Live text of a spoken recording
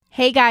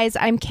Hey guys,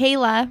 I'm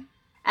Kayla.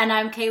 And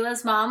I'm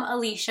Kayla's mom,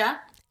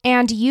 Alicia.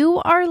 And you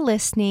are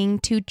listening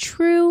to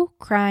True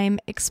Crime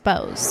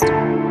Exposed.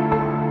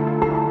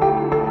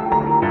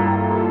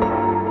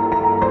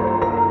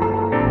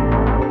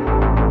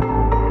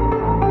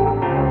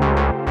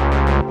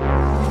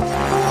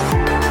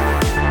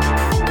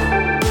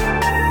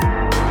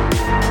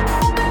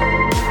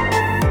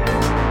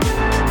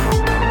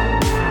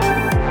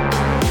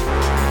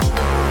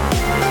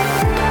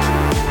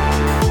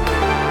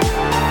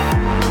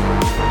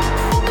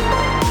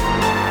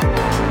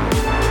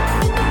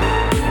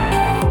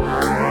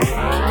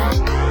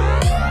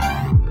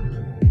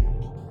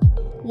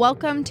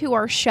 Welcome to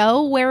our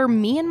show where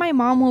me and my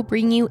mom will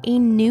bring you a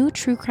new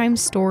true crime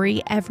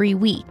story every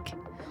week.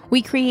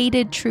 We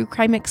created True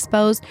Crime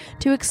Exposed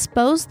to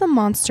expose the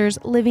monsters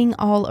living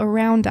all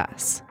around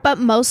us. But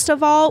most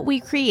of all,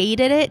 we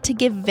created it to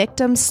give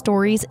victims'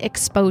 stories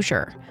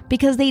exposure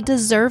because they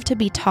deserve to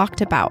be talked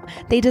about.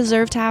 They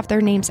deserve to have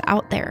their names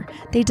out there.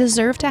 They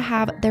deserve to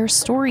have their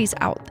stories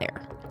out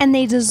there. And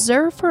they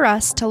deserve for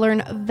us to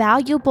learn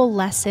valuable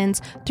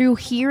lessons through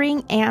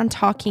hearing and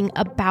talking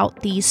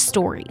about these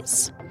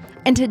stories.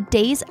 And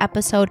today's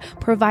episode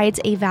provides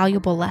a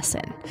valuable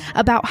lesson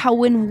about how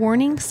when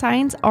warning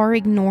signs are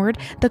ignored,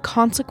 the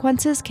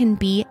consequences can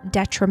be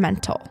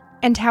detrimental,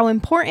 and how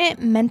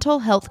important mental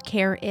health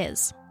care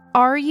is.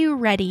 Are you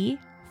ready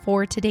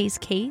for today's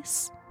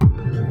case?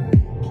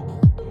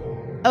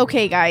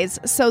 Okay, guys,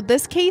 so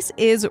this case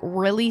is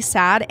really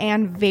sad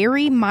and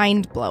very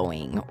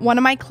mind-blowing. One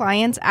of my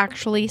clients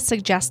actually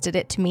suggested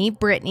it to me,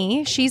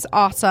 Brittany. She's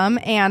awesome,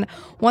 and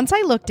once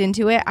I looked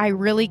into it, I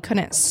really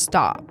couldn't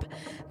stop.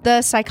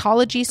 The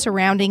psychology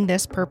surrounding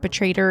this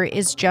perpetrator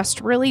is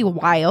just really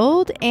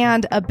wild,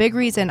 and a big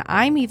reason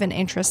I'm even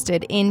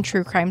interested in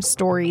true crime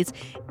stories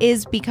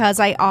is because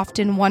I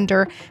often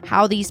wonder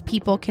how these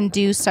people can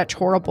do such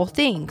horrible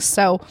things.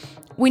 So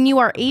when you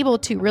are able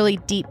to really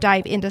deep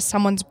dive into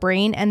someone's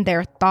brain and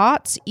their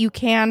thoughts, you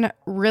can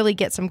really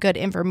get some good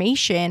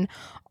information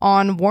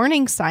on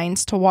warning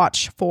signs to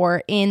watch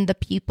for in the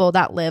people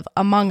that live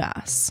among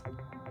us.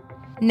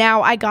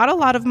 Now, I got a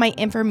lot of my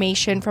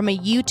information from a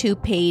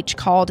YouTube page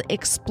called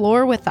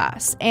Explore With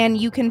Us, and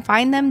you can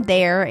find them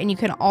there, and you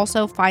can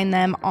also find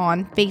them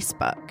on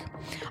Facebook.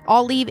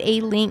 I'll leave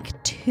a link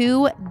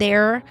to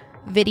their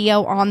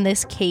video on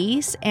this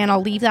case, and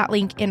I'll leave that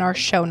link in our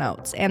show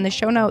notes. And the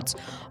show notes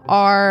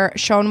are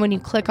shown when you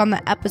click on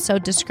the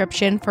episode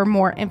description for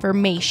more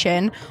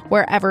information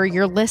wherever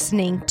you're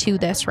listening to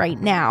this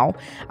right now.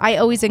 I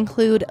always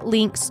include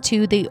links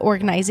to the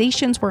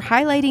organizations we're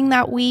highlighting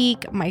that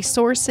week, my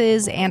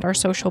sources, and our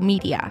social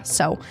media.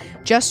 So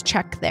just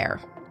check there.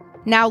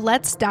 Now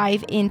let's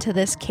dive into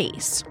this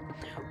case.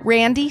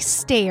 Randy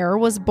Stair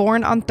was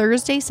born on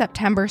Thursday,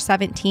 September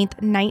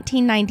 17th,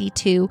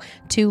 1992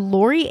 to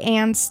Lori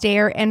Ann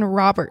Stair and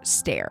Robert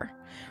Stair.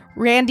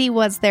 Randy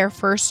was their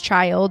first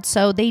child,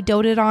 so they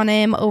doted on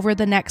him over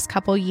the next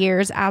couple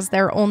years as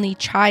their only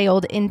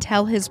child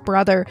until his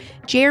brother,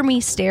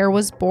 Jeremy Stair,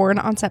 was born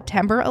on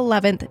September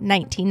 11th,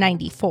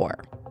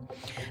 1994.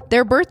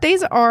 Their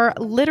birthdays are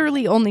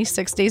literally only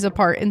 6 days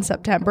apart in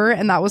September,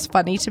 and that was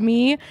funny to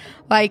me.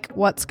 Like,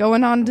 what's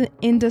going on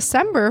in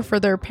December for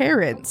their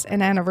parents?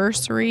 An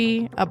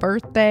anniversary, a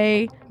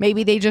birthday,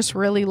 maybe they just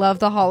really love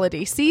the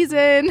holiday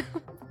season.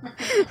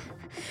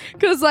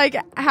 Because, like,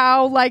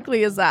 how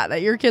likely is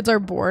that your kids are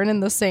born in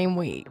the same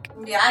week?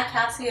 Yeah,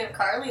 Cassie and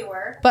Carly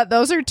were. But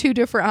those are two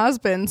different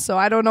husbands, so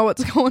I don't know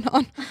what's going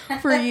on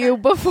for you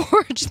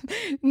before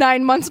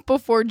 9 months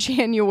before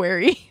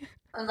January.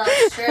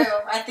 That's true.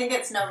 I think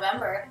it's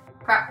November.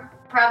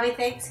 Probably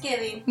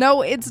Thanksgiving.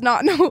 No, it's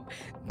not. No,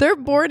 they're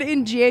born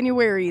in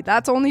January.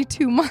 That's only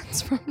 2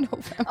 months from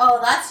November. Oh,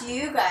 that's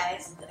you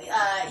guys.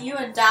 You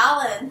and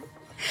Dallin.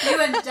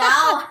 You and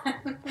Dallin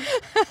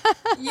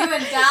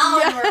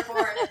were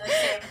born at the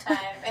same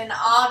time in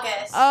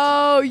August.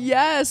 Oh,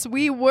 yes,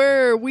 we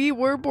were. We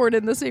were born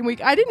in the same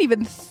week. I didn't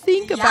even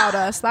think about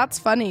us. That's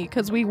funny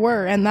because we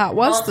were, and that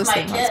was both the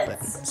same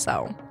husband.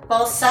 So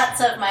both sets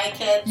of my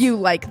kids. You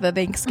like the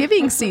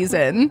Thanksgiving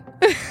season.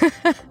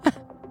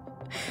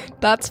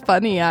 That's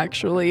funny,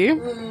 actually. I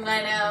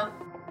know.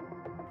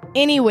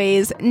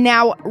 Anyways,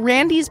 now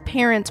Randy's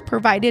parents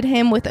provided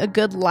him with a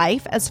good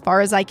life as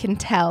far as I can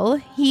tell.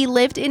 He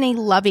lived in a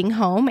loving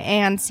home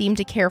and seemed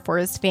to care for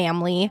his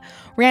family.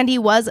 Randy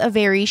was a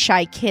very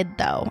shy kid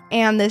though,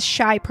 and this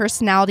shy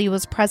personality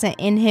was present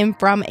in him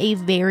from a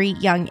very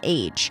young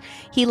age.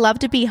 He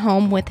loved to be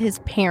home with his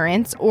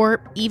parents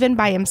or even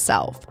by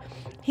himself.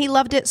 He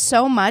loved it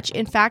so much,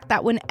 in fact,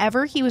 that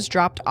whenever he was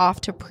dropped off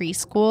to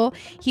preschool,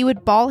 he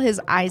would bawl his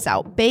eyes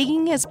out,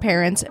 begging his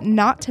parents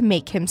not to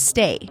make him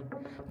stay.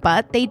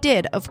 But they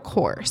did, of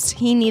course.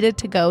 He needed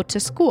to go to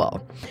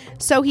school.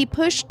 So he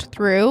pushed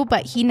through,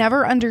 but he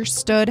never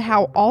understood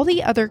how all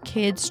the other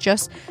kids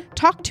just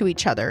talked to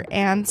each other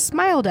and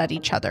smiled at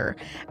each other,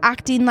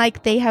 acting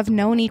like they have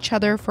known each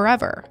other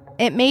forever.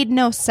 It made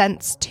no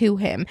sense to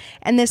him,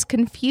 and this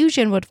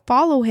confusion would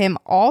follow him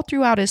all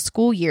throughout his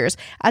school years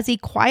as he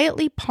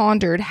quietly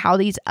pondered how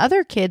these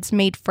other kids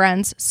made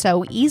friends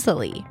so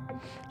easily.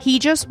 He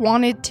just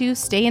wanted to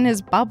stay in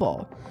his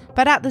bubble,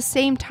 but at the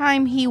same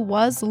time, he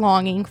was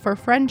longing for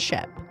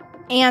friendship.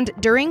 And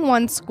during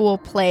one school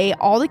play,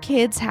 all the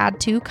kids had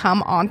to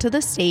come onto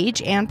the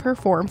stage and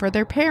perform for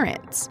their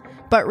parents.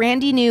 But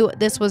Randy knew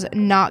this was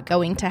not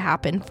going to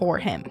happen for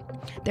him.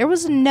 There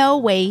was no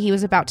way he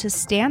was about to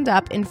stand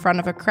up in front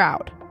of a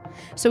crowd.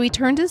 So he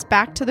turned his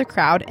back to the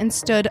crowd and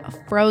stood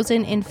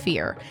frozen in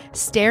fear,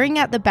 staring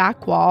at the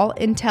back wall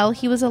until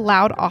he was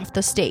allowed off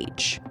the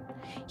stage.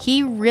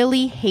 He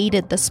really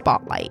hated the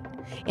spotlight.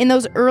 In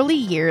those early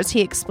years,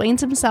 he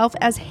explains himself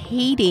as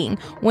hating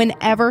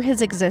whenever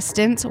his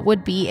existence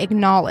would be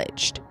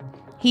acknowledged.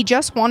 He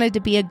just wanted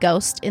to be a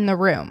ghost in the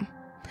room.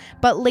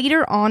 But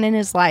later on in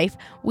his life,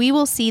 we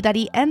will see that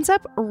he ends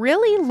up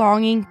really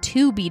longing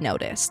to be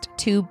noticed,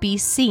 to be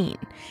seen.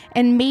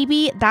 And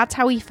maybe that's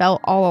how he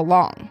felt all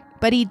along,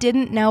 but he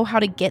didn't know how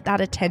to get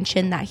that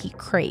attention that he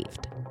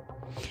craved.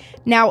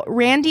 Now,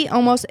 Randy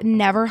almost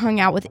never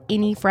hung out with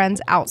any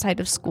friends outside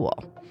of school.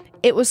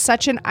 It was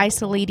such an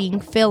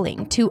isolating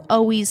feeling to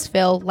always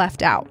feel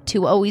left out,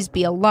 to always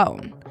be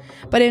alone.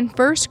 But in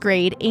first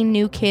grade, a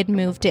new kid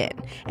moved in,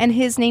 and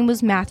his name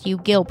was Matthew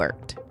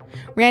Gilbert.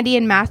 Randy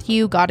and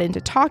Matthew got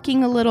into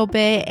talking a little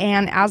bit,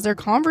 and as their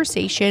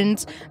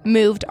conversations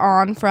moved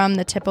on from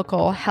the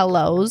typical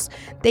hellos,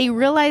 they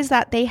realized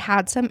that they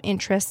had some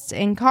interests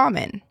in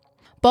common.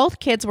 Both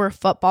kids were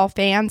football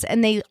fans,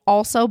 and they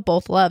also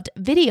both loved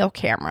video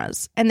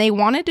cameras, and they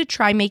wanted to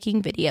try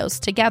making videos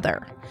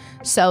together.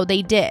 So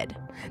they did.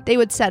 They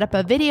would set up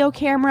a video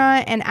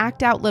camera and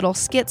act out little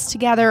skits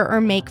together or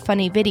make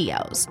funny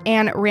videos,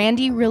 and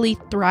Randy really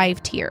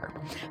thrived here,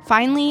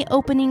 finally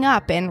opening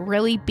up and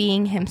really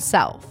being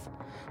himself.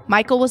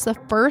 Michael was the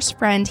first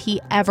friend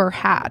he ever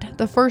had,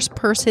 the first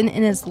person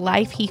in his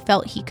life he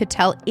felt he could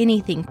tell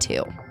anything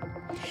to.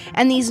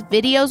 And these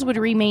videos would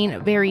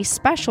remain very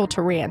special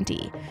to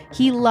Randy.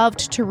 He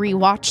loved to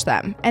rewatch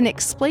them and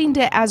explained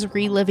it as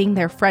reliving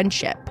their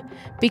friendship,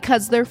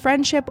 because their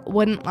friendship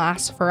wouldn't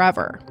last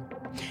forever.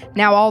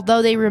 Now,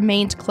 although they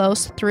remained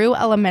close through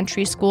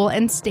elementary school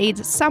and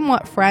stayed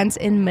somewhat friends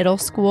in middle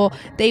school,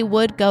 they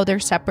would go their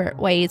separate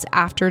ways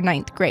after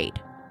 9th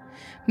grade.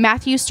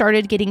 Matthew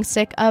started getting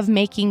sick of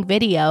making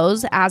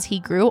videos. As he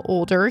grew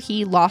older,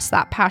 he lost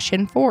that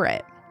passion for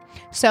it.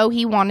 So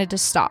he wanted to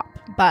stop.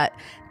 But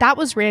that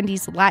was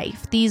Randy's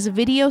life. These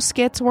video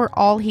skits were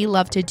all he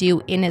loved to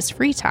do in his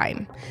free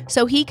time.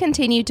 So he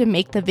continued to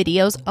make the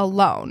videos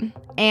alone.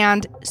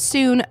 And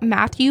soon,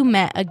 Matthew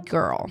met a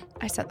girl.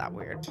 I said that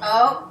weird.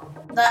 Oh,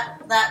 that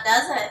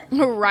does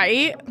it.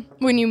 Right?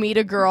 When you meet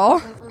a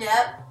girl.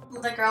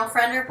 Yep. The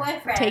girlfriend or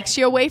boyfriend. Takes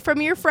you away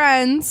from your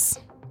friends.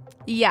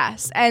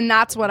 Yes, and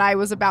that's what I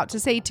was about to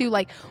say too.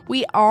 Like,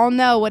 we all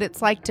know what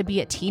it's like to be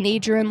a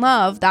teenager in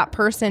love. That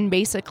person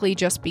basically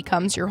just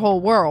becomes your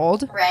whole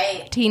world.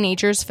 Right.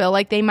 Teenagers feel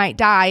like they might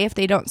die if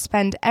they don't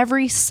spend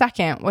every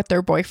second with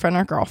their boyfriend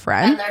or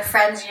girlfriend. And their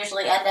friends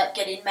usually end up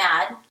getting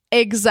mad.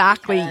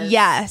 Exactly,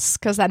 yes,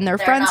 because then their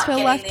friends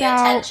feel left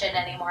out. They're not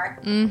getting the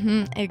attention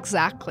anymore.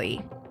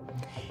 Exactly.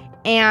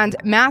 And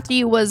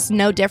Matthew was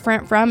no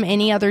different from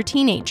any other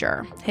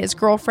teenager. His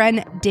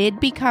girlfriend did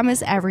become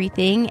his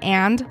everything,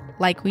 and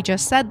like we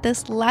just said,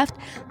 this left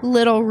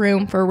little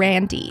room for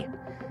Randy.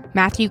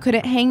 Matthew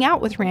couldn't hang out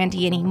with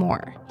Randy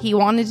anymore. He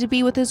wanted to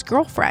be with his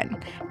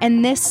girlfriend,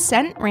 and this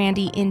sent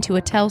Randy into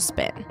a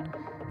tailspin.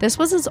 This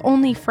was his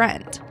only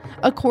friend.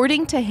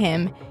 According to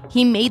him,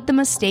 he made the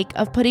mistake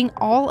of putting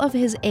all of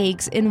his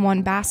eggs in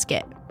one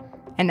basket.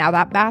 And now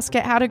that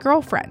basket had a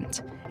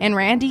girlfriend, and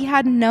Randy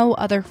had no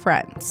other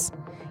friends.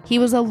 He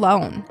was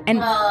alone. And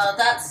oh,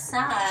 that's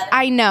sad.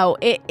 I know,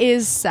 it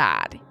is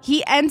sad.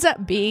 He ends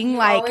up being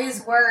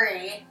always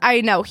worry.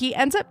 I know, he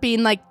ends up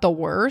being like the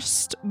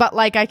worst, but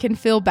like I can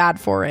feel bad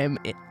for him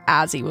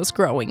as he was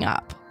growing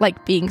up,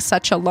 like being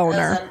such a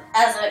loner.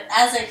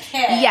 As a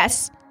kid.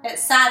 Yes.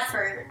 It's sad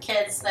for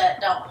kids that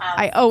don't have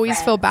I always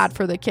friends. feel bad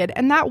for the kid,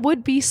 and that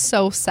would be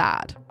so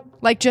sad.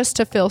 Like, just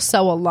to feel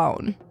so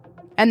alone.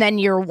 And then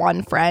your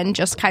one friend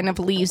just kind of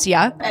leaves you.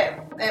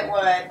 It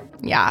would.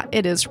 Yeah,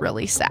 it is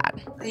really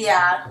sad.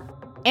 Yeah.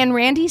 And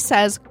Randy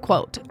says,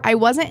 quote, "I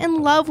wasn't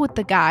in love with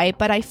the guy,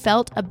 but I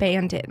felt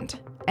abandoned,"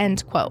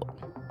 end quote.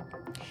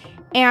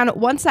 And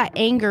once that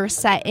anger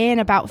set in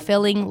about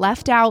feeling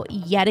left out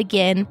yet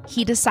again,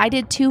 he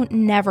decided to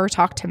never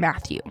talk to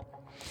Matthew.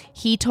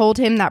 He told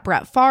him that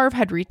Brett Favre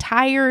had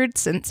retired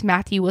since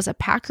Matthew was a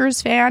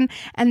Packers fan,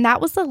 and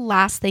that was the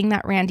last thing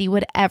that Randy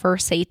would ever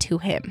say to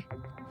him.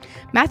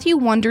 Matthew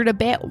wondered a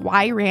bit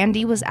why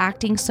Randy was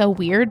acting so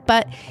weird,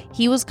 but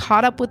he was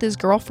caught up with his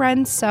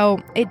girlfriend, so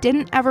it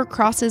didn't ever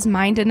cross his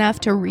mind enough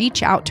to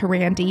reach out to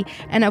Randy,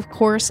 and of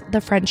course,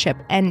 the friendship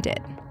ended.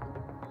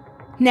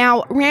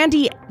 Now,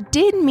 Randy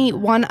did meet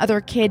one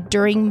other kid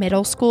during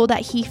middle school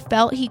that he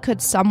felt he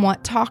could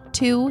somewhat talk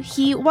to.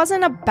 He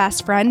wasn't a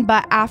best friend,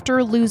 but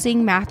after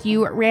losing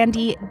Matthew,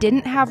 Randy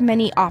didn't have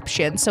many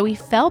options, so he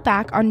fell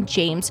back on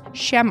James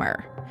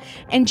Schemmer.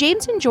 And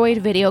James enjoyed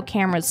video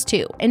cameras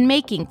too, and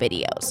making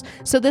videos,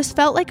 so this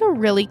felt like a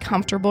really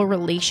comfortable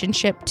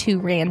relationship to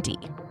Randy.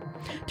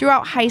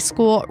 Throughout high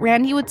school,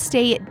 Randy would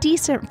stay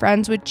decent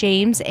friends with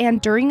James,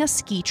 and during a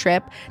ski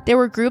trip, there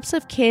were groups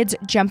of kids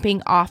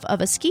jumping off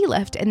of a ski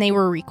lift and they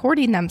were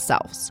recording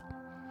themselves.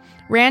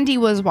 Randy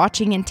was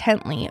watching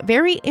intently,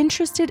 very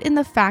interested in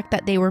the fact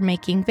that they were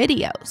making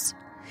videos.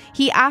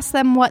 He asked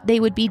them what they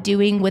would be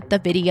doing with the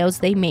videos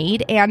they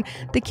made, and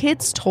the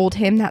kids told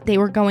him that they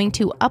were going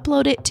to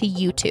upload it to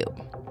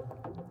YouTube.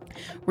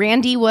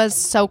 Randy was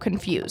so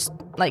confused.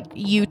 Like,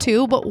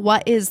 YouTube?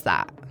 What is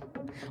that?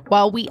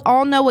 Well, we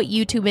all know what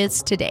YouTube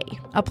is today,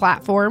 a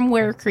platform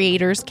where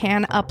creators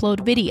can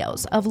upload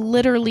videos of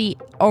literally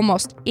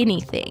almost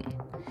anything.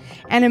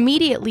 And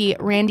immediately,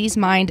 Randy's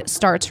mind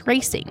starts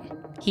racing.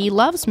 He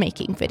loves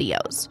making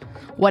videos.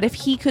 What if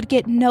he could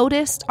get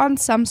noticed on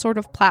some sort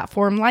of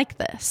platform like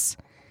this?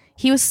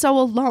 He was so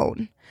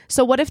alone.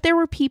 So what if there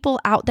were people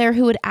out there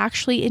who would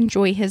actually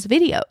enjoy his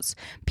videos?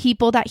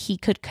 People that he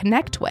could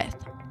connect with?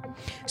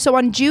 So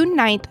on June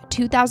 9th,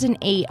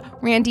 2008,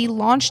 Randy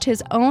launched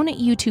his own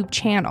YouTube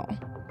channel.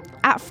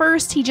 At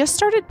first, he just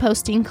started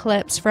posting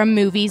clips from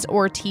movies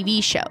or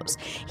TV shows.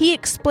 He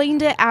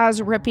explained it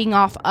as ripping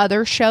off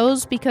other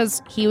shows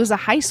because he was a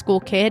high school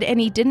kid and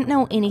he didn't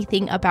know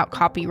anything about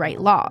copyright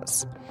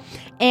laws.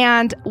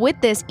 And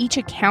with this, each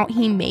account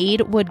he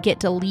made would get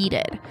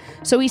deleted.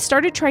 So he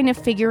started trying to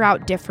figure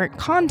out different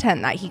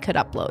content that he could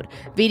upload,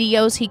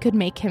 videos he could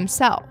make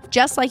himself,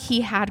 just like he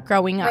had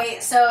growing up.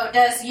 Wait, so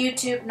does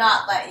YouTube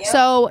not let you?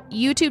 So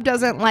YouTube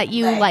doesn't let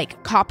you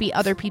copy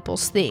other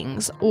people's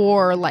things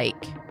or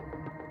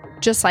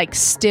just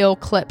steal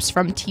clips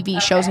from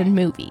TV shows and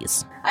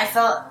movies. I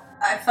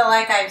feel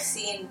like I've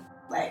seen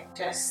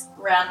just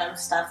random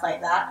stuff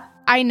like that.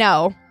 I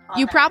know.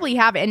 You probably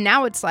have, and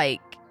now it's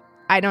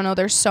I don't know,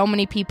 there's so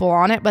many people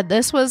on it, but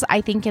this was,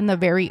 I think, in the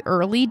very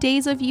early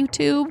days of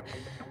YouTube.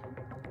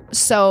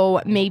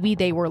 So maybe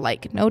they were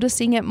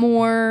noticing it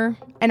more.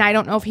 And I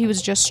don't know if he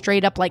was just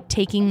straight up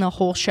taking the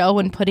whole show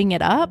and putting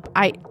it up.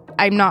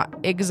 I'm not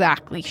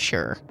exactly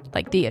sure,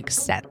 the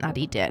extent that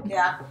he did.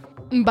 Yeah.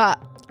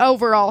 But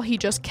overall, he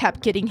just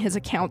kept getting his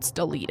accounts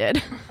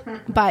deleted.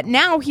 But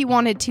now he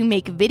wanted to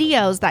make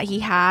videos that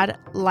he had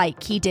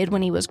like he did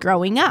when he was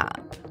growing up.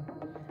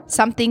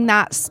 Something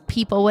that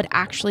people would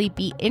actually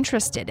be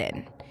interested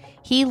in.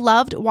 He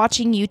loved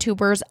watching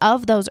YouTubers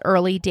of those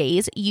early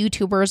days,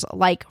 YouTubers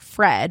like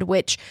Fred,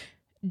 which,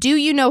 do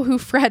you know who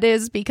Fred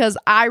is? Because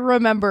I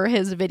remember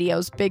his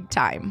videos big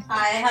time.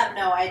 I have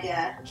no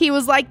idea. He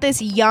was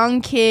this young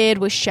kid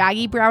with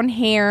shaggy brown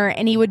hair,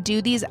 and he would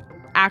do these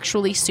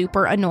actually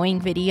super annoying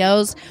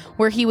videos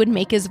where he would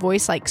make his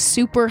voice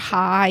super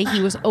high.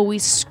 He was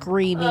always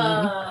screaming.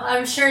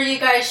 I'm sure you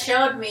guys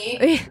showed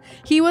me.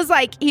 He was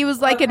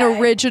okay. An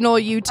original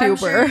YouTuber. I'm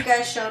sure you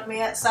guys showed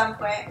me at some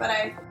point, but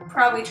I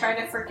probably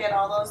tried to forget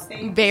all those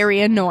things.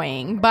 Very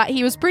annoying, but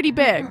he was pretty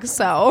big,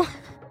 so.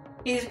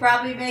 He's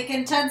probably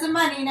making tons of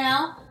money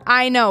now.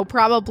 I know,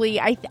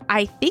 probably. I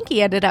think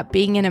he ended up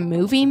being in a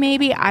movie,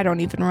 maybe. I don't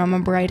even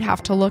remember. I'd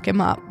have to look him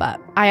up, but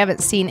I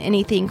haven't seen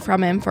anything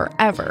from him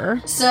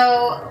forever.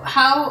 So,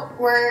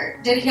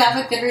 did he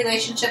have a good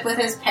relationship with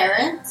his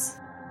parents?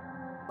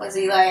 Was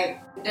he did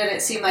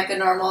it seem like a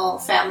normal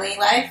family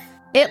life?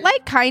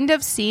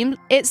 It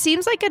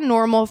seems like a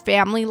normal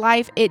family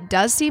life. It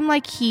does seem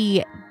like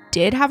he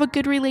did have a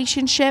good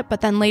relationship,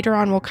 but then later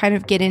on we'll kind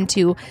of get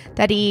into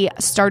that he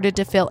started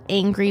to feel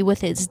angry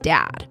with his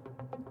dad.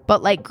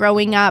 But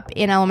growing up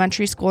in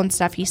elementary school and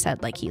stuff, he said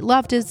he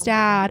loved his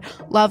dad,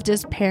 loved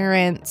his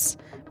parents,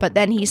 but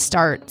then he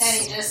starts...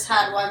 And he just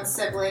had one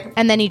sibling.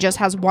 And then he just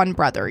has one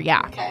brother,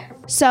 yeah. Okay.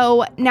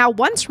 So now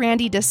once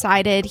Randy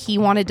decided he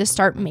wanted to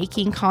start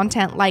making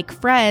content like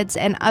Fred's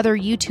and other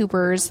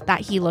YouTubers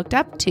that he looked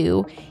up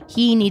to,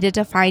 he needed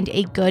to find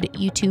a good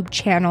YouTube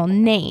channel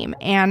name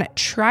and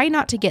try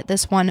not to get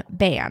this one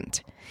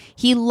banned.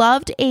 He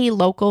loved a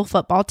local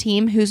football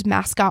team whose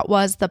mascot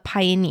was the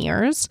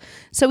Pioneers,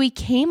 so he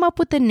came up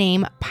with the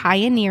name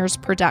Pioneers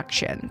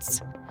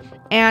Productions.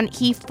 And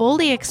he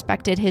fully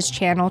expected his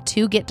channel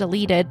to get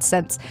deleted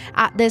since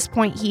at this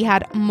point he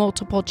had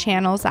multiple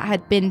channels that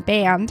had been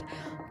banned.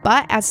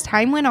 But as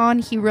time went on,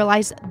 he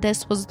realized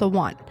this was the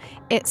one.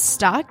 It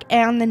stuck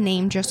and the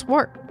name just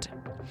worked.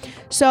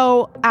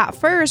 So at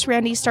first,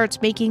 Randy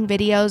starts making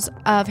videos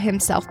of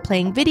himself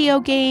playing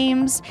video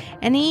games,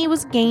 and he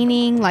was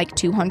gaining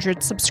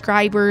 200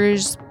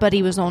 subscribers, but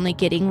he was only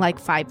getting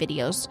 5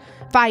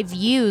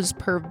 views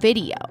per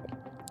video.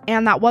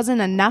 And that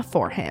wasn't enough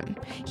for him.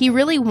 He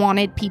really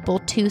wanted people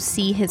to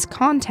see his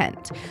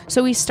content.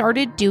 So he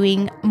started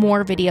doing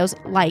more videos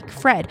like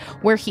Fred,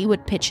 where he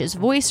would pitch his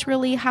voice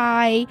really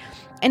high,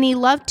 and he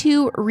loved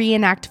to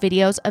reenact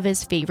videos of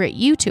his favorite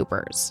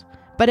YouTubers.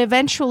 But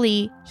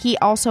eventually, he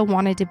also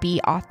wanted to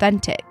be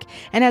authentic.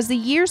 And as the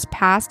years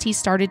passed, he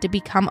started to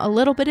become a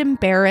little bit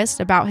embarrassed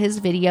about his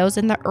videos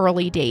in the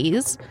early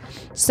days.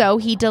 So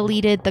he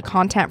deleted the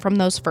content from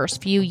those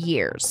first few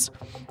years,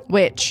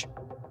 which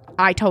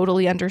I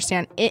totally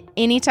understand.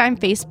 Anytime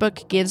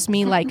Facebook gives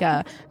me like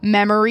a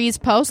memories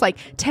post, like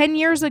 10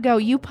 years ago,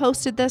 you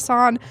posted this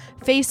on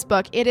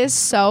Facebook, it is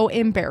so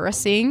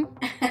embarrassing.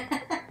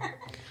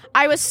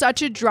 I was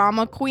such a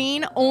drama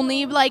queen,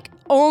 only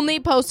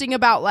posting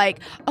about like,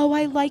 oh,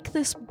 I like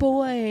this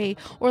boy,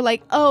 or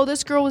like, oh,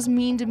 this girl was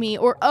mean to me,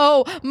 or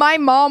oh, my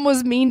mom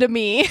was mean to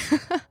me.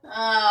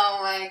 Oh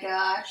my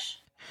gosh.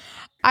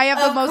 I have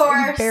the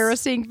most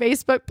embarrassing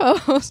Facebook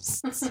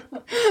posts.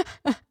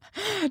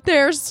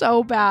 They're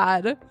so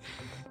bad.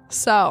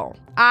 So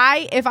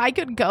if I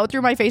could go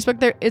through my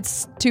Facebook,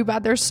 it's too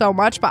bad there's so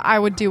much, but I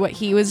would do what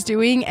he was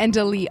doing and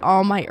delete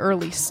all my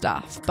early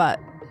stuff, but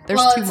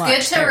there's too much.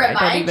 It's good to remind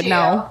I don't even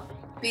know.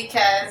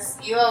 Because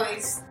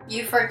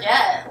you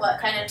forget what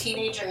kind of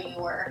teenager you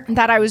were.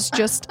 That I was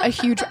just a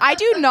huge... I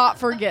do not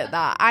forget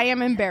that. I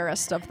am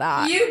embarrassed of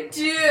that. You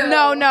do.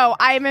 No,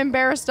 I am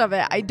embarrassed of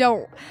it. I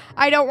don't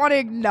want to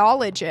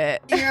acknowledge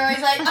it. You're always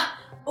like,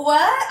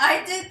 what?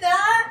 I did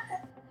that?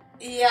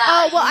 Yeah.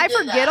 Oh, well, I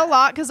forget a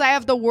lot because I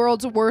have the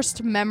world's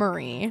worst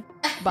memory.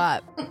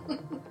 But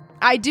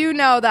I do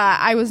know that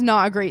I was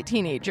not a great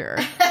teenager.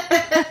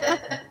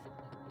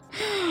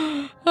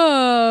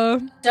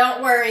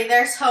 Don't worry,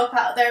 there's hope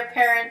out there,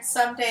 parents.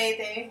 Someday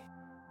they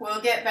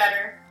will get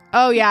better.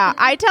 Oh, yeah.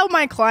 I tell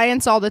my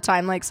clients all the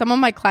time, like some of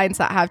my clients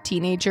that have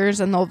teenagers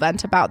and they'll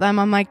vent about them.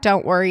 I'm like,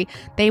 don't worry.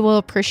 They will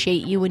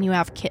appreciate you when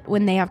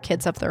they have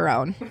kids of their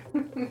own.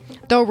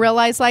 They'll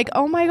realize like,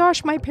 oh my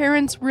gosh, my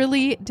parents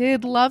really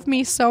did love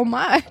me so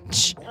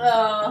much.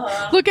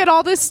 Look at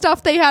all this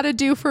stuff they had to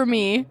do for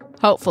me.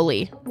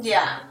 Hopefully.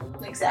 Yeah,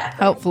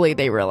 exactly. Hopefully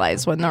they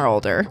realize when they're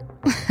older.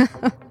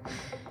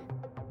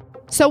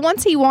 So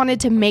once he wanted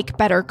to make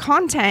better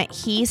content,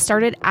 he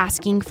started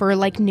asking for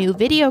like new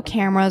video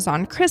cameras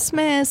on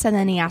Christmas, and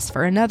then he asked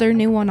for another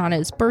new one on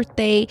his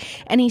birthday,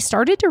 and he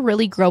started to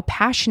really grow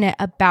passionate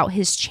about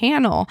his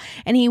channel,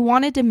 and he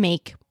wanted to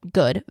make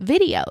good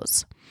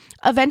videos.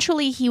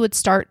 Eventually, he would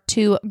start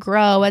to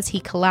grow as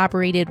he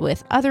collaborated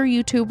with other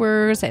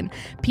YouTubers, and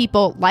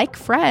people like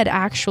Fred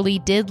actually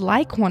did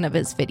like one of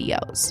his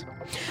videos.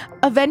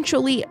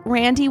 Eventually,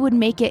 Randy would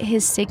make it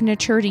his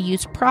signature to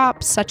use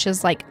props such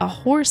as like a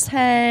horse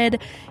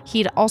head.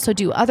 He'd also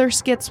do other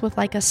skits with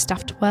like a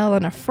stuffed whale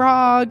and a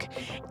frog.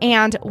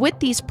 And with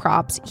these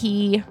props,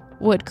 he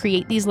would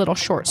create these little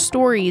short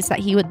stories that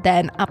he would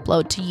then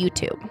upload to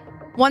YouTube.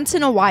 Once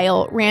in a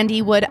while,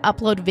 Randy would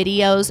upload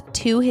videos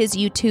to his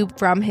YouTube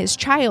from his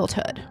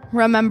childhood.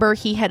 Remember,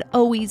 he had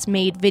always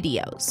made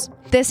videos.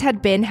 This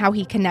had been how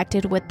he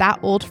connected with that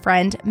old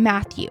friend,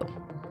 Matthew.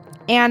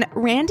 And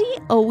Randy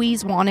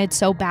always wanted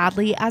so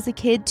badly as a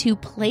kid to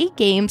play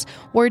games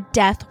where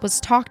death was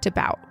talked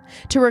about,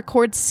 to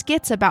record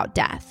skits about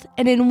death.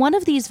 And in one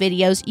of these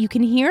videos, you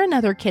can hear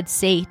another kid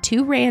say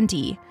to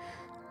Randy,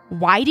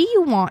 "Why do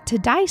you want to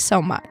die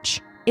so much?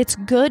 It's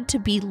good to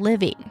be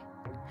living."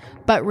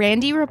 But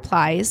Randy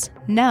replies,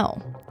 "No,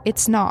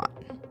 it's not."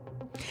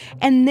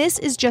 And this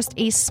is just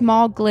a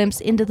small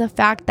glimpse into the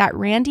fact that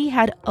Randy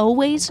had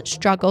always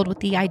struggled with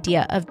the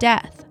idea of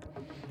death.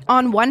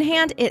 On one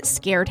hand, it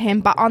scared him,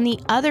 but on the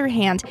other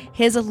hand,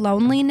 his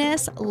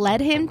loneliness led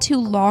him to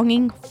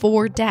longing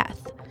for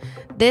death.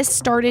 This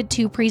started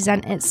to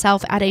present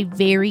itself at a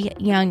very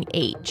young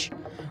age.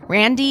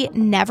 Randy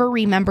never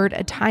remembered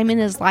a time in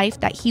his life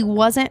that he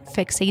wasn't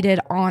fixated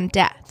on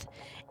death.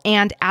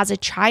 And as a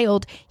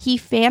child, he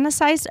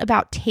fantasized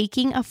about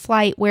taking a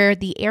flight where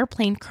the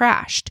airplane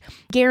crashed,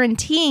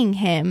 guaranteeing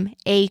him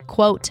a,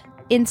 quote,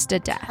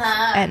 insta-death,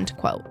 end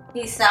quote.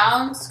 He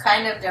sounds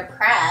kind of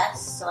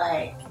depressed,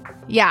 like...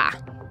 Yeah.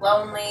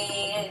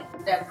 Lonely,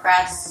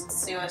 depressed,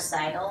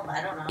 suicidal,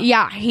 I don't know.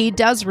 Yeah, he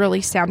does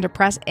really sound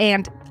depressed,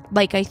 and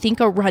like I think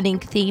a running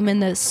theme in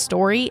this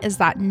story is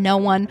that no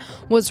one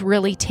was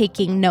really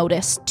taking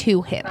notice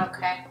to him.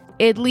 Okay.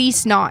 At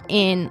least not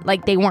in,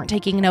 like, they weren't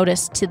taking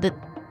notice to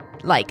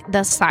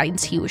the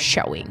signs he was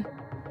showing.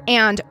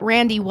 And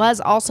Randy was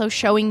also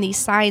showing these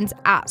signs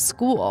at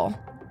school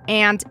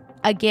and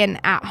again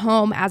at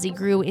home as he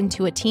grew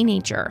into a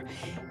teenager.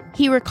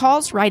 He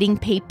recalls writing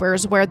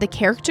papers where the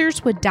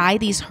characters would die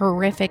these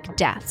horrific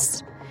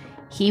deaths.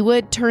 He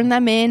would turn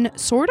them in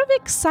sort of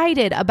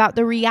excited about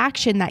the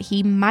reaction that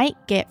he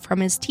might get from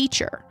his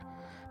teacher.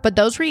 But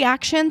those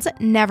reactions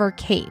never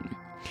came.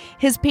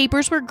 His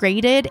papers were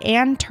graded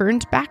and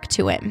turned back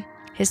to him,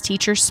 his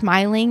teacher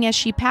smiling as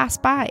she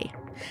passed by,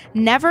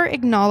 never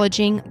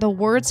acknowledging the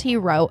words he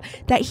wrote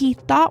that he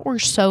thought were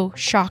so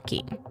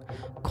shocking.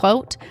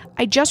 Quote,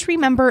 "I just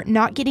remember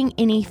not getting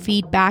any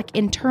feedback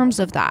in terms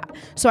of that,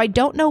 so I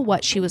don't know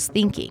what she was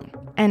thinking,"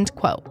 end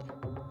quote.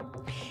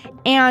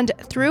 And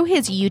through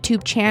his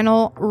YouTube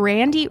channel,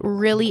 Randy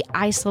really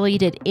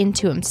isolated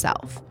into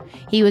himself.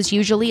 He was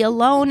usually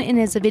alone in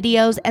his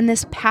videos, and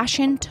this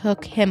passion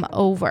took him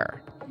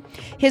over.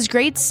 His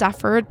grades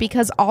suffered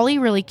because all he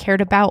really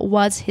cared about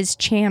was his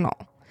channel.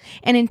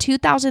 And in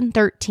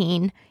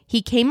 2013,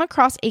 he came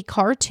across a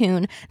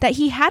cartoon that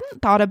he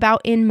hadn't thought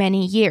about in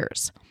many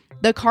years,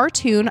 the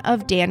cartoon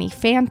of Danny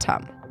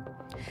Phantom.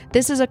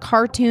 This is a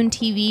cartoon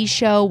TV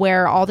show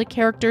where all the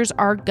characters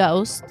are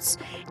ghosts,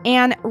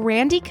 and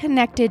Randy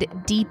connected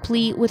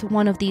deeply with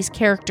one of these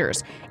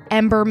characters,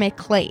 Ember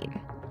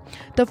McLean.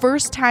 The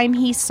first time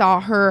he saw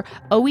her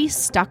always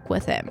stuck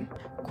with him.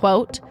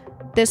 Quote,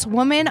 "This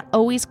woman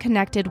always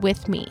connected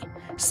with me.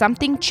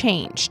 Something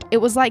changed. It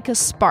was like a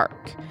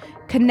spark.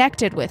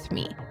 Connected with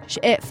me.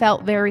 It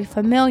felt very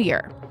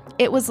familiar.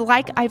 It was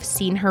like I've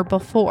seen her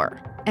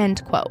before."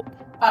 End quote.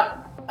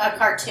 A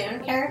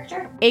cartoon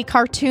character? A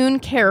cartoon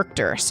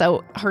character.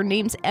 So her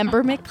name's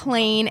Ember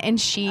McLean,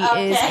 and she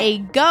is a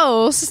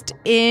ghost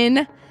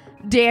in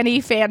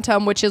Danny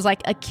Phantom, which is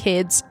like a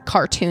kid's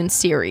cartoon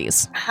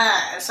series.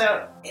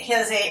 So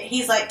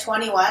he's like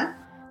 21?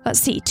 Let's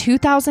see,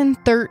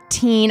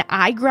 2013.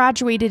 I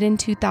graduated in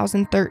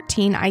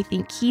 2013. I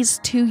think he's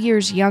 2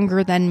 years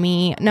younger than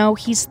me. No,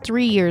 he's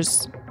 3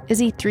 years. Is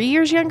he 3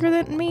 years younger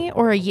than me?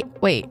 Or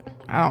wait,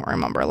 I don't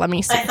remember. Let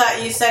me see. I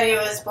thought you said he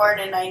was born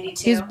in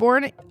 92. He's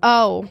born,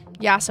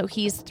 yeah, so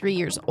he's 3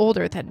 years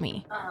older than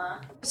me. Uh-huh.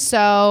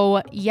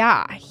 So,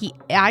 yeah,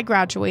 I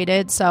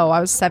graduated, so I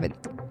was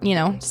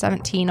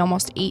 17,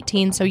 almost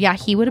 18. So, yeah,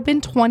 he would have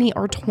been 20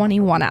 or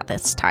 21 at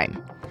this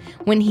time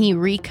when he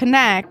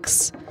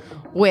reconnects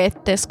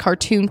with this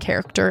cartoon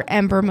character,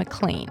 Ember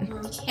McLean.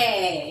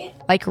 Okay.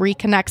 Like,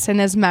 reconnects in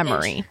his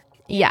memory.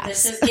 Yes.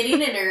 This is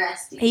getting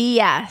interesting.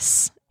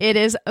 Yes. It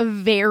is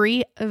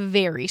very,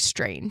 very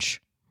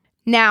strange.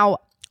 Now,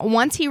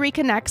 once he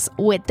reconnects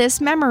with this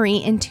memory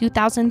in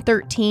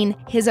 2013,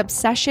 his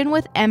obsession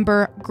with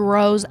Ember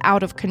grows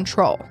out of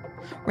control.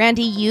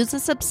 Randy used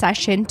this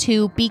obsession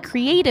to be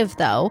creative,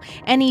 though,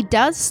 and he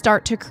does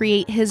start to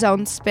create his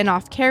own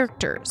spin-off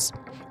characters,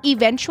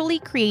 eventually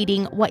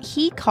creating what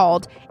he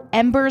called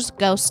Ember's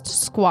Ghost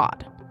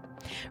Squad.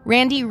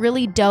 Randy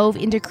really dove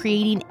into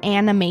creating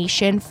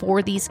animation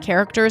for these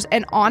characters,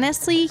 and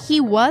honestly,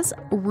 he was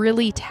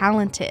really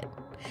talented.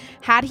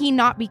 Had he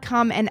not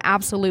become an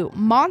absolute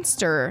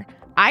monster,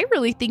 I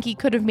really think he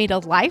could have made a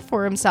life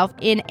for himself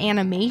in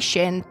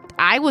animation.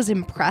 I was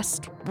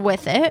impressed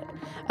with it,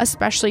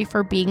 especially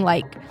for being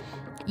like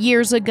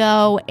years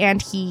ago,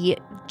 and he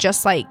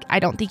just like, I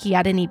don't think he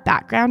had any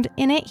background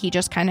in it. He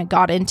just kind of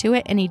got into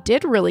it, and he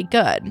did really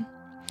good.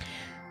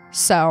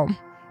 So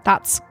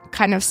that's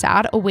kind of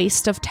sad, a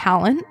waste of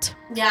talent.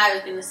 Yeah, I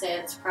was going to say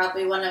it's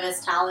probably one of his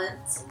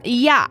talents.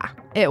 Yeah,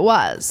 it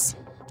was.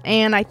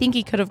 And I think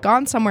he could have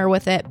gone somewhere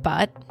with it,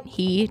 but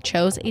he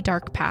chose a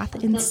dark path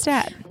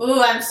instead.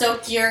 Ooh, I'm so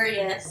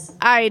curious.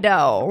 I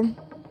know.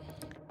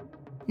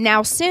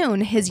 Now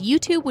soon, his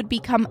YouTube would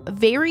become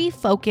very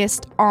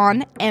focused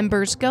on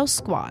Ember's Ghost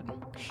Squad.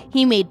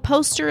 He made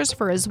posters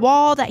for his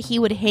wall that he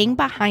would hang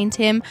behind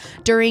him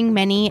during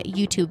many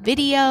YouTube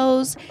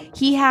videos.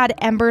 He had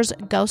Ember's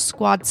Ghost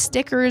Squad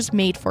stickers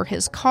made for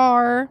his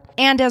car.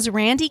 And as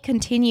Randy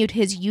continued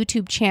his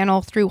YouTube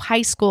channel through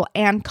high school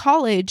and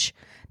college,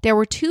 there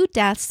were 2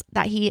 deaths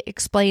that he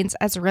explains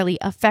as really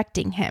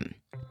affecting him.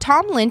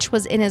 Tom Lynch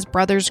was in his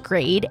brother's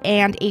grade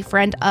and a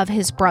friend of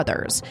his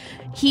brother's.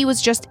 He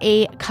was just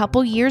a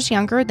couple years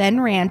younger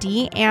than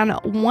Randy, and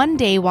one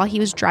day while he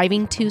was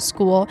driving to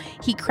school,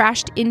 he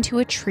crashed into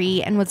a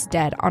tree and was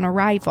dead on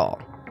arrival.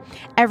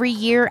 Every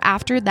year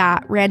after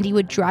that, Randy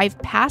would drive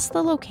past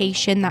the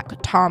location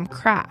that Tom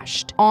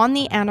crashed on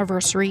the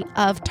anniversary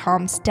of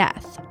Tom's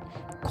death.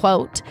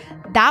 Quote,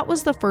 "That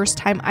was the first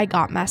time I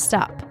got messed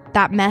up.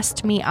 That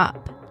messed me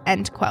up."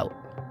 End quote.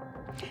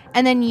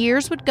 And then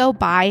years would go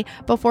by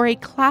before a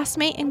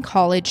classmate in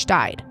college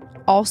died,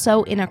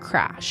 also in a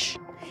crash.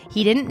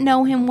 He didn't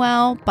know him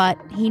well, but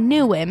he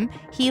knew him,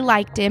 he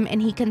liked him,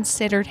 and he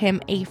considered him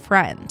a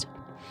friend.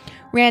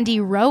 Randy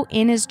wrote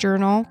in his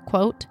journal,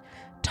 quote,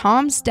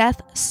 "Tom's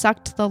death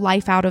sucked the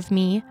life out of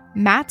me.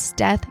 Matt's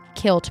death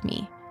killed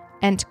me."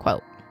 End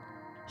quote.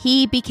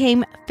 He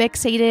became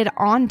fixated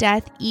on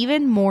death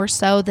even more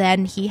so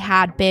than he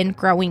had been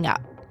growing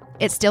up.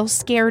 It still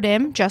scared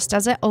him, just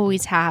as it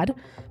always had,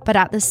 but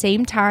at the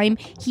same time,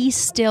 he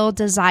still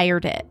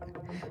desired it.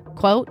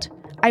 Quote,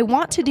 "I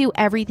want to do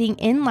everything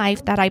in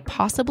life that I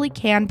possibly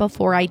can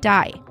before I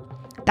die.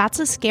 That's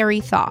a scary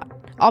thought.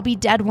 I'll be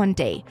dead one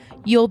day.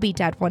 You'll be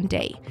dead one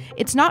day.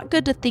 It's not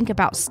good to think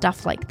about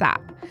stuff like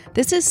that.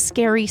 This is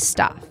scary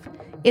stuff.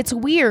 It's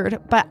weird,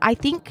 but I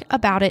think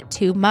about it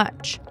too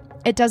much.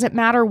 It doesn't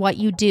matter what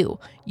you do.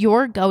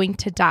 You're going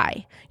to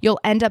die.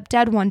 You'll end up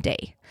dead one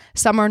day.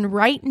 Someone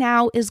right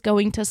now is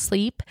going to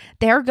sleep.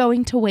 They're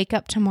going to wake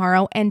up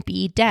tomorrow and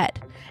be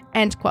dead."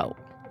 End quote.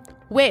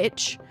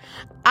 Which,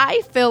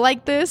 I feel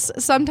like this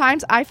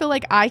sometimes. I feel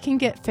like I can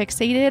get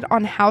fixated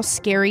on how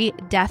scary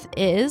death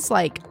is.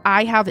 Like,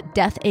 I have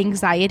death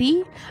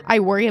anxiety. I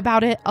worry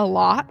about it a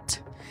lot.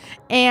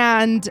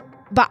 And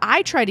But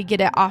I try to get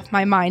it off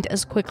my mind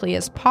as quickly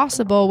as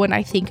possible when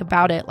I think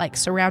about it, like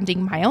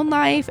surrounding my own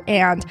life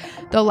and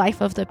the life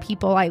of the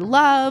people I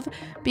love,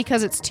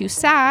 because it's too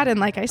sad.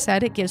 And like I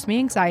said, it gives me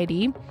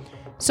anxiety.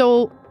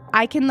 So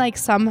I can like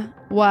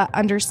somewhat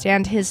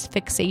understand his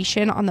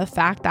fixation on the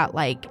fact that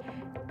like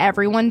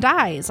everyone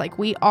dies. Like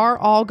we are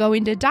all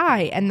going to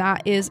die. And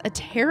that is a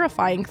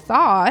terrifying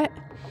thought.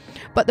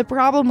 But the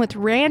problem with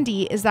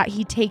Randy is that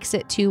he takes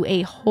it to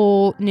a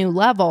whole new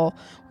level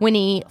when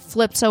he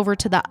flips over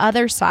to the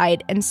other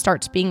side and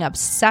starts being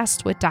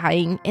obsessed with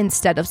dying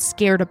instead of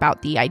scared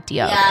about the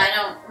idea. Yeah, I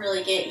don't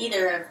really get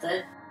either of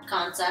the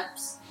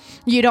concepts.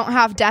 You don't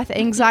have death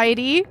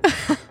anxiety?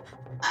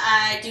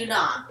 I do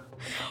not.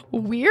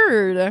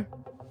 Weird.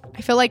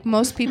 I feel like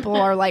most people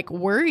are like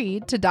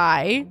worried to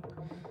die.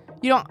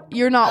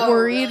 You're not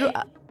worried really?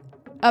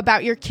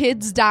 About your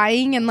kids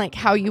dying and like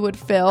how you would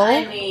feel?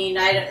 I mean,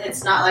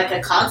 it's not like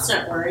a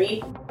constant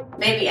worry.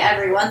 Maybe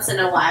every once in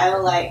a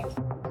while, like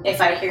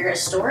if I hear a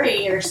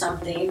story or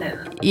something,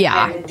 and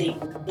I would think,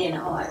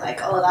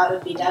 that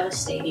would be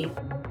devastating.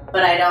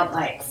 But I don't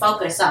like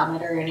focus on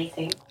it or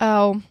anything.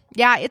 Oh,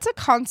 yeah, it's a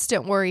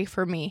constant worry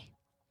for me.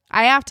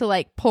 I have to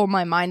like pull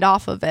my mind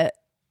off of it.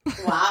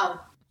 Wow.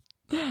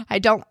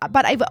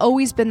 But I've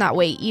always been that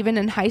way, even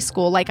in high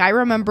school. Like I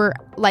remember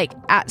like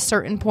at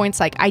certain points,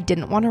 like I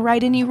didn't want to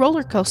ride any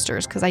roller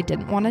coasters because I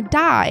didn't want to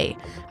die.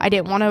 I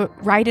didn't want to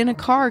ride in a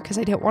car because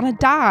I didn't want to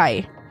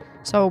die.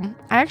 So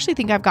I actually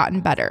think I've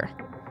gotten better.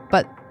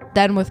 But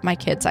then with my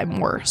kids, I'm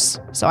worse.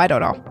 So I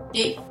don't know.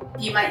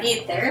 You might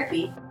need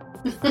therapy.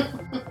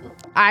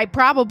 I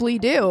probably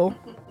do.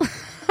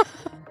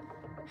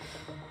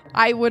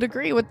 I would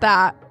agree with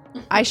that.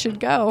 I should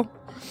go.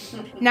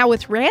 Now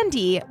with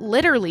Randy,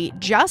 literally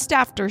just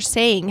after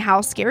saying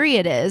how scary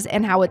it is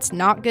and how it's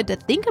not good to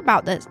think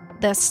about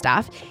this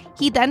stuff,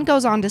 he then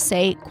goes on to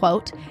say,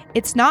 quote,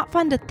 "It's not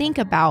fun to think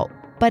about,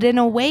 but in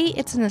a way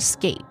it's an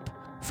escape.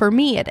 For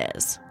me it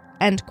is,"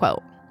 end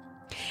quote.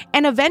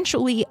 And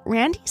eventually,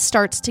 Randy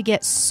starts to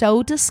get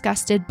so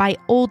disgusted by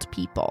old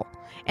people.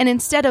 And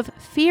instead of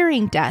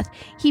fearing death,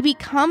 he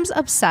becomes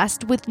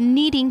obsessed with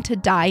needing to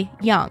die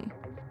young.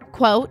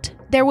 Quote,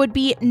 "There would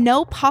be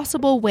no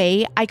possible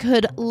way I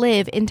could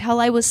live until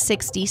I was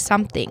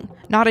 60-something.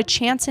 Not a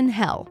chance in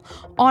hell.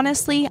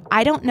 Honestly,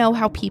 I don't know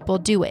how people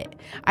do it.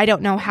 I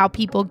don't know how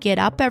people get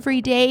up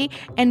every day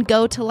and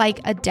go to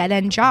like a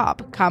dead-end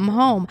job, come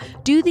home,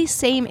 do the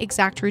same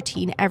exact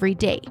routine every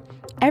day.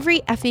 Every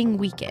effing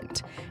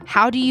weekend.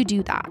 How do you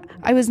do that?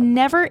 I was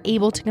never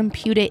able to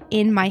compute it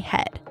in my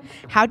head.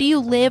 How do you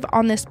live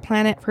on this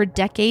planet for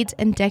decades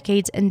and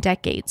decades and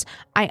decades?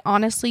 I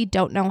honestly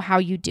don't know how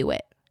you do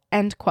it."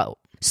 End quote.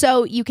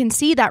 So you can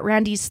see that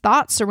Randy's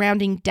thoughts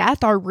surrounding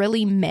death are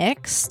really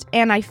mixed,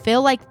 and I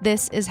feel like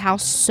this is how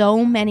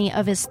so many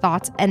of his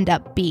thoughts end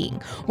up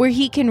being, where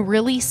he can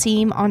really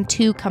seem on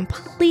two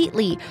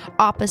completely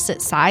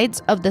opposite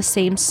sides of the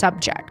same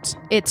subject.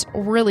 It's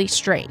really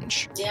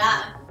strange.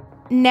 Yeah.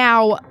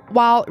 Now,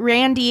 while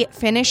Randy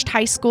finished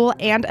high school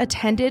and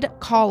attended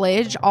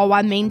college, all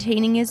while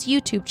maintaining his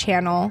YouTube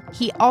channel,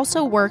 he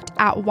also worked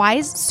at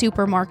Wise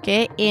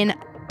Supermarket in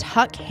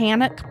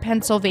Tuckhannock,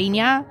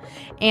 Pennsylvania.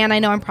 And I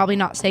know I'm probably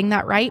not saying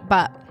that right,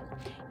 but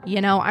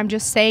I'm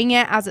just saying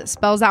it as it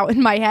spells out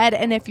in my head.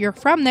 And if you're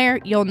from there,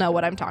 you'll know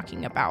what I'm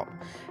talking about.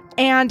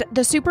 And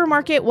the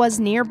supermarket was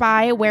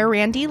nearby where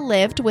Randy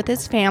lived with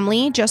his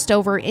family, just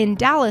over in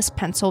Dallas,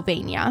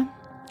 Pennsylvania.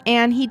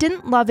 And he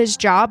didn't love his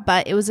job,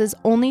 but it was his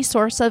only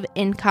source of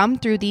income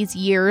through these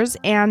years.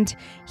 And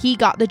he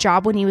got the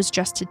job when he was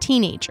just a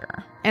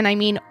teenager. And I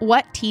mean,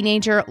 what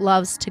teenager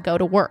loves to go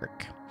to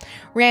work?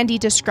 Randy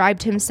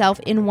described himself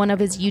in one of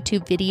his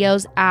YouTube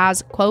videos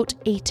as, quote,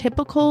 "a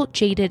typical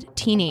jaded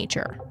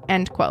teenager,"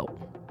 end quote.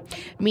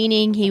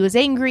 Meaning he was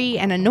angry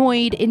and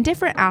annoyed in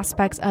different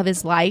aspects of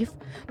his life,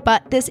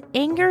 but this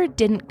anger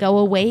didn't go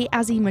away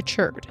as he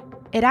matured.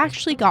 It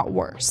actually got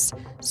worse.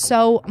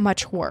 So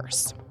much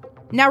worse.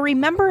 Now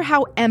remember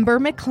how Ember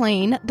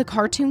McLean, the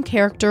cartoon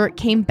character,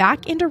 came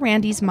back into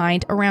Randy's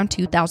mind around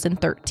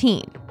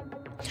 2013.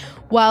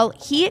 Well,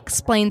 he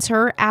explains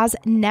her as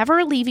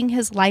never leaving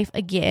his life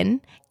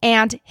again,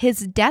 and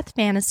his death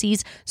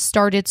fantasies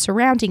started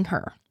surrounding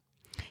her.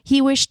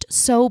 He wished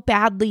so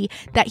badly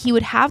that he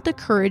would have the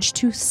courage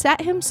to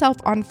set himself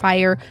on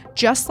fire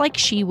just like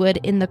she would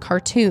in the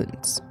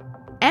cartoons.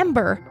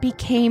 Ember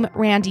became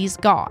Randy's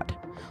god.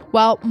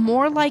 Well,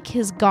 more like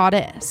his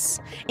goddess.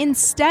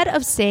 Instead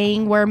of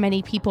saying where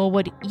many people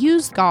would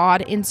use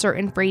God in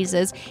certain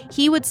phrases,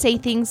 he would say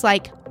things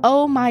like,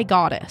 "Oh my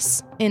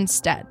goddess,"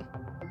 instead.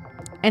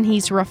 And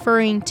he's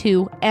referring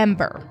to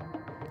Ember.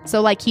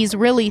 So like he's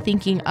really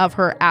thinking of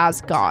her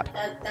as God.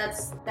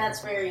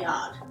 That's very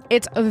odd.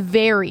 It's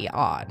very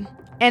odd.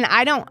 And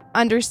I don't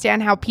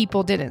understand how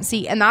people didn't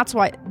see. And that's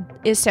what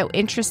is so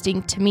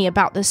interesting to me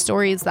about this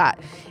story is that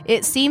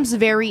it seems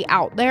very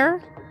out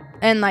there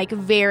and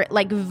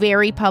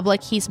very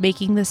public. He's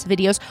making this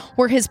videos.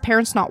 Were his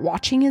parents not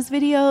watching his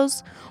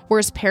videos? Were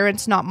his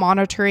parents not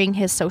monitoring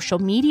his social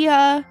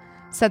media?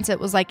 since it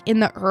was like in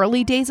the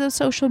early days of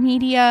social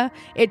media,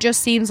 it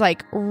just seems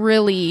like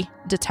really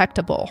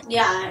detectable.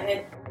 Yeah,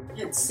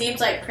 it seems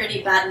like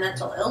pretty bad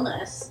mental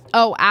illness.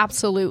 Oh,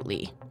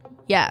 absolutely.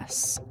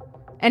 Yes.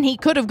 And he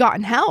could have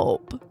gotten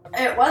help.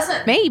 It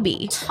wasn't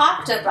maybe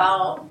talked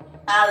about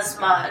as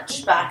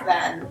much back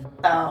then,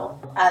 though,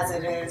 as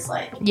it is,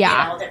 like,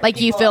 yeah, like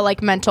people, you feel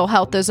like mental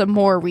health is a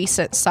more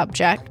recent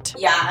subject.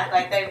 Yeah,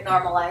 like they've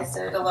normalized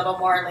it a little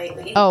more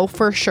lately. Oh,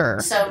 for sure.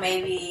 So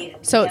maybe,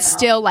 so it's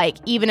still like,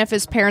 even if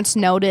his parents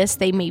noticed,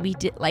 they maybe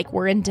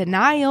were in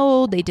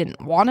denial, they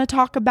didn't want to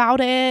talk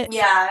about it.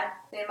 Yeah,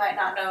 they might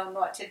not know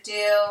what to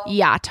do.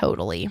 Yeah,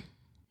 totally.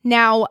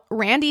 Now,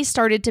 Randy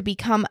started to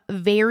become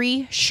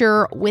very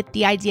sure with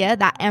the idea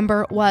that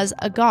Ember was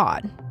a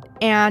god,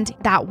 and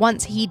that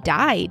once he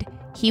died,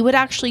 he would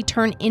actually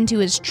turn into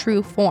his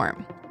true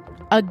form,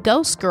 a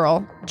ghost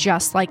girl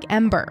just like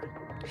Ember.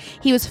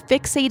 He was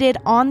fixated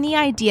on the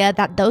idea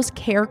that those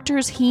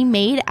characters he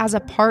made as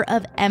a part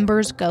of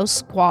Ember's ghost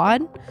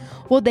squad,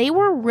 well, they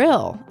were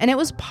real, and it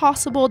was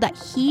possible that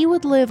he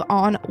would live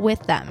on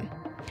with them.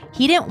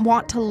 He didn't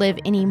want to live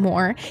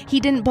anymore. He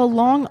didn't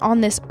belong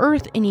on this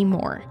earth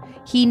anymore.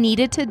 He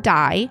needed to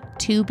die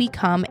to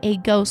become a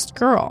ghost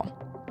girl.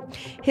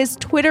 His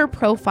Twitter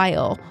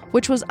profile,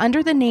 which was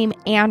under the name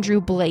Andrew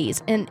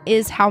Blaze, and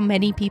is how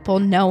many people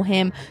know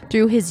him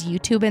through his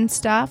YouTube and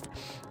stuff,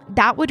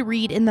 that would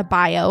read in the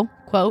bio,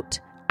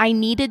 quote, "I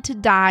needed to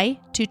die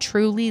to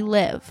truly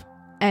live,"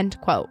 end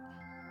quote.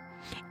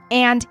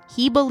 And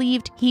he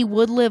believed he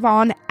would live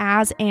on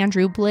as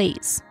Andrew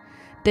Blaze.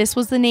 This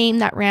was the name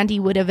that Randy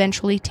would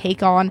eventually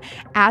take on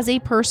as a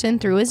person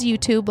through his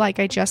YouTube, like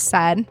I just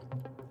said.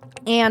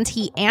 And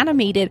he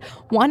animated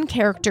one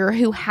character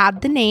who had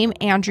the name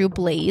Andrew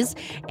Blaze,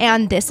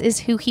 and this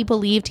is who he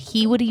believed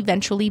he would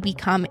eventually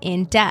become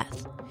in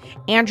death.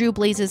 Andrew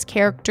Blaze's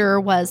character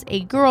was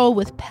a girl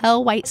with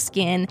pale white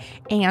skin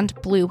and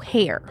blue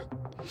hair.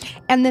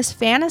 And this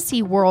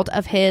fantasy world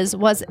of his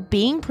was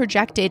being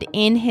projected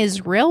in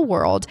his real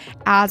world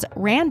as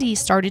Randy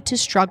started to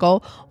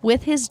struggle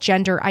with his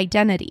gender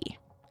identity.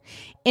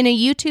 In a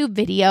YouTube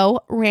video,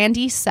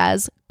 Randy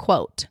says,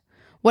 quote,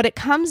 "What it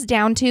comes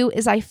down to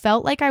is I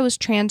felt like I was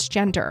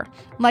transgender,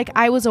 like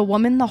I was a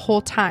woman the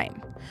whole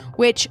time,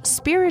 which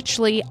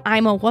spiritually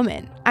I'm a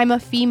woman. I'm a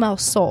female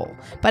soul,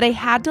 but I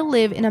had to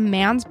live in a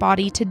man's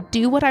body to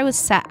do what I was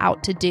set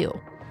out to do.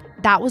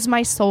 That was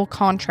my soul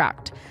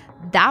contract.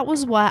 That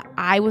was what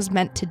I was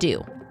meant to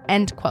do,"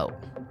 end quote.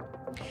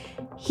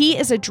 He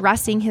is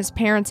addressing his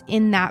parents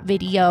in that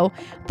video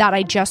that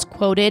I just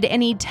quoted,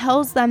 and he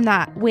tells them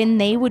that when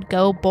they would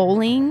go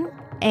bowling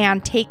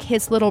and take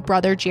his little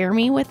brother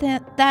Jeremy with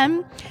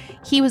them,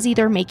 he was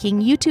either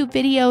making YouTube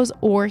videos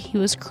or he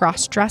was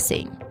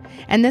cross-dressing.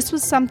 And this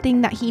was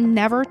something that he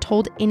never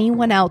told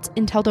anyone else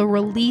until the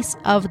release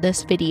of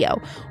this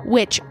video,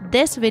 which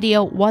this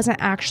video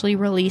wasn't actually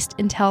released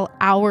until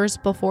hours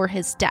before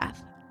his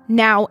death.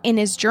 Now, in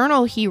his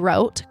journal, he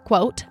wrote,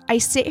 quote, "I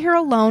sit here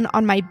alone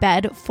on my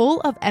bed full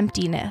of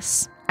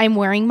emptiness. I'm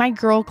wearing my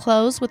girl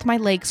clothes with my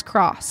legs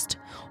crossed.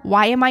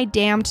 Why am I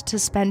damned to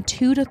spend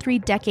 2 to 3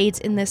 decades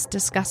in this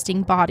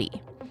disgusting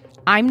body?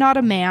 I'm not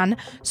a man.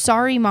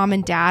 Sorry, Mom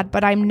and Dad,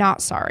 but I'm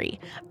not sorry.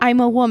 I'm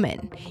a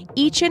woman.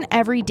 Each and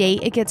every day,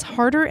 it gets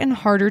harder and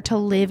harder to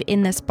live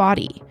in this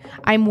body.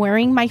 I'm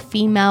wearing my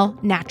female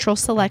natural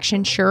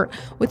selection shirt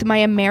with my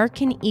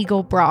American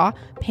Eagle bra,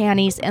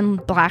 panties,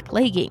 and black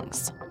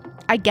leggings.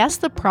 I guess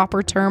the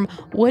proper term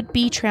would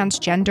be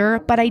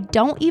transgender, but I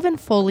don't even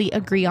fully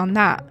agree on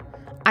that.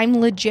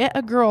 I'm legit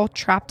a girl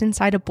trapped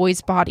inside a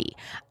boy's body.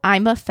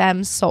 I'm a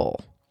femme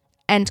soul,"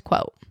 end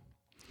quote.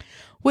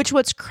 Which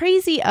what's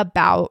crazy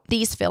about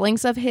these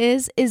feelings of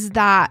his is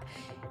that,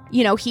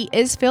 you know, he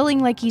is feeling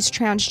like he's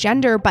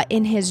transgender, but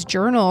in his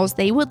journals,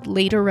 they would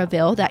later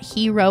reveal that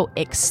he wrote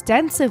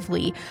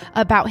extensively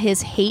about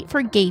his hate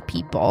for gay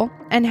people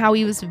and how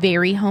he was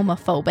very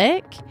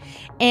homophobic.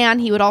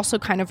 And he would also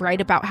kind of write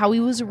about how he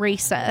was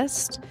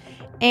racist.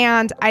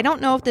 And I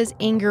don't know if this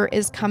anger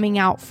is coming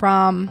out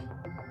from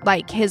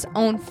like his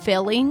own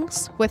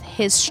feelings with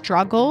his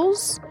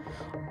struggles,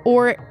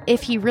 or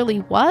if he really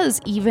was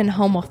even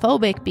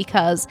homophobic,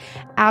 because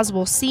as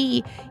we'll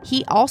see,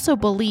 he also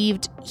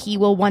believed he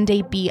will one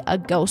day be a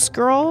ghost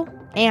girl,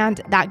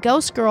 and that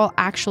ghost girl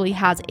actually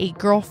has a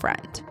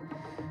girlfriend.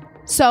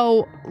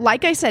 So,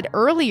 like I said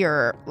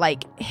earlier,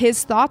 like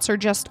his thoughts are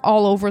just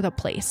all over the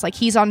place. Like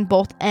he's on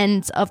both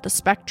ends of the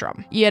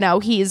spectrum. You know,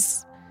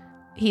 he's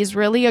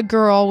really a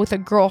girl with a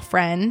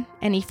girlfriend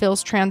and he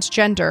feels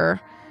transgender,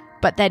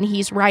 but then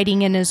he's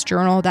writing in his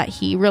journal that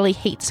he really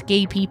hates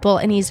gay people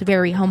and he's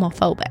very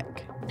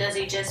homophobic. Does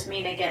he just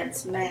mean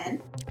against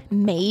men?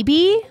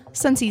 Maybe,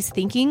 since he's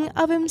thinking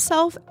of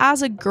himself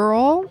as a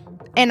girl.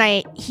 And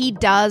he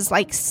does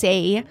like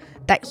say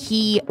that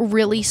he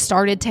really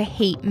started to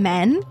hate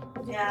men.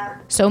 Yeah.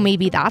 So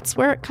maybe that's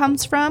where it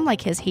comes from,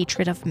 like his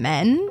hatred of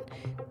men.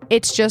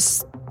 It's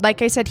just,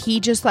 like I said,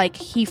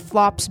 he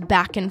flops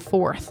back and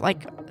forth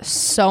like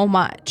so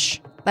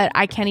much that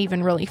I can't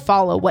even really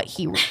follow what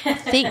he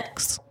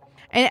thinks.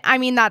 And I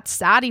mean, that's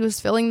sad. He was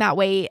feeling that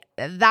way.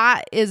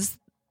 That is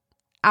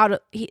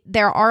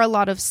there are a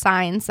lot of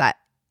signs that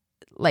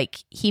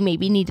like he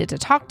maybe needed to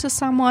talk to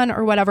someone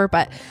or whatever,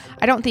 but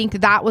I don't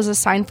think that was a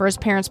sign for his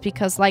parents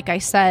because like I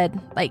said,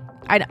 like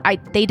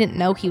they didn't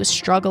know he was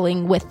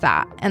struggling with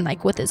that and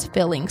like with his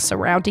feelings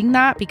surrounding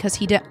that because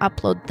he didn't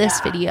upload this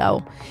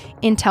video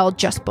until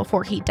just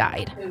before he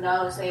died. Who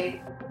knows?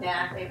 They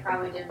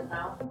probably didn't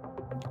know.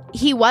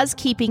 He was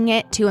keeping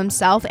it to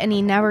himself and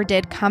he never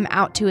did come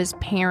out to his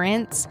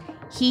parents.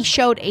 He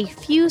showed a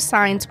few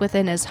signs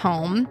within his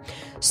home.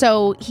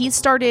 So he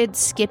started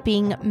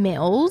skipping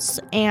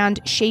meals and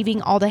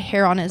shaving all the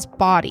hair on his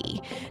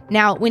body.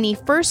 Now, when he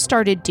first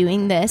started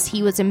doing this,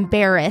 he was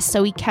embarrassed,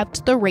 so he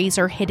kept the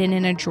razor hidden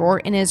in a drawer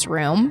in his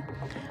room.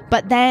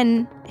 But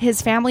then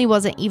his family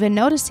wasn't even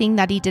noticing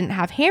that he didn't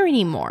have hair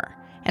anymore.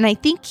 And I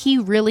think he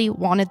really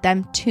wanted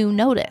them to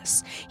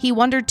notice. He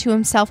wondered to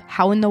himself,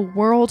 how in the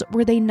world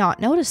were they not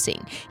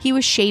noticing? He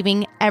was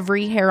shaving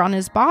every hair on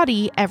his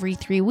body every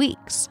 3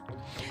 weeks.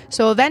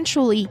 So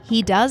eventually,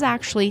 he does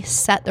actually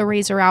set the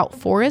razor out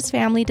for his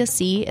family to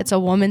see. It's a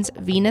woman's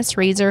Venus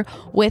razor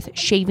with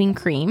shaving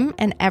cream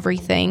and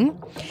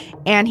everything.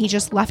 And he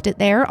just left it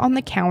there on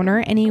the counter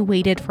and he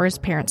waited for his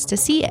parents to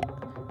see it,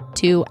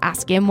 to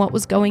ask him what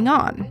was going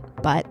on.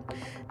 But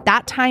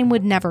that time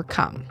would never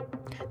come.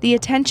 The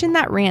attention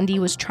that Randy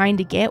was trying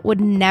to get would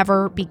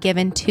never be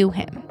given to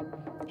him.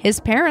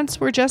 His parents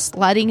were just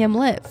letting him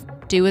live,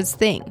 do his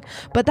thing.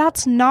 But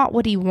that's not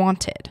what he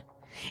wanted.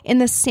 In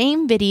the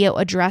same video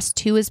addressed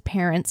to his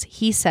parents,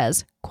 he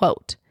says,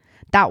 quote,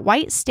 "That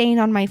white stain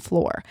on my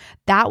floor,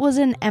 that was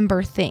an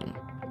Ember thing.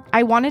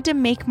 I wanted to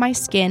make my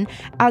skin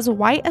as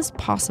white as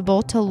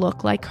possible to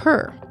look like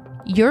her.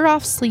 You're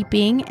off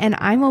sleeping and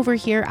I'm over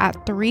here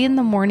at 3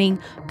 a.m.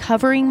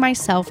 covering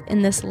myself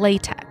in this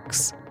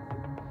latex."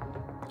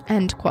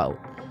 End quote.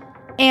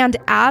 And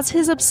as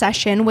his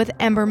obsession with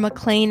Ember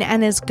McLean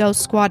and his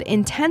Ghost Squad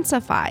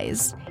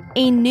intensifies,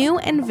 a new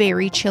and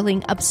very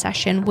chilling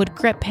obsession would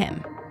grip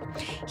him.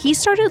 He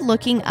started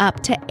looking up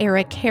to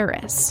Eric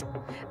Harris.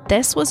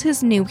 This was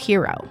his new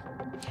hero.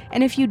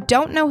 And if you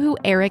don't know who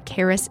Eric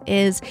Harris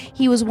is,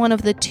 he was one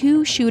of the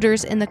 2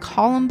 shooters in the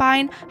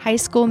Columbine High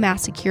School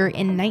massacre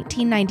in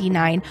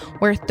 1999,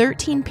 where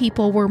 13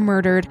 people were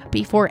murdered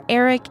before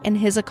Eric and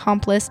his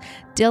accomplice,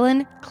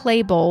 Dylan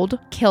Klebold,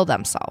 killed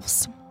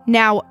themselves.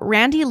 Now,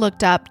 Randy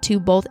looked up to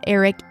both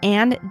Eric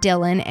and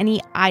Dylan, and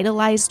he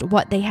idolized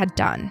what they had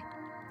done.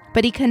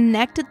 But he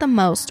connected the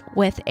most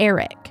with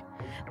Eric.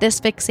 This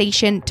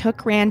fixation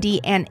took Randy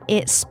and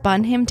it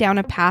spun him down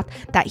a path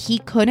that he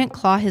couldn't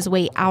claw his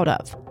way out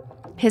of.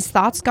 His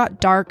thoughts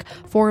got dark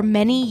for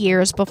many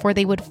years before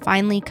they would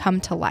finally come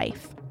to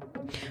life.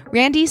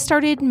 Randy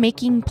started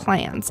making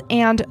plans,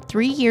 and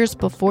 3 years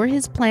before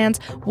his plans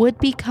would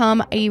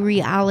become a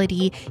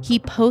reality, he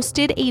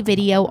posted a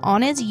video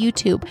on his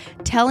YouTube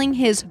telling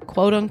his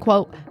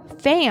quote-unquote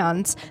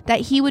fans that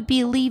he would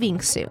be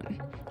leaving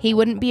soon. He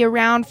wouldn't be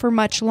around for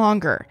much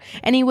longer,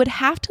 and he would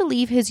have to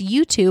leave his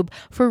YouTube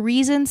for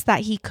reasons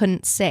that he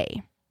couldn't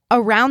say.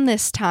 Around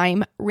this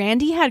time,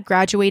 Randy had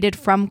graduated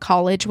from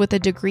college with a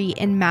degree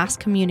in mass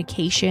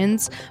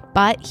communications,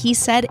 but he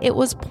said it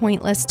was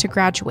pointless to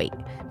graduate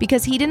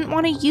because he didn't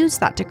want to use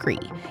that degree.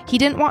 He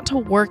didn't want to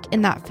work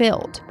in that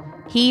field.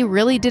 He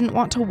really didn't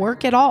want to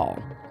work at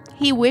all.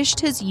 He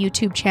wished his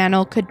YouTube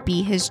channel could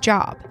be his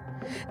job.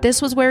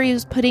 This was where he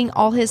was putting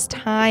all his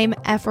time,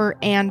 effort,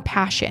 and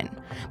passion.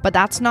 But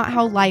that's not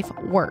how life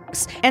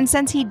works. And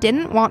since he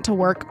didn't want to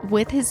work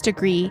with his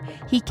degree,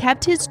 he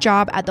kept his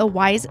job at the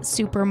Wise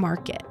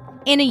supermarket.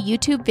 In a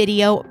YouTube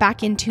video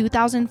back in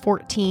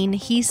 2014,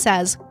 he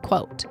says,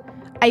 quote,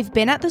 "I've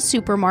been at the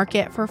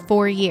supermarket for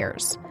 4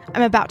 years.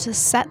 I'm about to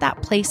set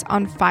that place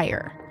on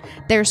fire.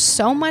 There's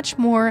so much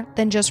more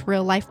than just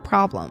real life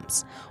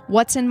problems.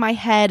 What's in my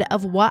head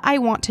of what I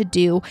want to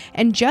do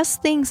and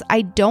just things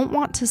I don't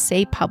want to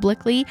say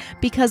publicly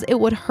because it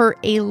would hurt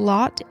a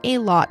lot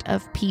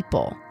of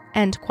people."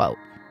 End quote.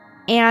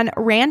 And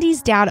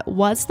Randy's dad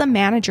was the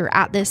manager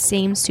at this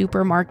same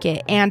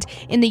supermarket. And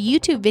in the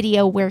YouTube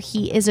video where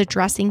he is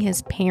addressing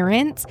his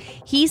parents,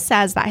 he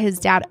says that his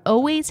dad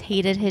always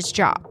hated his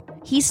job.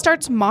 He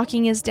starts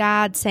mocking his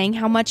dad, saying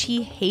how much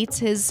he hates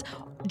his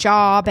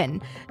job,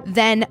 and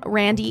then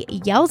Randy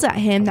yells at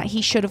him that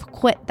he should have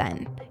quit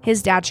then.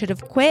 His dad should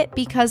have quit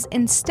because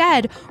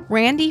instead,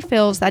 Randy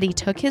feels that he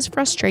took his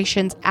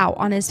frustrations out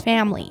on his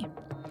family.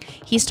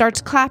 He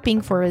starts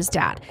clapping for his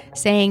dad,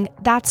 saying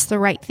that's the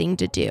right thing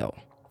to do.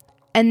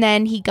 And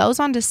then he goes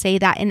on to say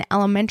that in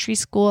elementary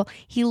school,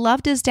 he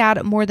loved his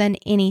dad more than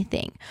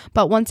anything,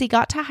 but once he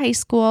got to high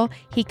school,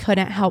 he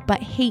couldn't help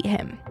but hate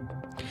him.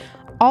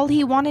 All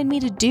he wanted me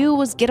to do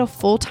was get a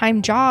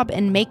full-time job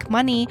and make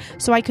money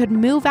so I could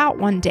move out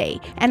one day,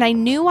 and I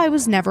knew I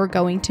was never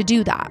going to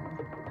do that.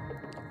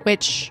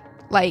 Which,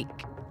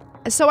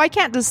 so I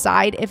can't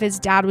decide if his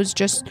dad was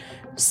just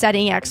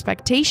setting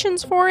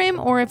expectations for him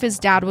or if his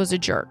dad was a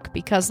jerk.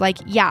 Because,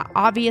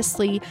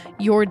 obviously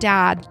your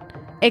dad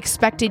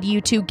expected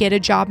you to get a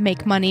job,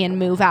 make money, and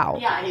move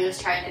out. Yeah, he was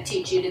trying to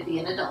teach you to be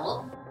an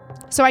adult.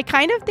 So I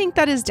kind of think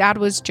that his dad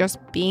was just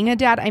being a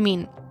dad. I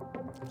mean,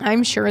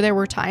 I'm sure there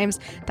were times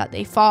that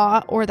they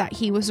fought or that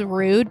he was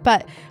rude,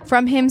 but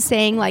from him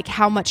saying like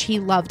how much he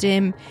loved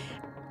him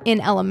in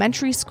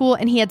elementary school,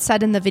 and he had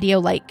said in the video,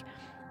 like,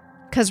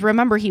 because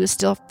remember, he was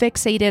still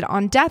fixated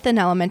on death in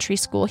elementary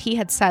school. He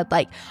had said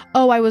like,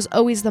 oh, I was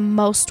always the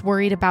most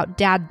worried about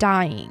dad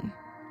dying.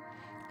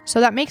 So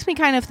that makes me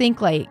kind of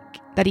think like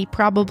that he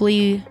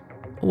probably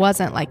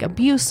wasn't like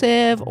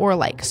abusive or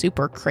like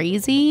super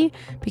crazy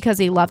because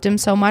he loved him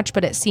so much.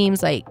 But it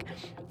seems like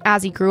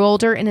as he grew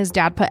older and his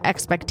dad put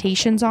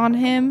expectations on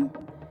him,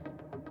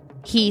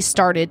 he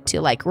started to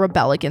like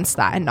rebel against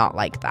that and not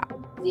like that.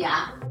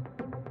 Yeah.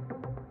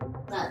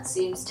 That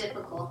seems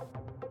typical.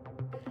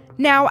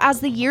 Now, as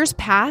the years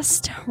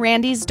passed,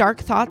 Randy's dark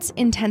thoughts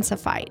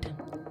intensified.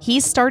 He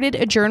started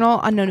a journal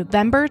on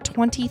November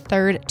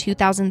 23rd,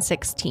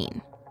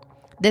 2016.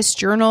 This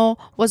journal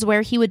was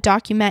where he would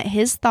document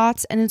his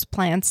thoughts and his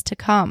plans to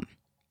come.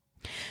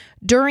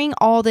 During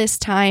all this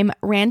time,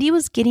 Randy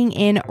was getting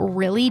in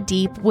really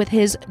deep with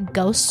his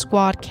Ghost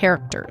Squad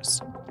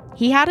characters.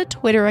 He had a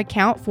Twitter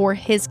account for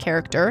his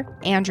character,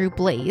 Andrew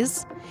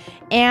Blaze,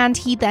 and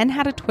he then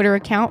had a Twitter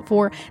account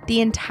for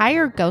the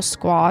entire Ghost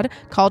Squad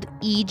called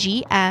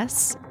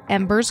EGS,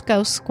 Ember's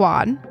Ghost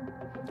Squad.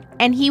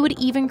 And he would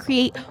even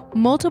create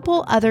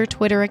multiple other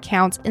Twitter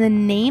accounts in the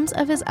names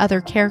of his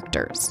other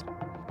characters.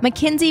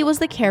 Mackenzie was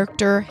the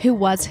character who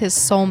was his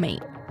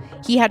soulmate.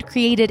 He had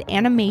created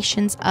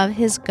animations of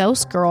his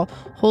ghost girl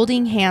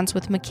holding hands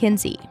with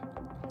Mackenzie,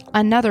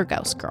 another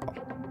ghost girl.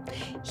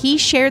 He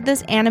shared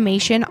this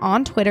animation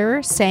on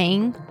Twitter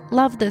saying,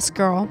 "Love this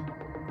girl."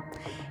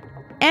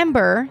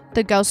 Ember,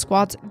 the Ghost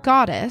Squad's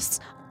goddess,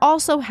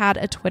 also had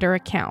a Twitter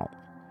account,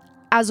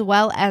 as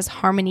well as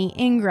Harmony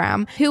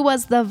Ingram, who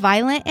was the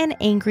violent and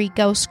angry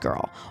ghost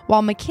girl,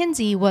 while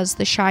Mackenzie was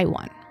the shy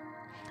one.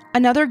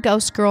 Another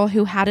ghost girl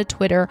who had a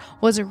Twitter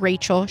was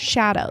Rachel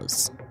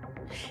Shadows.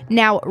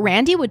 Now,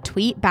 Randy would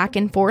tweet back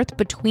and forth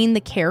between the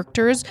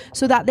characters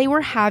so that they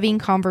were having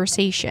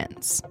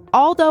conversations.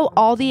 Although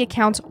all the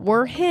accounts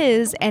were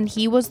his and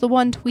he was the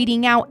one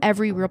tweeting out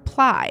every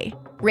reply,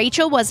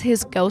 Rachel was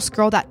his ghost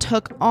girl that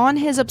took on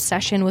his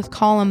obsession with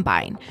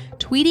Columbine,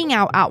 tweeting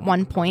out at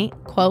one point,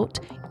 quote,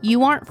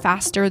 "You aren't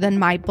faster than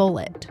my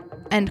bullet,"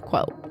 end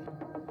quote.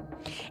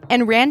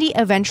 And Randy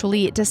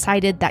eventually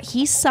decided that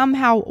he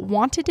somehow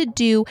wanted to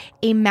do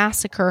a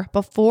massacre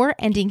before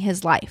ending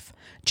his life,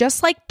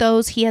 just like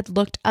those he had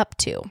looked up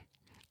to,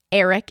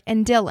 Eric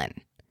and Dylan.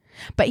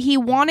 But he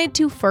wanted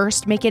to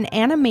first make an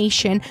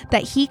animation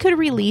that he could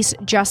release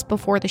just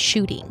before the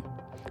shooting.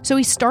 So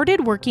he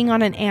started working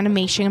on an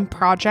animation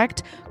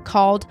project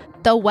called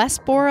the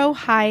Westboro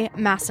High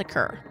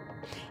Massacre.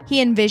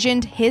 He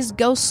envisioned his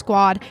ghost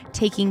squad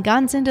taking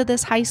guns into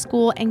this high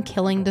school and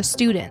killing the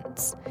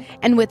students.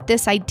 And with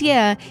this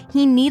idea,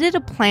 he needed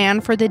a plan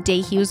for the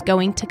day he was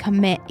going to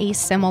commit a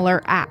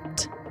similar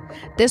act.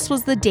 This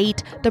was the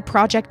date the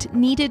project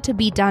needed to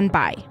be done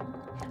by.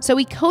 So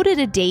he coded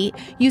a date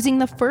using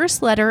the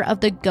first letter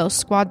of the Ghost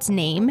Squad's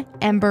name,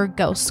 Ember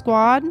Ghost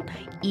Squad,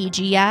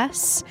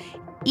 EGS.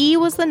 E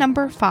was the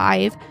number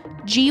 5,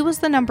 G was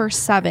the number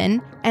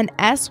 7, and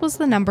S was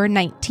the number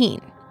 19.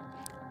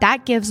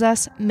 That gives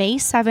us May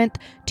 7th,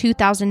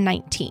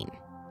 2019.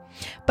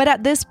 But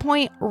at this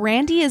point,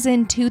 Randy is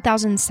in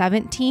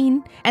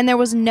 2017, and there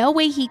was no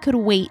way he could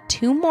wait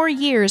 2 more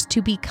years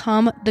to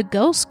become the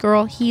ghost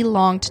girl he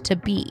longed to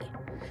be.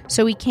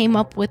 So he came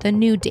up with a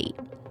new date,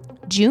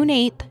 June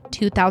 8th,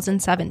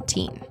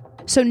 2017.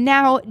 So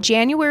now,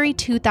 January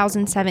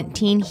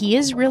 2017, he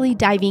is really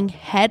diving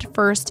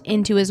headfirst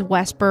into his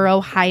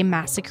Westboro High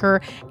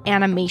Massacre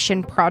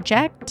animation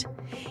project.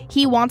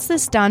 He wants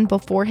this done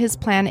before his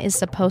plan is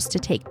supposed to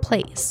take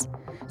place.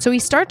 So he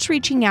starts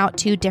reaching out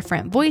to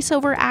different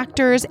voiceover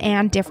actors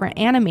and different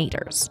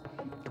animators.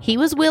 He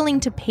was willing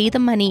to pay the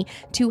money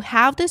to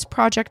have this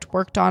project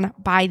worked on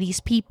by these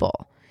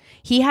people.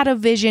 He had a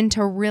vision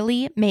to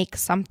really make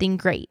something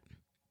great.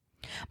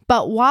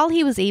 But while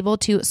he was able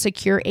to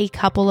secure a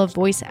couple of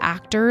voice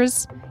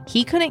actors,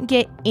 he couldn't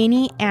get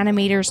any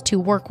animators to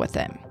work with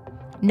him.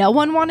 No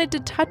one wanted to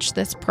touch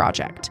this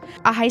project.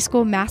 A high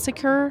school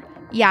massacre?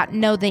 Yeah,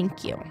 no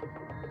thank you.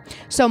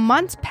 So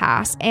months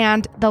pass,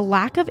 and the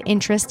lack of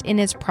interest in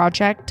his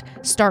project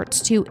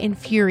starts to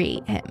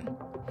infuriate him.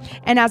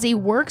 And as he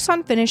works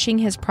on finishing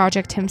his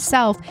project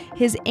himself,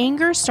 his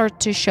anger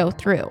starts to show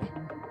through.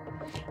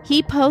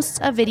 He posts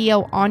a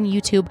video on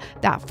YouTube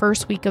that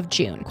first week of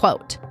June,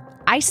 quote,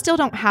 "I still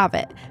don't have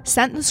it.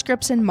 Sent the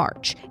scripts in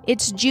March.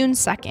 It's June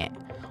 2nd.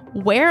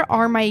 Where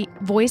are my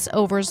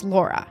voiceovers,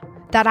 Laura,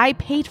 that I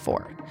paid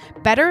for?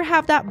 Better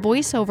have that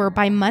voiceover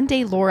by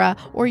Monday, Laura,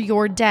 or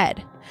you're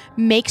dead.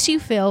 Makes you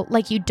feel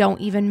like you don't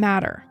even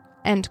matter,"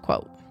 end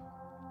quote.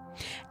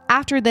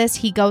 After this,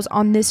 he goes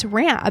on this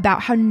rant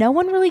about how no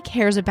one really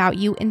cares about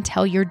you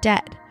until you're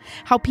dead.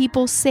 How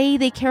people say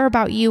they care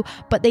about you,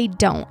 but they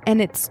don't,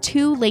 and it's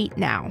too late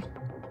now.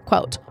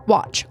 Quote,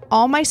 watch,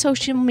 all my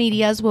social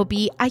medias will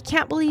be, I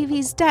can't believe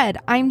he's dead.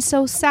 I'm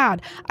so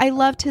sad. I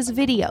loved his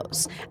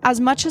videos.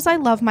 As much as I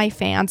love my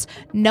fans,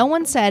 no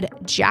one said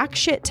jack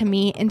shit to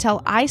me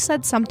until I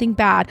said something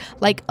bad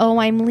like, oh,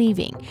 I'm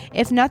leaving.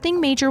 If nothing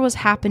major was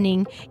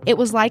happening, it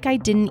was like I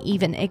didn't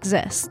even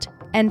exist.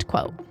 End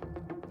quote.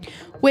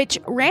 Which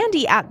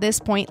Randy at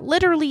this point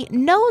literally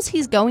knows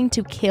he's going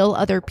to kill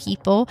other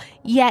people,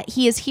 yet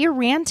he is here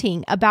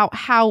ranting about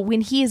how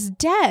when he is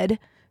dead,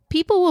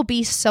 people will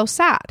be so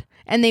sad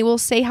and they will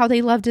say how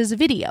they loved his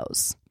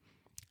videos.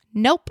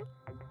 Nope.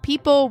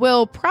 People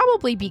will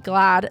probably be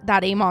glad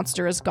that a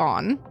monster is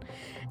gone.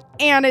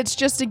 And it's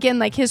just, again,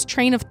 like his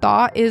train of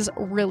thought is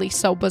really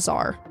so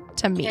bizarre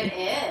to me. It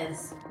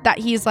is. That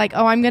he's like,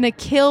 oh, I'm going to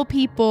kill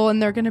people. And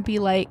they're going to be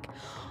like,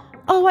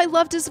 oh, I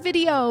loved his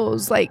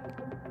videos. Like,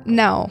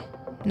 no,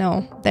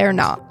 they're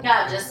not.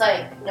 Yeah, just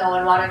like no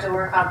one wanted to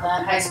work on the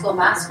High School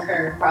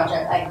Massacre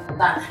project. Like,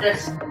 that's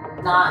just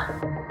not,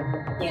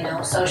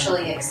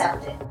 socially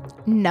accepted.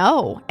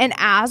 No. And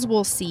as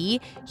we'll see,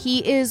 he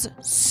is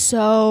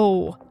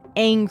so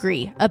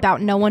angry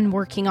about no one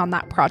working on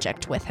that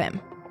project with him.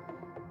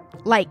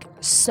 Like,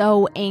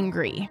 so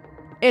angry.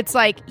 It's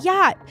like,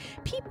 yeah,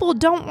 people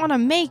don't want to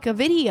make a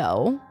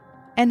video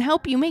and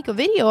help you make a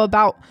video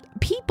about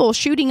people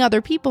shooting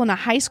other people in a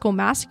high school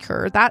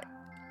massacre. That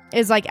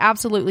is like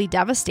absolutely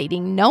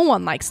devastating. No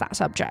one likes that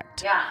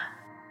subject. Yeah.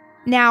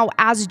 Now,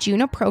 as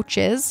June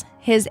approaches,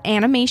 his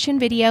animation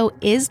video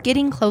is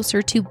getting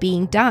closer to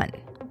being done.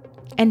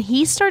 And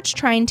he starts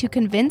trying to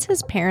convince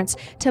his parents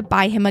to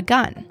buy him a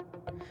gun,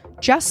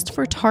 just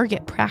for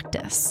target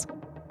practice.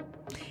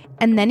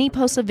 And then he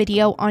posts a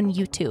video on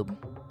YouTube.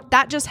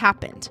 That just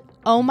happened.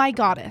 Oh my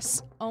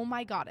goddess.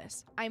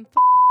 I'm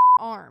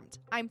armed.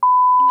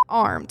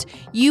 Armed.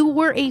 You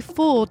were a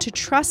fool to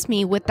trust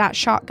me with that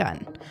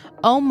shotgun.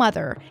 Oh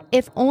mother,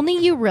 if only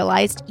you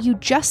realized you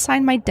just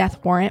signed my death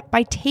warrant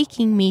by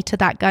taking me to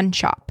that gun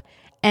shop.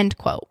 End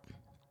quote.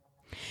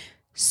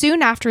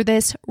 Soon after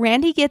this,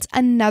 Randy gets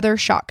another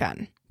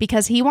shotgun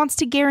because he wants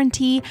to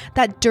guarantee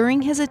that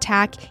during his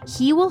attack,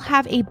 he will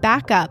have a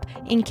backup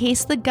in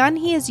case the gun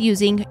he is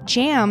using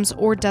jams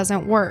or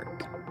doesn't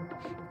work.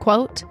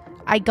 Quote,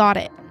 I got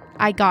it.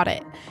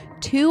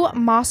 2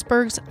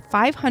 Mossberg's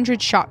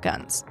 500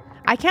 shotguns.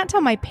 I can't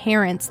tell my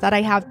parents that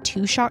I have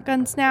 2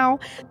 shotguns now.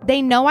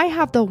 They know I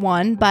have the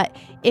one, but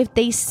if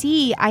they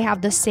see I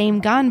have the same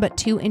gun but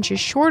 2 inches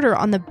shorter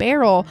on the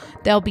barrel,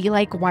 they'll be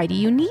like, why do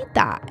you need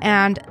that?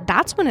 And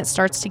that's when it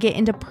starts to get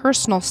into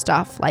personal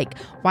stuff like,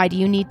 why do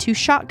you need 2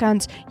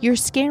 shotguns? You're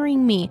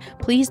scaring me.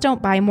 Please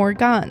don't buy more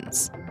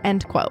guns.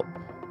 End quote.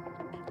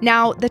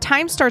 Now, the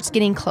time starts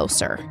getting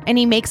closer and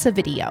he makes a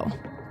video.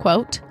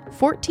 Quote,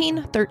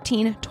 14,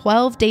 13,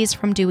 12 days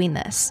from doing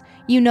this.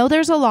 You know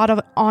there's a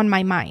lot on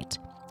my mind.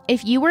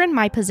 If you were in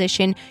my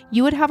position,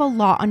 you would have a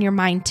lot on your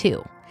mind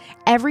too.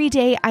 Every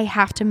day I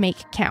have to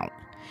make count.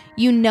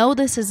 You know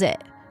this is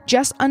it.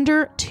 Just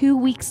under 2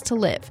 weeks to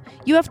live.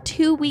 You have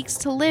 2 weeks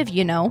to live,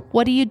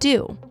 What do you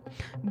do?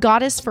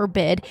 Goddess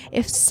forbid,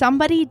 if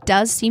somebody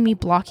does see me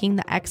blocking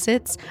the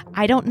exits,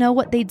 I don't know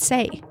what they'd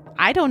say.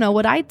 I don't know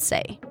what I'd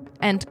say.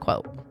 End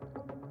quote.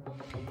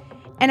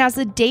 And as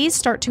the days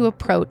start to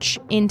approach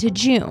into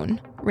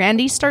June,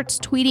 Randy starts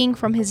tweeting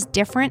from his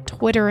different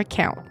Twitter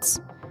accounts.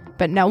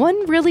 But no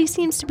one really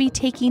seems to be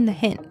taking the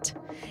hint.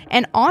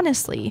 And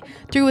honestly,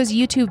 through his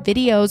YouTube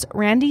videos,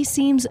 Randy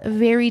seems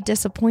very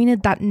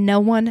disappointed that no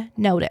one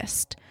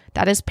noticed,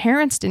 that his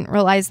parents didn't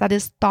realize that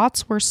his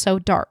thoughts were so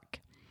dark.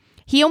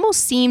 He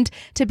almost seemed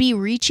to be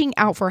reaching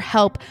out for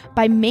help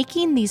by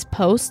making these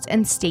posts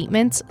and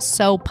statements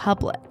so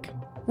public.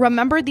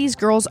 Remember, these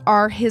girls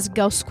are his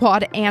Ghost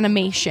Squad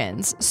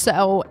animations,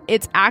 so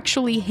it's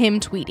actually him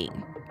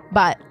tweeting.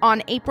 But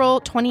on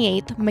April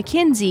 28th,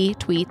 Mackenzie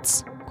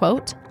tweets,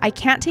 quote, I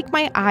can't take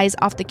my eyes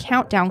off the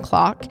countdown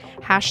clock,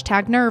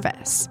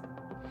 #nervous.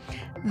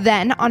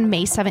 Then on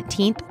May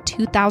 17th,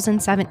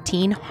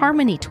 2017,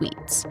 Harmony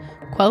tweets,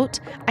 quote,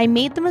 I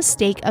made the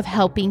mistake of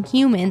helping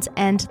humans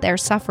end their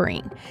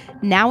suffering.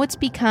 Now it's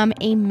become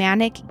a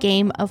manic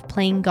game of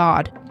playing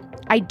God.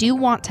 I do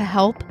want to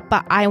help,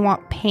 but I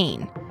want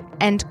pain.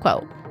 End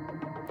quote.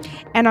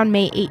 And on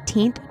May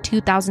 18th,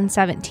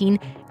 2017,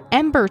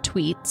 Ember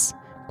tweets,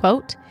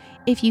 quote,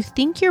 if you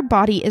think your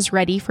body is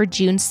ready for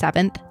June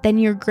 7th, then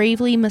you're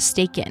gravely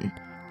mistaken.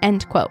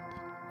 End quote.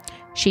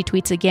 She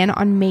tweets again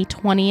on May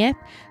 20th,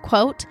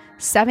 quote,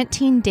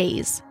 17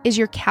 days. Is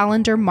your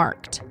calendar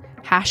marked?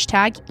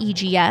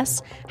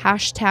 #EGS,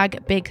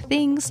 #big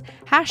things,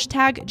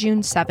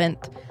 #June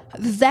 7th.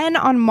 Then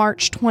on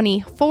March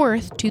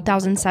 24th,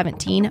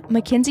 2017,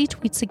 Mackenzie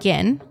tweets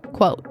again,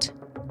 quote,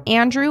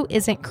 Andrew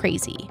isn't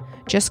crazy,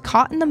 just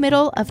caught in the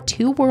middle of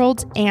 2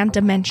 worlds and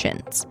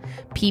dimensions.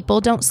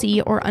 People don't see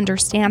or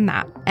understand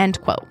that,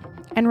 end quote.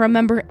 And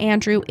remember,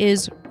 Andrew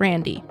is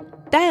Randy.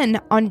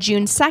 Then on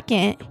June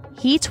 2nd,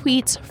 he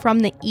tweets from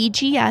the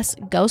EGS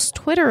Ghost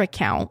Twitter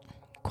account,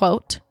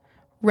 quote,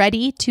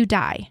 ready to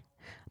die.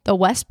 The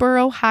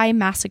Westboro High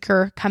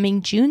Massacre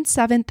coming June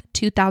 7th,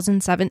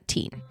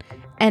 2017.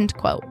 End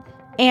quote.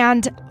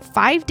 And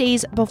 5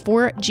 days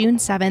before June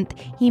 7th,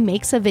 he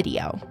makes a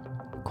video.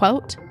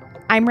 Quote,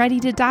 "I'm ready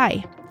to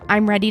die.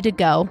 I'm ready to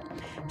go.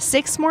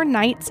 6 more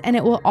nights and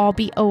it will all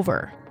be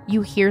over.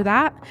 You hear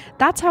that?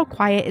 That's how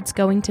quiet it's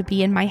going to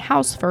be in my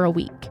house for a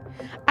week.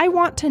 I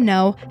want to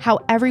know how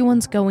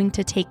everyone's going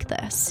to take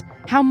this,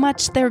 how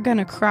much they're going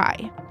to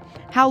cry,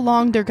 how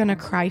long they're going to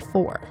cry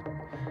for."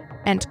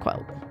 End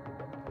quote.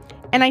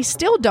 And I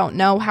still don't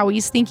know how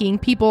he's thinking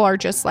people are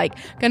just like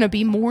going to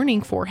be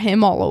mourning for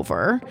him all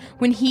over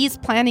when he's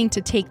planning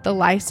to take the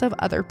lives of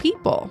other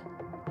people.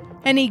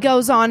 And he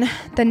goes on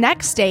the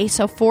next day,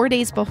 so 4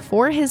 days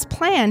before his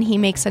plan, he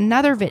makes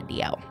another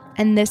video.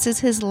 And this is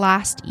his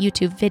last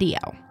YouTube video.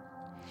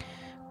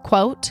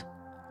 Quote,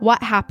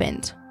 "What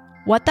happened?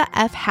 What the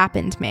F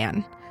happened,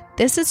 man?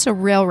 This is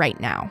surreal right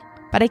now.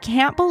 But I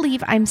can't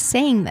believe I'm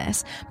saying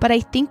this, but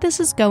I think this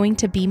is going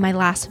to be my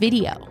last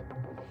video.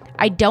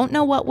 I don't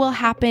know what will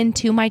happen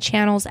to my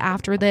channels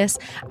after this.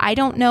 I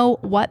don't know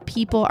what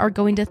people are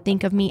going to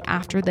think of me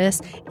after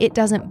this. It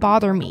doesn't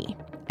bother me."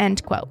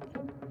 End quote.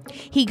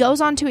 He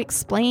goes on to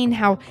explain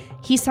how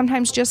he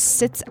sometimes just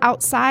sits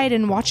outside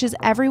and watches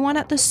everyone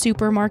at the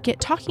supermarket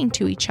talking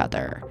to each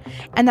other,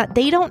 and that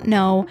they don't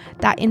know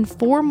that in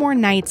 4 more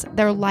nights,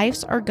 their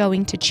lives are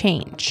going to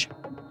change.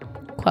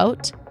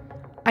 Quote,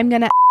 "I'm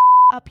gonna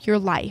up your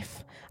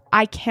life.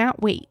 I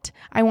can't wait.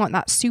 I want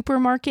that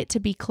supermarket to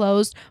be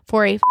closed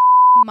for a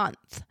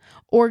month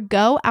or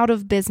go out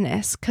of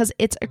business because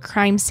it's a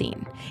crime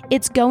scene.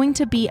 It's going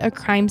to be a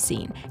crime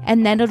scene,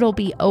 and then it'll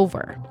be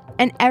over.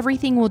 And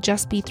everything will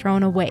just be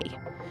thrown away.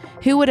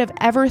 Who would have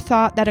ever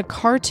thought that a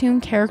cartoon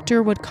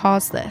character would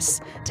cause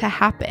this to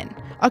happen?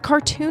 A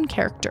cartoon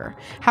character.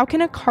 How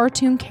can a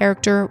cartoon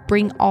character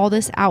bring all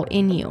this out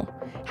in you?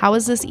 How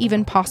is this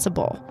even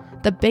possible?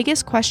 The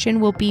biggest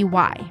question will be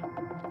why.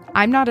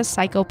 I'm not a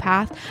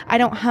psychopath. I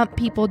don't hunt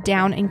people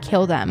down and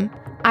kill them.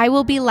 I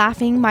will be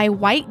laughing my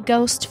white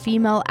ghost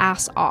female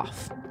ass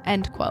off."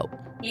 End quote.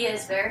 He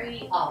is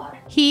very odd.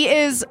 He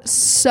is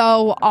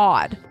so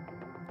odd.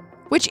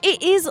 Which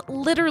it is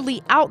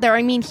literally out there.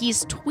 I mean,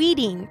 he's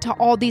tweeting to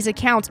all these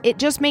accounts. It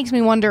just makes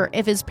me wonder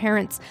if his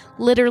parents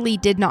literally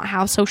did not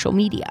have social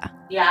media.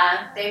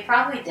 Yeah, they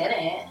probably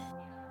didn't.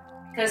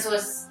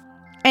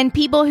 And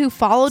people who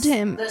followed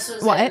him... This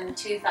was in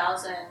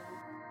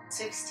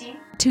 2016?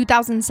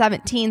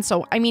 2017.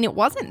 So, I mean, it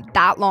wasn't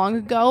that long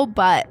ago,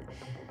 but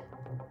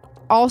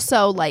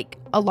also, like,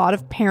 a lot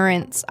of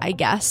parents, I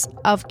guess,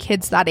 of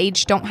kids that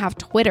age don't have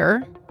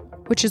Twitter,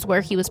 which is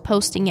where he was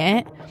posting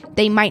it.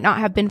 They might not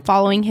have been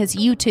following his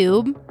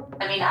YouTube.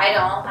 I mean, I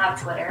don't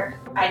have Twitter.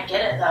 I'd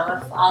get it, though,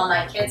 if all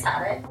my kids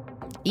had it.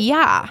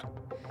 Yeah.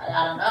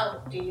 I don't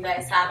know. Do you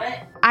guys have it?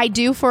 I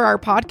do for our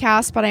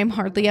podcast, but I'm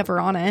hardly ever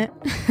on it.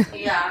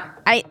 Yeah.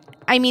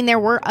 I mean, there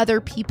were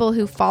other people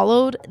who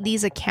followed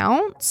these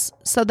accounts.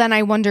 So then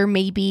I wonder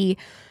maybe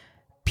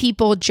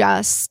people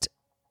just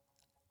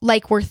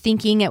like were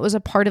thinking it was a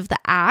part of the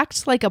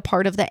act, like a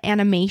part of the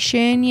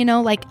animation, you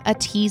know, like a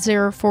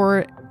teaser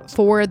for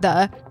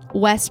the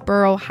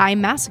Westboro High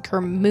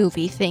Massacre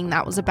movie thing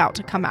that was about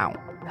to come out.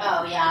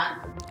 Oh, yeah.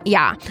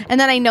 Yeah. And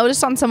then I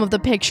noticed on some of the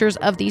pictures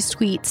of these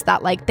tweets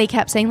that like they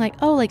kept saying like,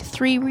 oh, like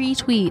 3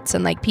 retweets,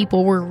 and like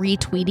people were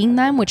retweeting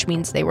them, which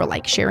means they were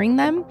like sharing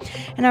them.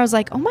 And I was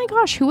like, oh my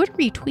gosh, who would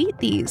retweet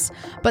these?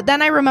 But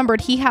then I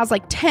remembered he has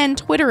like 10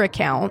 Twitter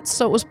accounts,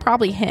 so it was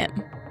probably him.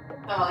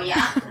 Oh,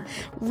 yeah.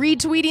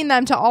 Retweeting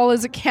them to all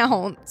his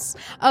accounts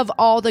of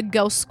all the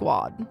Ghost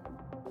Squad.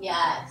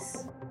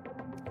 Yes.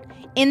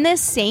 In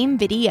this same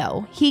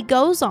video, he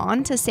goes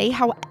on to say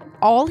how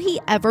all he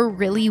ever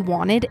really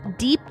wanted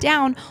deep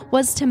down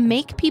was to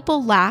make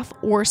people laugh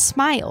or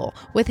smile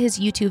with his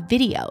YouTube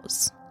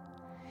videos.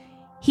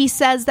 He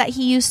says that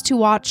he used to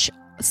watch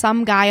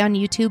some guy on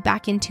YouTube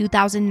back in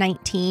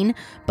 2019,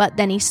 but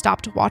then he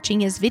stopped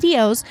watching his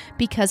videos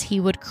because he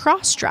would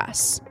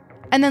cross-dress.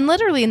 And then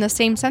literally in the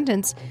same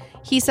sentence,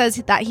 he says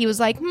that he was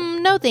like,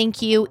 no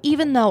thank you,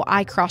 even though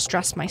I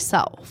cross-dress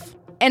myself.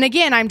 And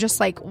again, I'm just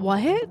like,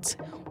 what?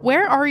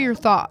 Where are your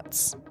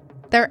thoughts?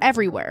 They're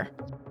everywhere.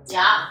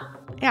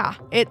 Yeah,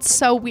 it's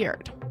so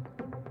weird.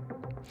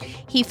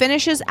 He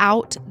finishes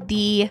out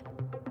the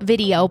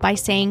video by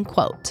saying,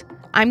 quote,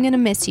 "I'm gonna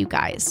miss you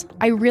guys.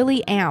 I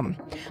really am.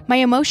 My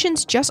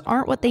emotions just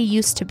aren't what they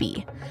used to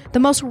be.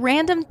 The most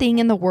random thing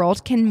in the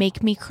world can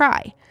make me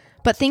cry,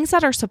 but things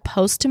that are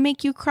supposed to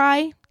make you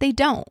cry, they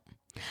don't.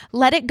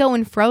 Let It Go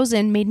and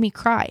Frozen made me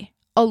cry.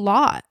 A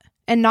lot.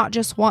 And not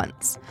just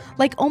once.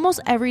 Like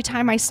almost every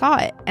time I saw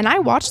it. And I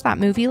watched that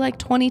movie like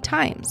 20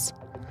 times.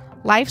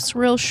 Life's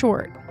real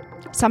short.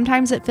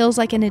 Sometimes it feels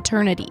like an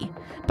eternity.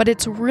 But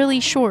it's really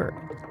short.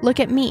 Look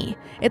at me.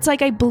 It's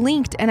like I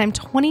blinked and I'm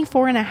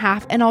 24 and a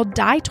half and I'll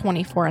die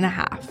 24 and a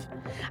half.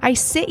 I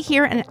sit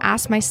here and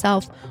ask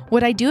myself,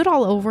 would I do it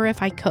all over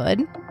if I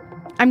could?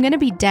 I'm going to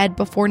be dead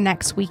before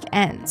next week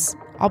ends.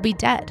 I'll be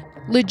dead.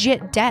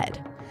 Legit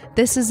dead.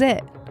 This is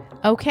it.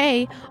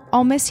 Okay,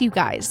 I'll miss you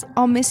guys.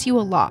 I'll miss you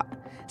a lot.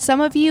 Some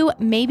of you,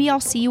 maybe I'll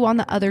see you on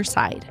the other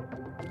side.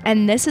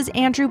 And this is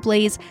Andrew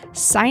Blaze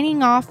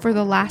signing off for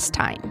the last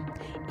time.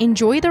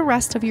 Enjoy the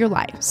rest of your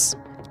lives.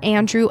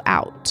 Andrew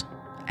out.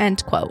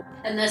 End quote.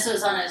 And this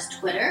was on his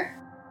Twitter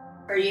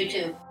or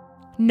YouTube?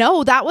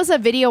 No, that was a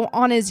video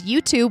on his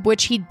YouTube,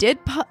 which he did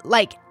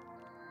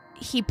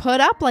he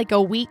put up like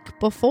a week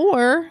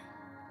before.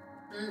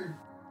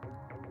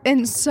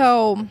 And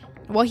so,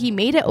 well, he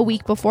made it a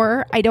week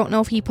before. I don't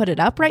know if he put it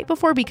up right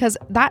before, because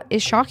that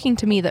is shocking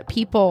to me that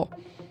people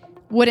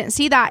wouldn't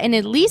see that and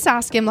at least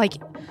ask him, like,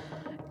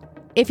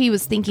 if he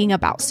was thinking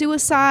about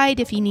suicide,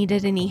 if he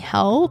needed any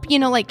help. You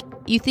know, like,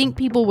 you think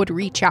people would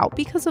reach out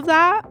because of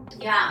that?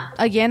 Yeah.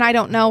 Again, I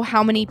don't know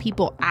how many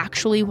people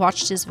actually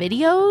watched his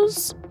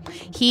videos.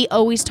 He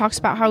always talks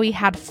about how he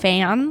had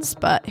fans,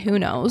 but who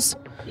knows?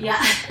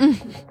 Yeah.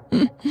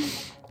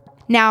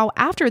 Now,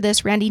 after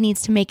this, Randy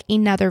needs to make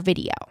another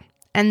video.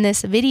 And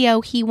this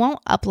video he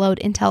won't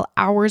upload until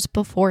hours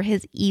before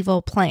his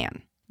evil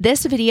plan.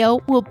 This video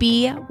will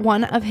be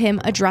one of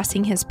him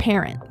addressing his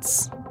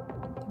parents.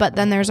 But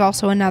then there's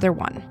also another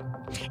one.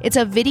 It's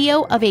a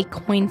video of a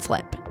coin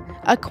flip.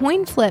 A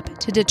coin flip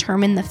to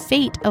determine the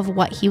fate of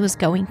what he was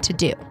going to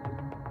do.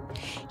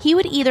 He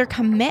would either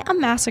commit a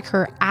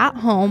massacre at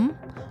home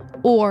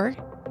or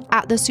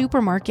at the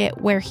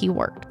supermarket where he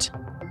worked.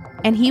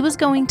 And he was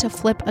going to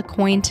flip a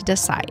coin to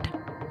decide.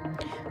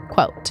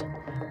 Quote,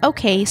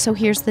 okay, so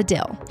here's the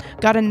deal.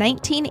 Got a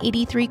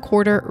 1983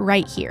 quarter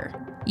right here.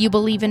 You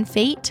believe in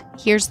fate?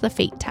 Here's the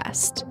fate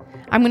test.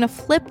 I'm going to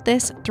flip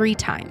this 3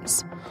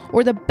 times.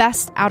 Or the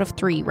best out of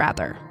 3,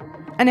 rather.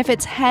 And if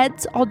it's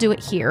heads, I'll do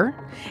it here.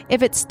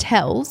 If it's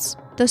tails,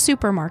 the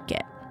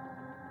supermarket.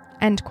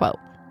 End quote.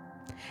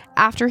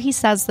 After he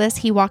says this,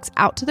 he walks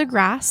out to the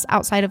grass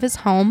outside of his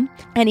home,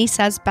 and he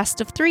says,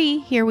 best of 3,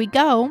 here we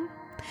go.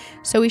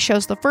 So he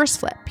shows the first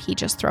flip. He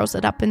just throws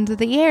it up into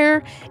the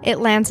air, it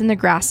lands in the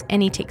grass,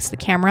 and he takes the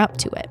camera up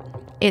to it.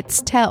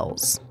 It's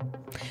tails.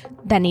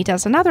 Then he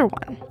does another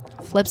one.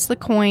 Flips the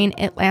coin,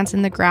 it lands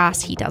in the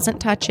grass, he doesn't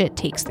touch it,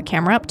 takes the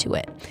camera up to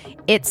it.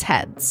 It's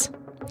heads.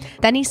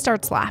 Then he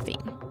starts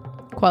laughing.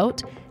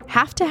 Quote,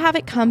 have to have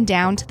it come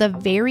down to the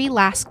very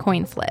last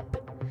coin flip.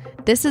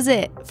 This is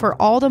it for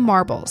all the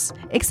marbles,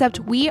 except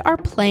we are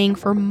playing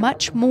for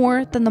much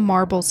more than the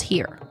marbles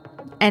here.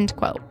 End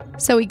quote.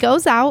 So he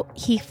goes out,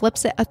 he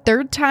flips it a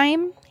 3rd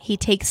time, he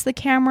takes the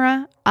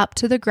camera up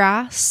to the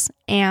grass,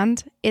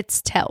 and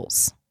it's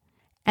tails.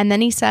 And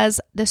then he says,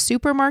 the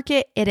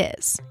supermarket it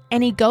is.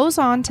 And he goes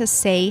on to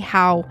say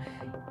how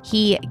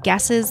he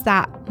guesses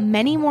that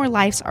many more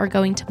lives are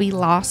going to be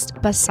lost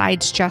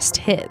besides just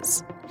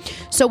his.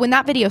 So when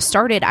that video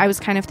started, I was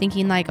kind of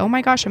thinking like, oh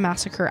my gosh, a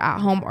massacre at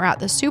home or at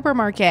the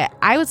supermarket.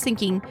 I was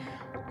thinking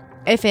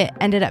if it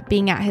ended up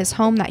being at his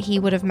home that he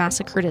would have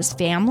massacred his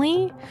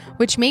family,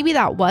 which maybe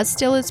that was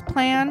still his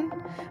plan.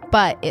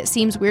 But it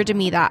seems weird to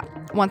me that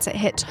once it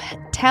hit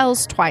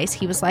tails twice,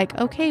 he was like,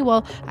 okay,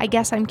 well, I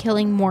guess I'm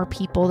killing more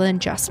people than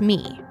just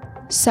me.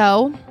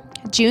 So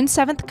June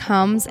 7th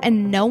comes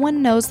and no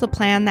one knows the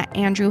plan that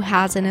Andrew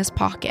has in his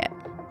pocket.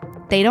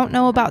 They don't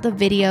know about the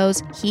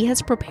videos he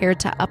has prepared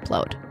to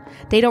upload.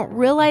 They don't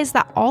realize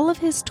that all of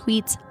his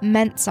tweets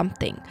meant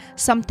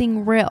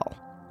something real.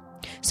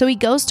 So he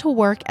goes to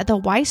work at the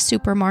Weiss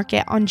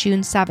supermarket on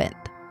June 7th.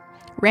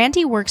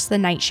 Randy works the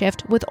night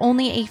shift with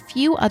only a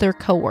few other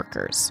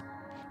coworkers.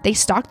 They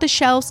stock the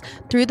shelves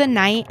through the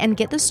night and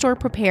get the store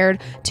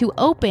prepared to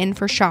open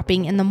for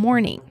shopping in the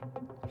morning.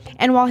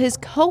 And while his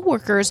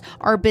coworkers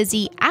are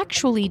busy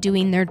actually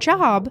doing their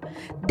job,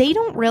 they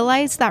don't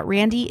realize that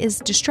Randy is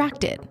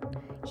distracted.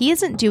 He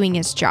isn't doing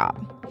his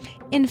job.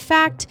 In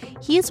fact,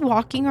 he is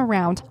walking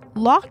around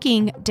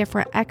locking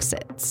different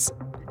exits.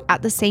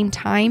 At the same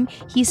time,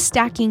 he's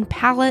stacking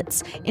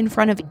pallets in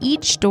front of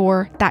each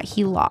door that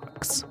he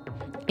locks,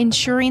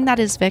 ensuring that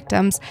his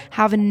victims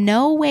have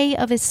no way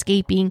of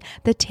escaping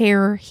the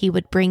terror he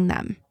would bring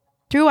them.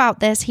 Throughout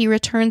this, he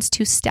returns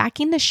to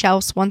stacking the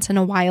shelves once in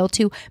a while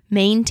to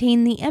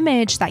maintain the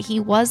image that he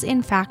was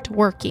in fact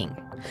working,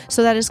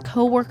 so that his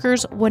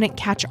coworkers wouldn't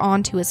catch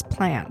on to his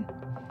plan.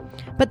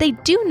 But they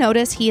do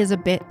notice he is a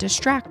bit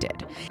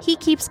distracted. He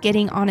keeps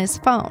getting on his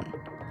phone.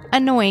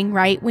 Annoying,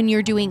 right? When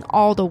you're doing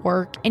all the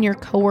work and your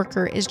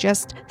coworker is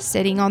just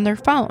sitting on their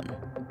phone.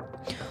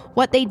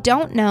 What they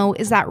don't know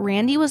is that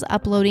Randy was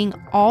uploading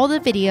all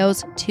the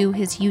videos to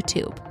his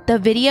YouTube. The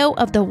video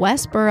of the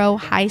Westboro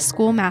High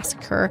School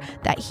massacre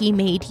that he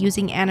made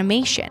using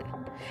animation,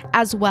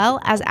 as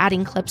well as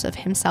adding clips of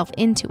himself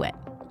into it.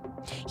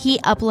 He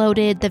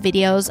uploaded the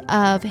videos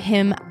of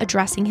him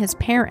addressing his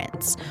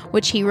parents,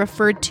 which he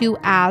referred to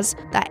as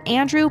the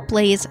Andrew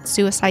Blaze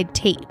suicide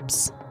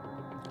tapes.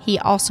 He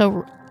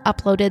also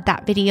uploaded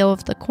that video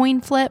of the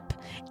coin flip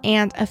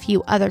and a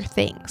few other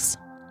things.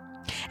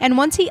 And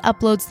once he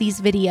uploads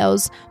these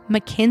videos,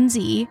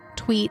 Mackenzie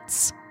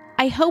tweets,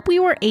 I hope we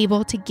were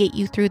able to get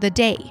you through the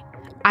day.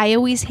 I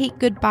always hate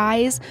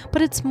goodbyes,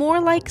 but it's more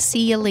like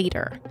see you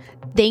later.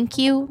 Thank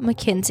you,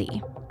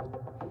 Mackenzie.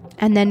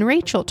 And then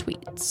Rachel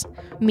tweets,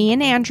 me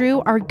and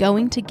Andrew are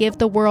going to give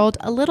the world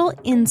a little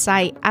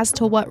insight as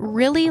to what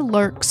really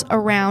lurks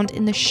around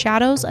in the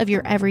shadows of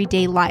your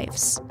everyday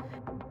lives.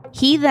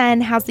 He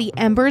then has the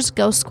Ember's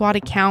Ghost Squad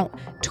account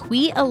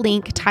tweet a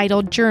link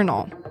titled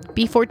Journal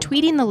before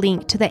tweeting the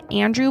link to the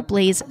Andrew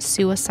Blaze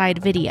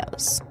suicide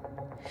videos.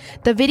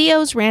 The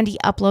videos Randy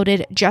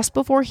uploaded just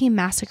before he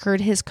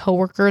massacred his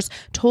coworkers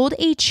told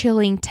a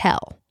chilling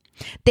tale.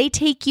 They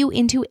take you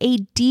into a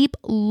deep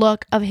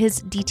look of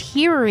his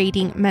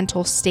deteriorating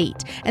mental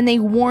state, and they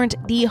warned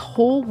the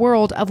whole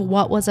world of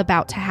what was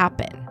about to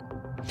happen.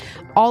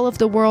 All of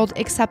the world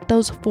except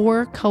those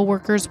 4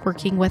 coworkers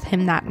working with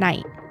him that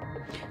night.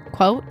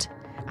 Quote,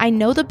 "I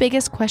know the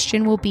biggest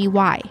question will be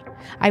why.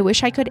 I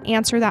wish I could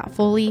answer that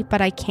fully,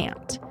 but I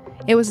can't.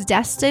 It was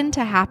destined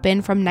to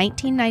happen from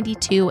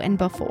 1992 and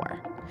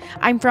before.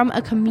 I'm from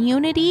a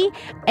community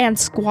and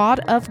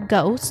squad of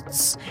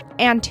ghosts,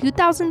 and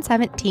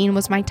 2017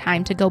 was my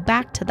time to go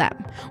back to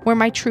them, where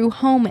my true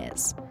home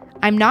is.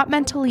 I'm not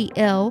mentally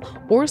ill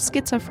or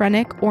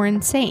schizophrenic or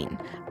insane.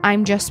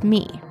 I'm just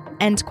me."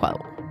 End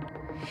quote.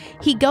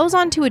 He goes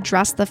on to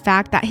address the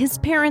fact that his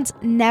parents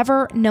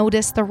never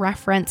noticed the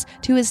reference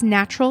to his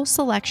Natural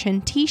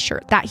Selection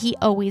t-shirt that he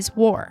always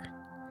wore.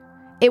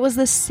 It was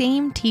the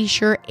same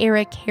t-shirt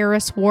Eric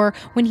Harris wore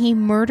when he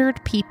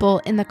murdered people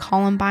in the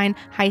Columbine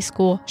High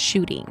School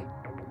shooting.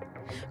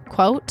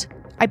 Quote,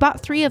 "I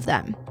bought 3 of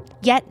them,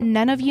 yet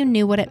none of you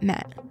knew what it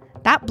meant.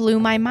 That blew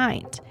my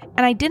mind,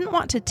 and I didn't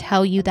want to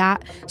tell you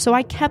that, so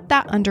I kept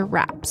that under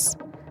wraps.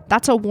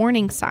 That's a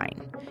warning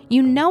sign.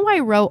 You know I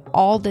wrote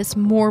all this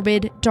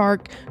morbid,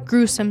 dark,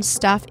 gruesome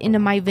stuff into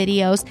my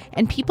videos,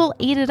 and people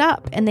ate it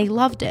up and they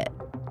loved it.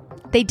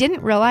 They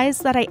didn't realize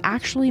that I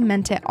actually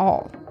meant it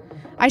all.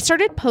 I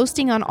started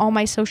posting on all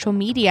my social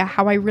media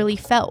how I really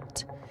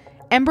felt.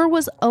 Ember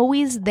was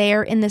always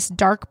there in this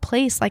dark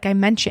place, like I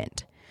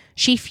mentioned.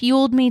 She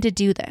fueled me to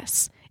do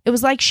this. It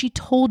was like she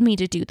told me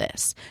to do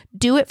this.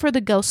 Do it for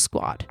the Ghost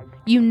Squad.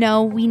 You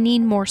know, we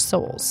need more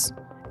souls."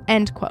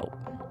 End quote.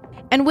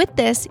 And with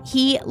this,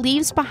 he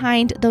leaves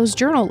behind those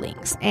journal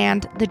links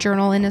and the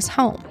journal in his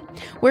home,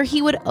 where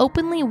he would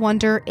openly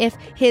wonder if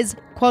his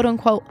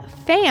quote-unquote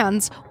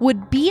fans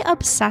would be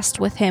obsessed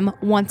with him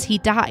once he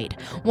died,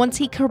 once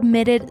he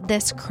committed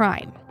this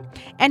crime.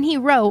 And he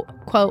wrote,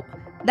 quote,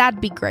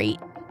 "That'd be great,"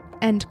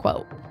 end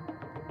quote.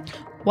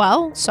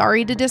 Well,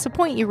 sorry to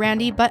disappoint you,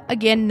 Randy, but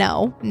again,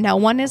 no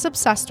one is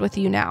obsessed with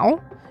you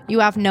now. You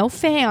have no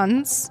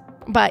fans.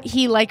 But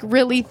he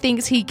really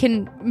thinks he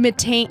can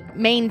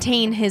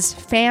maintain his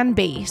fan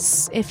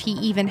base if he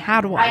even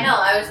had one. I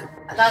know.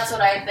 That's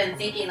what I've been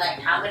thinking. Like,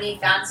 how many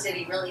fans did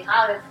he really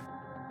have?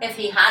 If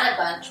he had a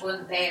bunch,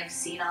 wouldn't they have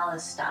seen all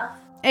his stuff?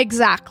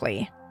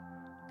 Exactly.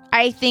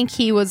 I think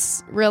he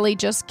was really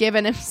just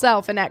giving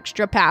himself an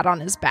extra pat on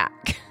his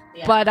back.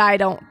 Yeah. But I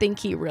don't think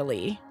he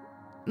really...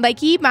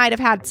 he might have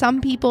had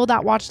some people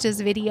that watched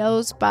his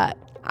videos, but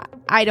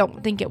I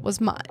don't think it was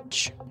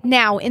much.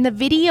 Now, in the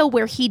video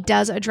where he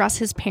does address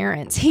his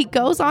parents, he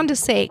goes on to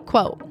say,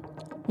 quote,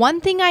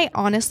 "One thing I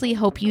honestly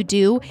hope you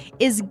do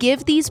is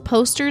give these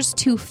posters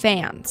to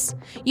fans.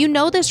 You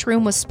know this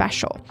room was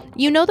special.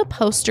 You know the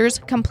posters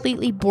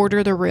completely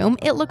border the room.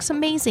 It looks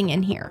amazing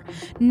in here.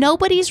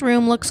 Nobody's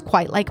room looks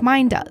quite like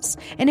mine does.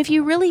 And if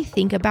you really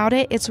think about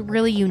it, it's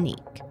really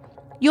unique.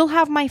 You'll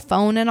have my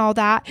phone and all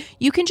that.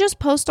 You can just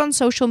post on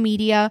social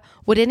media.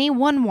 Would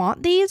anyone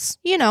want these?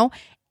 You know,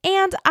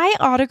 and I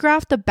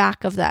autographed the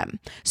back of them.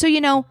 So,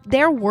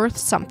 they're worth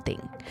something.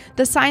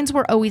 The signs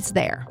were always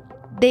there.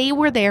 They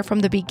were there from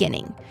the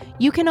beginning.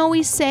 You can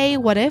always say,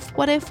 what if,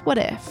 what if, what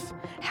if?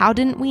 How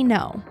didn't we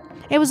know?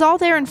 It was all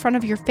there in front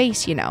of your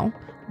face,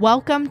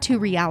 Welcome to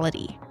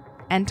reality."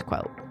 End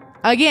quote.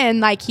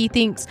 Again, he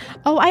thinks,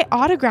 oh, I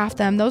autographed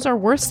them. Those are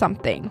worth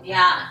something.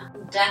 Yeah,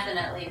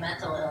 definitely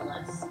mental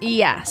illness.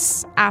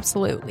 Yes,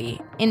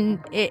 absolutely. And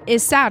it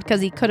is sad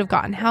because he could have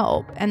gotten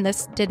help, and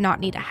this did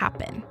not need to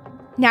happen.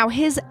 Now,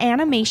 his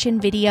animation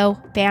video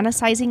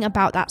fantasizing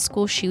about that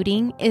school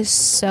shooting is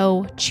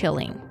so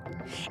chilling.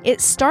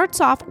 It starts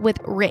off with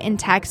written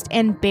text,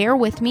 and bear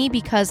with me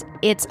because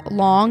it's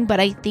long, but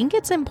I think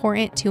it's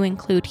important to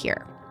include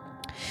here.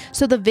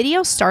 So the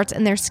video starts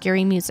and there's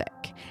scary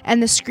music,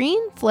 and the screen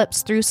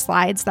flips through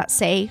slides that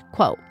say,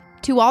 quote,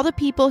 "To all the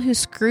people who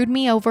screwed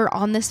me over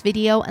on this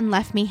video and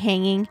left me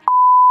hanging,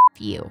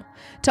 you.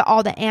 To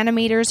all the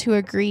animators who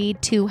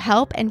agreed to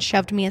help and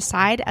shoved me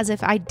aside as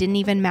if I didn't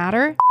even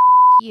matter,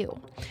 you.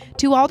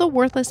 To all the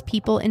worthless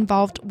people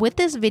involved with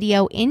this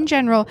video in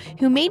general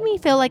who made me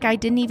feel like I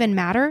didn't even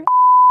matter,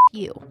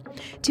 you.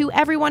 To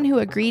everyone who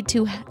agreed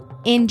to,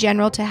 in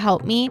general, to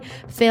help me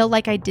feel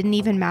like I didn't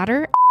even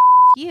matter,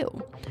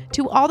 you.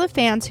 To all the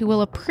fans who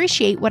will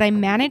appreciate what I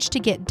managed to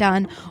get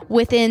done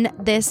with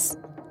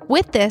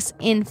this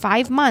in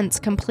 5 months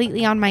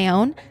completely on my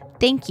own,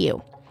 thank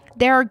you.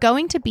 There are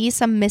going to be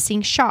some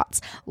missing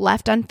shots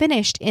left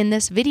unfinished in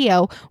this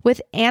video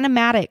with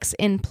animatics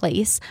in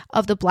place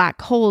of the black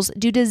holes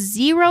due to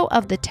 0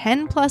 of the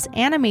 10 plus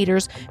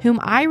animators whom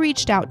I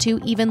reached out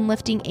to even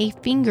lifting a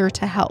finger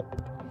to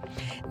help.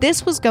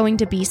 This was going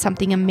to be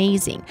something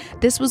amazing.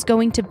 This was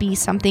going to be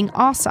something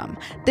awesome.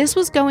 This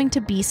was going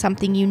to be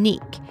something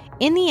unique.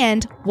 In the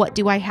end, what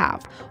do I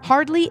have?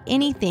 Hardly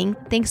anything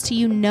thanks to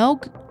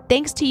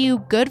Thanks to you,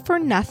 good for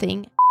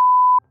nothing.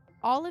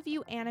 All of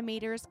you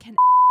animators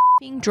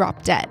can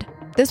drop dead.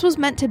 This was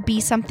meant to be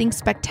something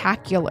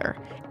spectacular,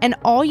 and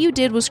all you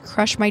did was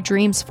crush my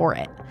dreams for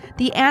it.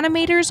 The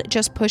animators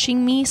just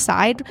pushing me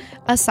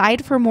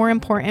aside for more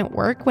important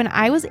work when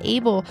I was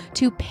able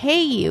to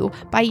pay you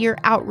by your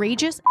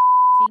outrageous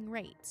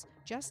rates.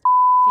 Just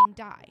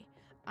die.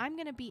 I'm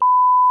gonna be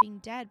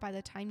dead by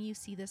the time you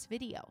see this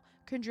video.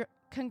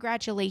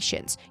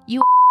 Congratulations,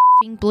 you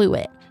blew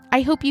it.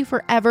 I hope you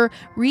forever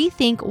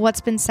rethink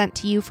what's been sent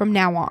to you from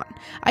now on.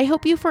 I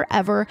hope you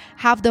forever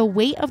have the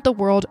weight of the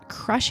world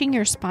crushing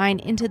your spine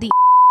into the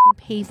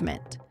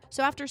pavement.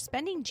 So after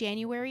spending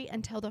January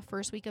until the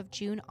first week of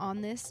June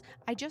on this,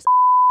 I just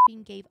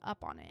gave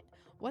up on it.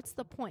 What's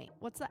the point?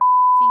 What's the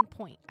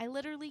point? I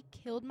literally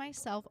killed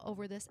myself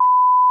over this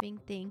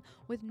thing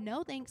with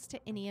no thanks to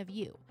any of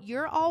you.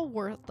 You're all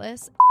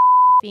worthless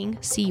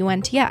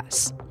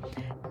CUNTS.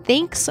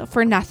 Thanks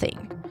for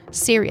nothing.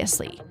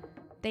 Seriously.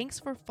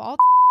 Thanks for false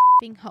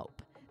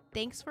hope.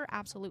 Thanks for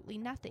absolutely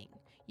nothing.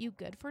 You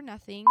good for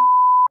nothing.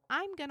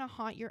 I'm gonna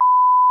haunt your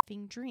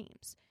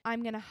dreams.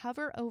 I'm gonna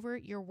hover over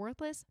your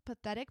worthless,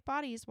 pathetic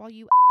bodies while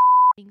you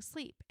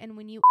sleep. And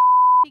when you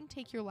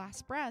take your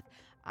last breath,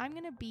 I'm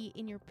gonna be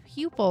in your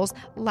pupils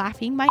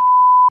laughing my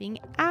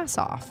ass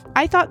off.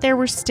 I thought there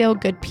were still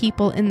good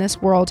people in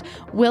this world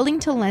willing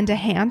to lend a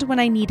hand when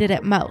I needed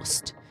it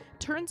most.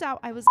 Turns out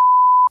I was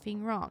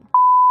wrong.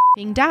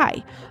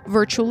 Die.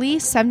 Virtually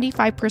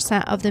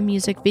 75% of the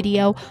music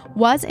video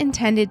was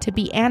intended to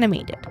be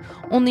animated.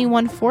 Only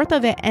 1/4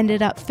 of it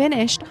ended up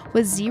finished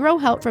with zero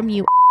help from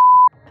you.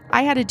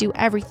 I had to do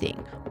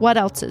everything. What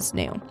else is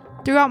new?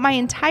 Throughout my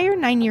entire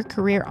 9-year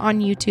career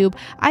on YouTube,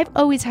 I've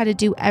always had to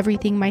do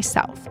everything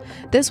myself.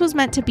 This was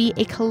meant to be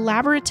a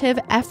collaborative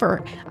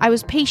effort. I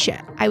was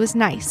patient. I was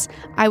nice.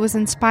 I was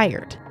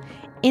inspired.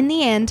 In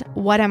the end,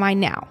 what am I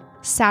now?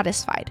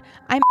 Satisfied.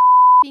 I'm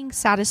being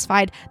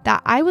satisfied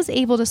that I was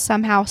able to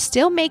somehow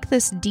still make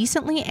this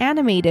decently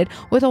animated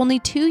with only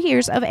 2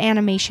 years of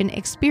animation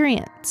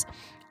experience.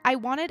 I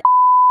wanted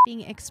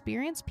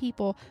experienced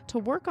people to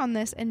work on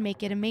this and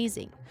make it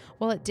amazing.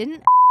 Well, it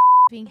didn't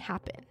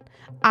happen.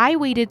 I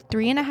waited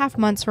 3.5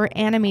 months for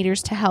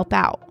animators to help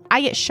out.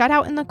 I get shut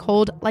out in the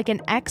cold like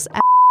an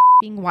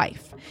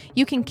wife.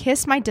 You can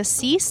kiss my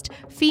deceased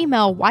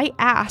female white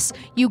ass,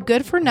 you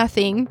good for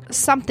nothing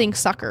something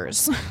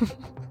suckers.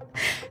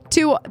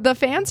 To the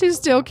fans who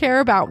still care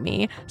about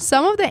me,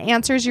 some of the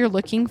answers you're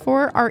looking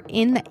for are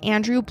in the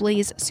Andrew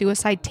Blaze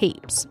suicide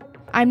tapes.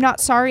 I'm not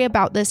sorry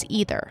about this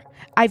either.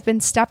 I've been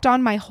stepped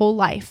on my whole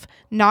life.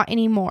 Not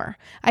anymore.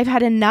 I've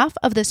had enough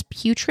of this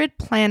putrid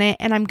planet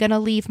and I'm gonna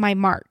leave my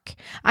mark.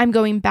 I'm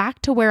going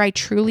back to where I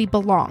truly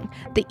belong,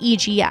 the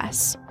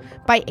EGS.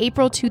 By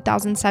April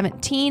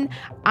 2017,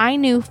 I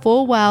knew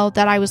full well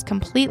that I was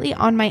completely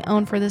on my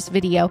own for this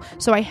video,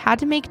 so I had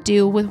to make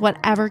do with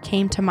whatever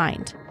came to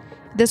mind.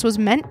 This was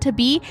meant to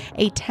be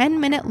a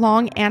 10-minute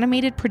long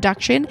animated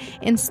production.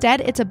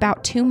 Instead, it's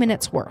about 2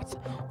 minutes worth.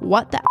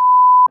 What the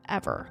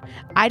ever.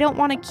 I don't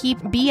want to keep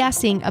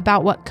BSing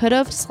about what could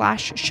have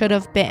 / should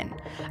have been.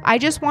 I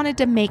just wanted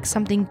to make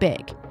something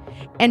big.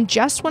 And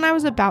just when I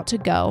was about to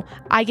go,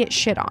 I get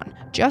shit on.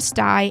 Just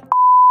die.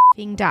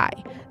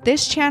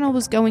 This channel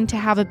was going to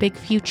have a big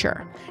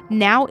future.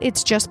 Now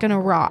it's just gonna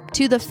rot.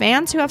 To the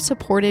fans who have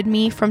supported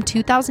me from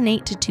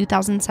 2008 to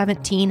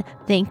 2017,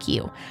 thank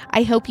you.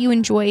 I hope you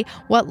enjoy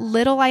what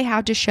little I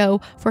have to show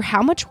for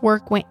how much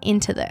work went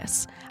into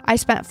this. I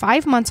spent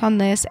 5 months on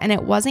this and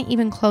it wasn't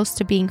even close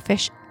to being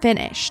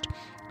finished.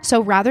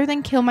 So rather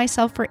than kill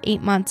myself for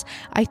 8 months,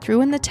 I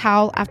threw in the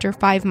towel after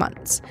 5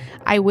 months.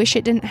 I wish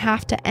it didn't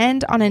have to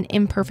end on an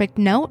imperfect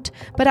note,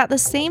 but at the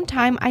same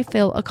time, I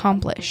feel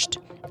accomplished.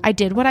 I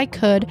did what I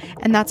could,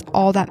 and that's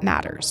all that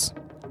matters.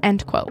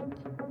 End quote.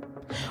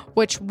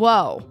 Which,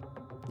 whoa.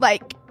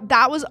 Like,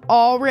 that was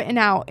all written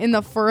out in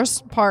the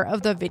first part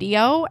of the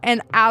video.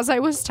 And as I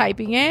was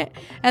typing it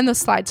and the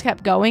slides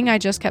kept going, I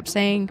just kept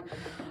saying,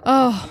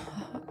 oh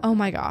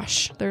my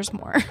gosh, there's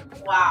more.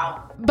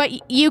 Wow.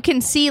 But you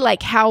can see,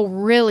 like, how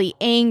really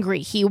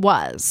angry he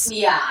was.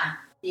 Yeah,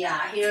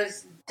 he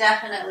was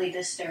definitely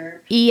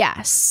disturbed.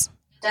 Yes.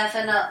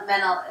 Definite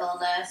mental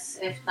illness,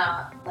 if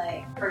not,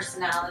 like,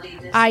 personality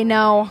disorder. I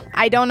know.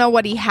 I don't know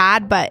what he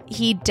had, but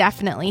he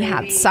definitely Maybe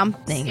had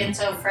something.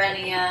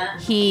 Schizophrenia.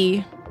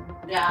 He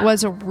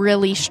was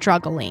really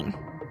struggling.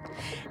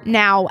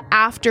 Now,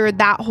 after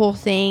that whole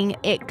thing,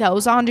 it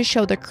goes on to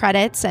show the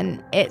credits,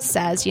 and it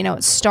says, you know,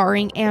 it's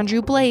starring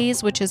Andrew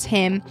Blaze, which is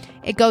him.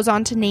 It goes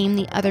on to name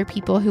the other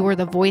people who were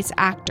the voice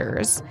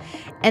actors.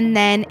 And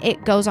then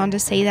it goes on to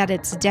say that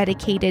it's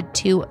dedicated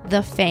to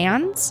the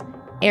fans,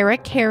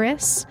 Eric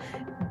Harris,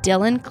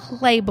 Dylan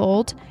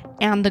Klebold,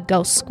 and the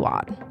Ghost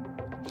Squad.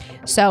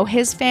 So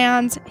his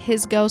fans,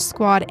 his Ghost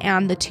Squad,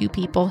 and the 2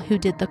 people who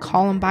did the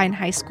Columbine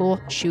High School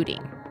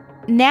shooting.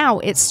 Now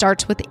it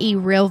starts with a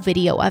real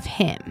video of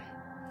him,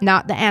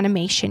 not the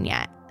animation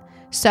yet.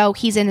 So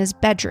he's in his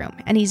bedroom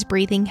and he's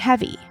breathing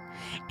heavy,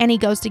 and he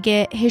goes to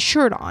get his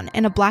shirt on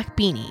and a black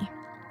beanie.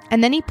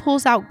 And then he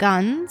pulls out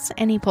guns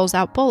and he pulls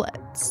out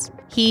bullets.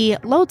 He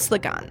loads the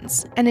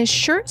guns and his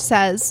shirt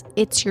says,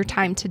 "It's your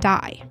time to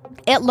die."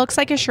 It looks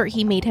like a shirt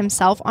he made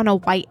himself on a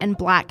white and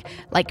black,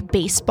 like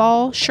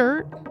baseball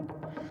shirt.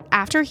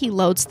 After he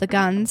loads the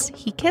guns,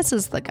 he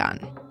kisses the gun.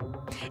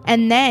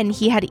 And then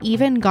he had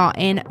even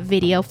gotten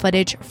video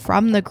footage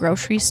from the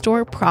grocery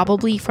store,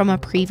 probably from a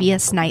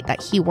previous night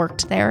that he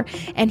worked there,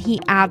 and he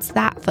adds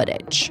that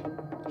footage.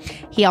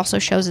 He also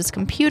shows his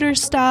computer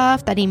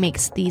stuff that he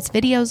makes these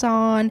videos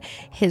on,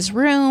 his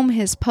room,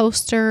 his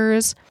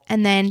posters,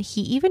 and then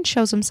he even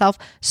shows himself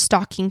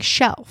stocking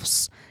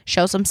shelves,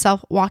 shows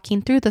himself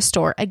walking through the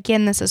store.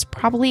 Again, this is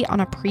probably on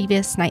a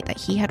previous night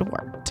that he had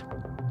worked.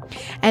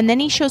 And then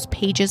he shows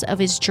pages of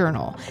his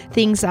journal,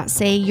 things that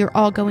say "you're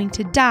all going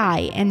to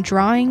die," and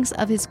drawings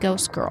of his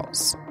ghost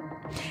girls.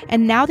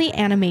 And now the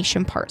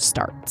animation part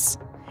starts.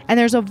 And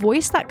there's a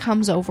voice that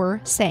comes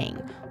over saying,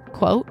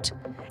 quote,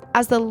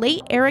 "As the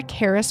late Eric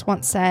Harris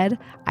once said,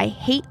 I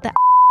hate the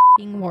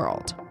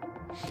world."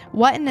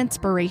 What an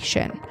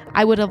inspiration.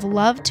 I would have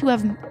loved to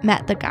have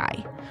met the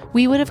guy.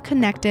 We would have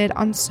connected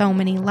on so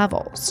many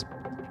levels.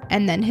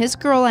 And then his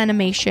girl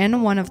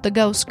animation, one of the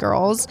ghost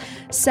girls,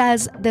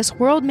 says, "This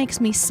world makes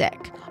me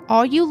sick.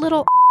 All you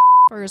little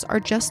are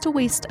just a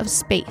waste of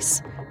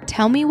space.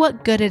 Tell me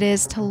what good it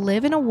is to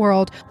live in a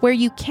world where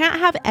you can't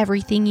have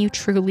everything you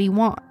truly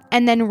want."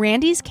 And then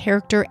Randy's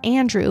character,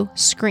 Andrew,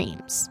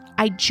 screams,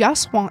 "I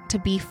just want to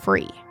be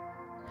free."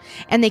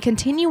 And they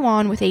continue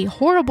on with a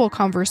horrible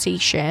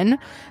conversation.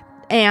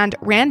 And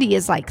Randy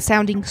is like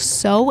sounding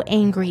so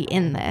angry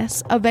in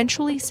this,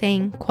 eventually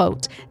saying,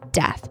 quote,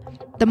 "Death.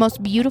 The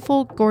most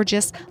beautiful,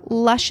 gorgeous,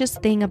 luscious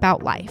thing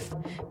about life.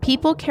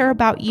 People care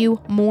about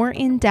you more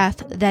in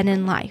death than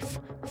in life.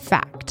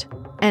 Fact."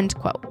 End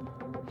quote.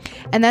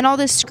 And then all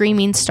this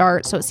screaming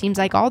starts. So it seems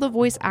like all the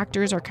voice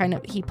actors are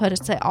he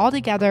puts it all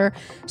together.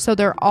 So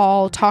they're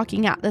all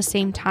talking at the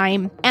same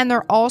time. And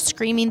they're all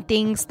screaming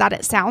things that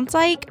it sounds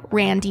like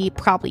Randy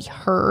probably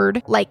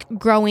heard, like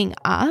growing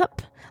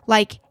up.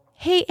 Like,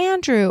 "Hey,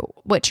 Andrew,"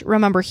 which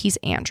remember he's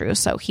Andrew,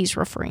 so he's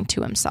referring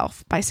to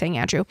himself by saying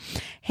Andrew.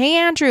 "Hey,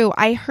 Andrew,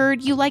 I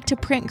heard you like to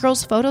print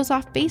girls' photos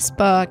off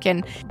Facebook,"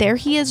 and there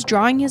he is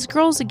drawing his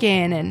girls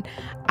again, and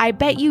 "I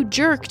bet you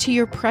jerk to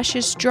your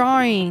precious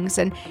drawings,"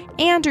 and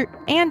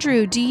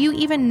Andrew, do you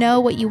even know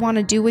what you want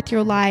to do with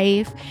your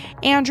life?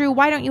 Andrew,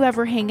 why don't you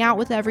ever hang out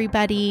with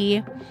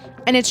everybody?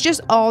 And it's just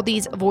all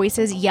these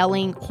voices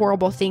yelling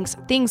horrible things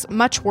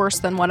much worse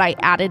than what I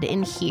added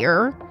in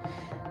here.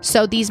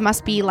 So these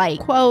must be like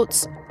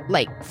quotes,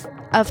 like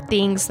of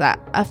things that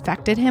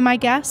affected him, I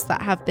guess,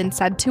 that have been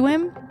said to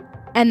him.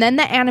 And then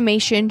the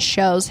animation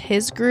shows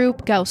his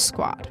group, Ghost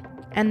Squad.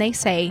 And they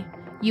say,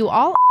 "You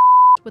all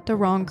with the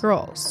wrong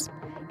girls.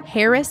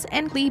 Harris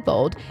and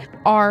Leibold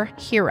are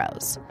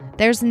heroes.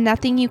 There's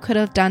nothing you could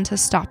have done to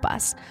stop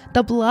us.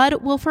 The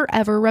blood will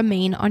forever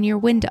remain on your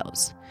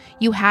windows.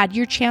 You had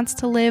your chance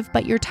to live,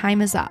 but your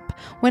time is up.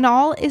 When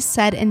all is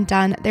said and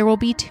done, there will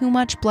be too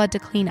much blood to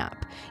clean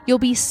up. You'll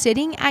be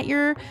sitting at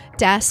your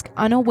desk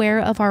unaware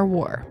of our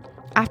war.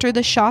 After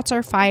the shots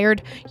are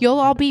fired, you'll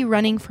all be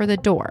running for the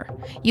door.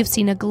 You've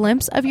seen a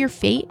glimpse of your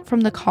fate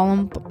from the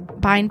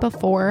Columbine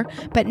before,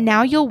 but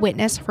now you'll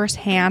witness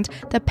firsthand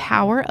the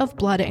power of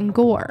blood and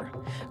gore.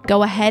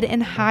 Go ahead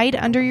and hide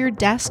under your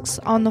desks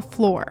on the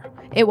floor.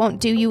 It won't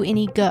do you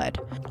any good.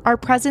 Our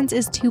presence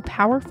is too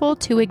powerful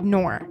to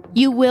ignore.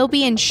 You will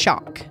be in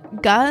shock.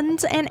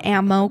 Guns and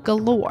ammo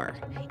galore.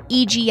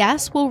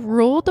 EGS will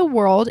rule the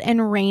world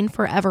and reign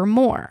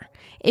forevermore.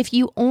 If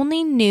you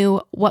only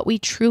knew what we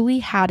truly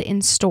had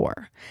in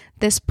store,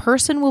 this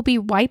person will be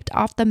wiped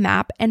off the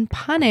map and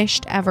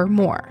punished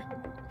evermore."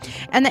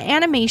 And the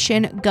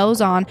animation goes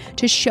on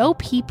to show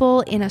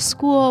people in a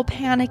school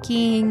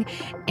panicking,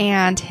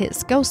 and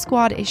his ghost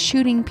squad is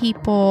shooting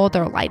people.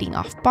 They're lighting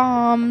off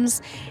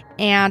bombs,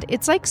 and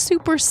it's like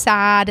super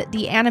sad.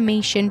 The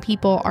animation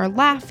people are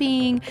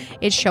laughing.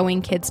 It's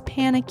showing kids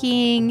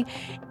panicking.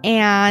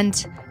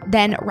 And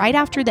then right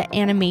after the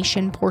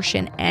animation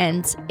portion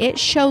ends, it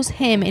shows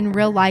him in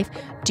real life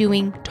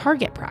doing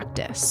target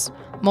practice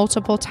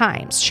multiple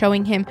times,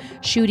 showing him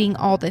shooting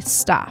all this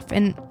stuff.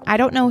 And I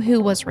don't know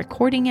who was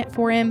recording it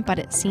for him, but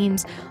it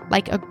seems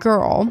like a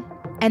girl.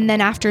 And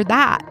then after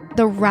that,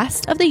 the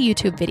rest of the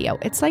YouTube video,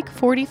 it's like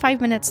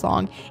 45 minutes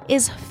long,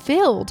 is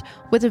filled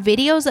with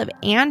videos of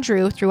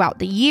Andrew throughout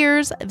the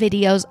years,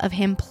 videos of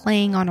him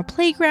playing on a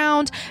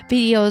playground,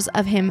 videos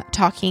of him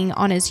talking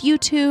on his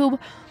YouTube,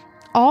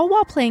 all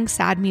while playing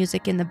sad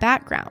music in the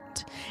background.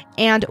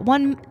 And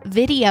one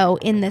video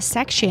in this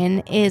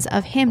section is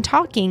of him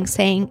talking,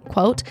 saying,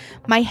 quote,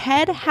 "My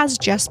head has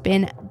just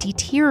been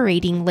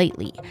deteriorating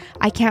lately.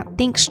 I can't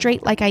think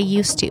straight like I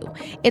used to.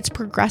 It's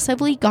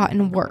progressively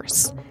gotten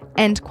worse."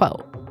 End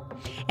quote.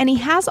 And he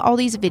has all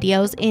these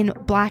videos in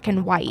black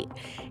and white.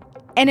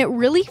 And it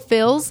really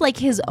feels like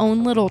his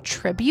own little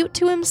tribute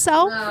to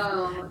himself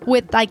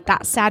with like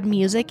that sad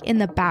music in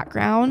the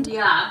background.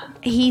 Yeah.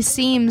 He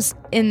seems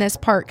in this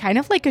part kind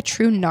of like a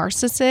true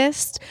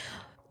narcissist.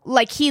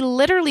 Like he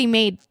literally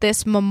made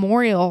this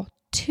memorial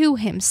to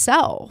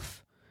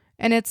himself.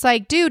 And it's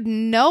like, dude,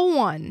 no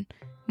one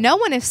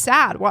is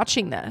sad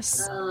watching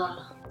this.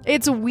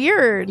 It's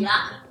weird.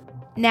 Yeah.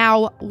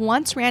 Now,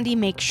 once Randy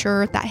makes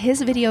sure that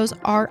his videos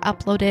are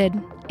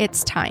uploaded,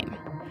 it's time.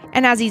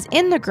 And as he's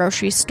in the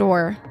grocery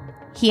store,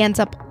 he ends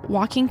up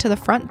walking to the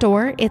front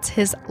door. It's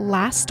his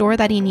last door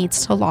that he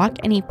needs to lock,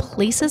 and he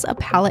places a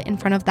pallet in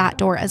front of that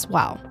door as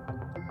well.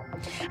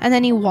 And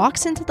then he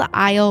walks into the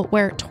aisle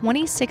where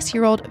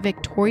 26-year-old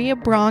Victoria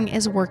Brong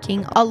is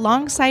working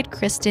alongside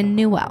Kristen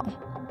Newell.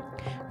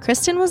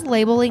 Kristen was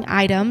labeling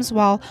items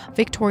while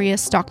Victoria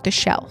stocked the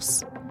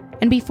shelves.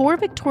 And before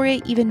Victoria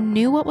even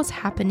knew what was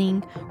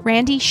happening,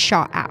 Randy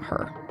shot at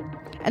her,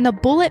 and the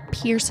bullet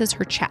pierces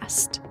her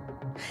chest.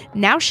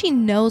 Now she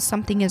knows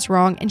something is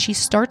wrong, and she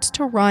starts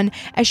to run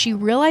as she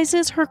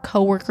realizes her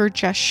coworker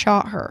just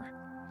shot her.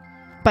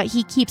 But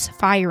he keeps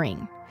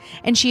firing,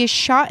 and she is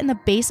shot in the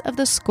base of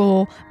the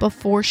skull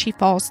before she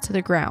falls to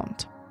the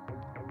ground.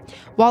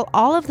 While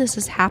all of this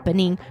is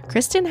happening,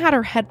 Kristen had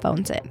her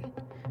headphones in.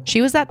 She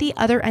was at the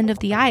other end of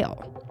the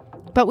aisle.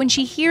 But when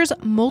she hears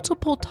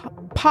multiple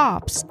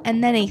pops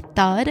and then a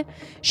thud,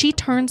 she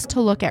turns to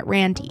look at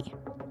Randy.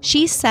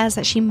 She says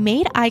that she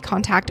made eye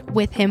contact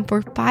with him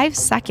for 5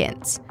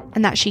 seconds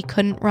and that she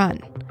couldn't run.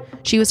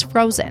 She was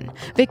frozen.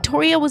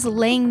 Victoria was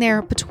laying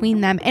there between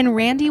them, and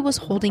Randy was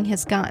holding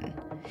his gun.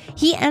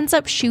 He ends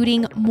up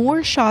shooting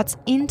more shots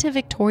into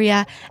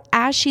Victoria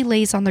as she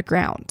lays on the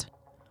ground.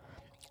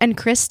 And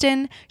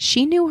Kristen,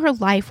 she knew her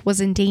life was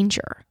in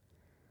danger.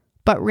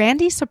 But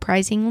Randy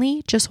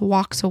surprisingly just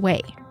walks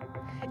away.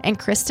 And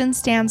Kristen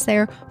stands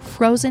there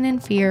frozen in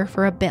fear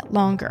for a bit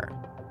longer.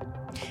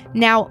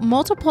 Now,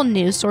 multiple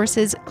news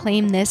sources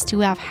claim this to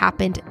have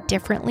happened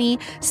differently,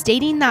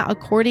 stating that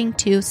according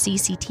to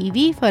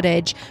CCTV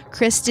footage,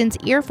 Kristen's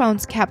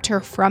earphones kept her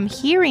from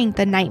hearing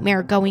the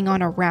nightmare going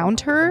on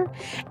around her,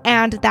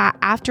 and that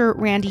after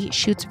Randy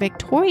shoots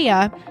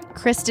Victoria,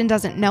 Kristen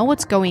doesn't know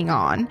what's going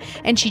on,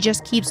 and she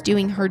just keeps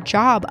doing her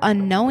job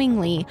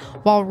unknowingly,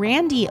 while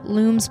Randy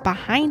looms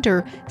behind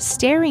her,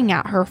 staring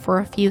at her for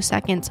a few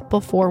seconds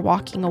before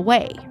walking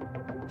away.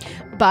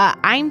 But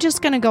I'm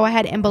just going to go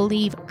ahead and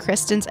believe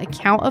Kristen's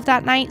account of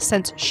that night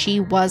since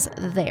she was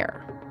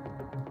there.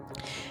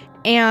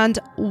 And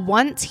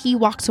once he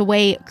walks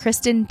away,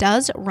 Kristen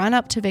does run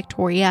up to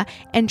Victoria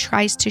and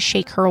tries to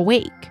shake her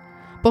awake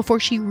before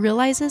she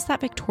realizes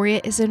that Victoria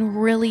is in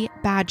really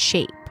bad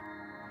shape.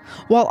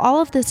 While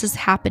all of this is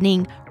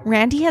happening,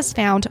 Randy has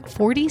found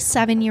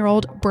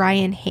 47-year-old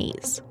Brian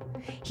Hayes.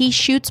 He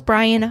shoots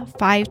Brian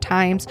 5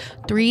 times,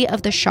 3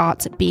 of the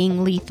shots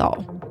being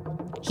lethal.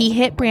 He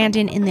hit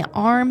Brandon in the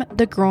arm,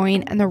 the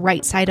groin, and the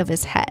right side of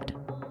his head.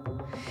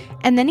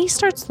 And then he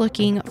starts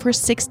looking for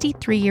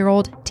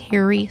 63-year-old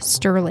Terry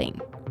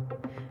Sterling.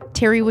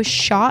 Terry was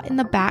shot in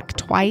the back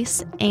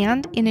twice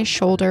and in his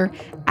shoulder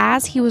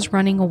as he was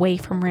running away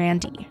from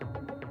Randy.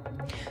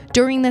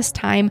 During this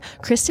time,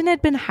 Kristen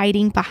had been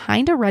hiding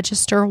behind a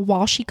register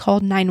while she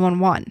called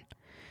 911.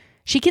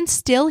 She can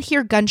still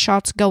hear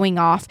gunshots going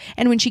off,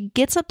 and when she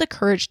gets up the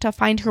courage to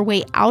find her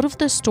way out of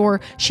the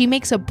store, she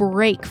makes a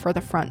break for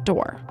the front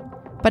door.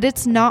 But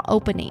it's not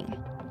opening.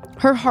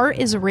 Her heart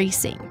is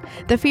racing.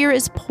 The fear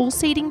is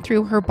pulsating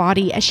through her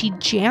body as she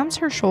jams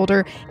her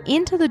shoulder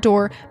into the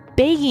door,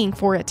 begging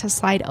for it to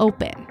slide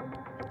open.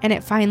 And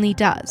it finally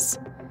does.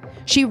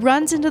 She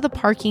runs into the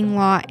parking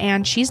lot,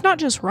 and she's not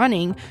just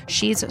running,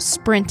 she's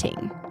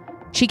sprinting.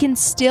 She can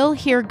still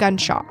hear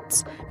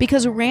gunshots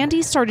because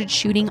Randy started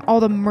shooting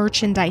all the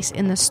merchandise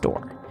in the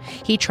store.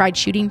 He tried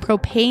shooting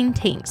propane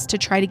tanks to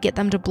try to get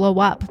them to blow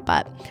up,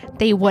 but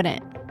they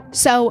wouldn't.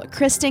 So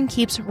Kristen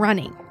keeps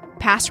running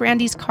past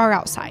Randy's car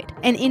outside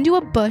and into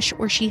a bush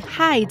where she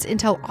hides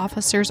until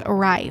officers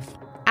arrive.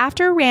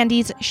 After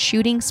Randy's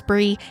shooting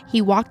spree,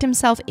 he walked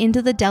himself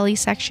into the deli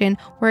section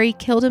where he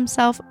killed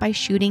himself by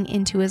shooting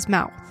into his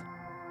mouth.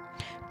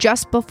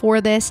 Just before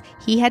this,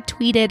 he had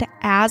tweeted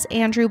as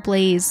Andrew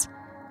Blaze,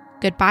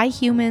 "Goodbye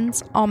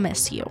humans, I'll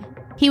miss you."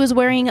 He was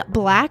wearing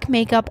black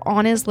makeup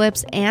on his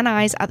lips and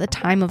eyes at the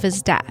time of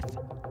his death.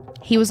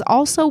 He was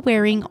also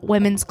wearing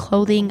women's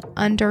clothing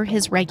under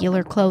his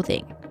regular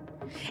clothing.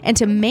 And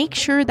to make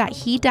sure that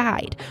he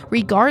died,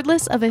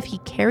 regardless of if he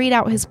carried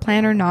out his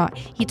plan or not,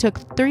 he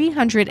took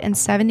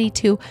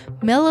 372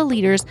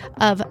 milliliters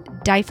of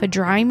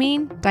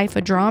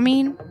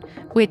diphenhydramine,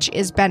 which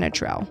is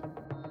Benadryl.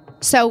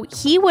 So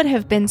he would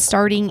have been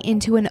starting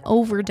into an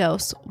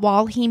overdose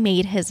while he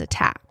made his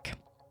attack.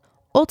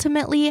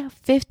 Ultimately,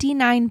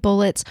 59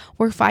 bullets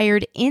were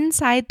fired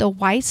inside the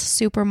Weis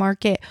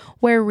supermarket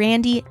where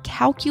Randy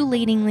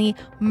calculatingly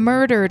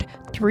murdered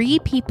 3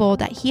 people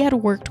that he had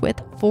worked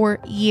with for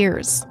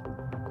years.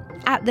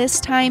 At this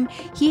time,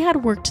 he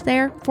had worked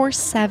there for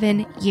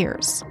 7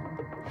 years.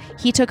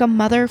 He took a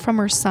mother from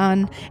her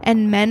son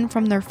and men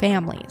from their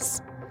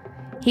families.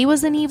 He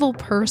was an evil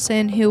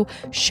person who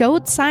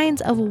showed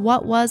signs of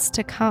what was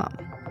to come,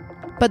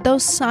 but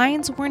those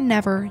signs were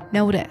never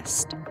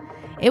noticed.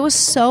 It was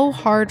so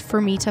hard for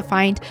me to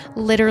find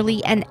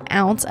literally an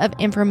ounce of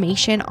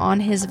information on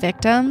his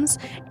victims,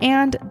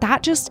 and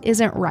that just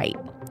isn't right.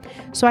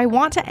 So I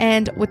want to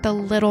end with the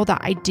little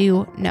that I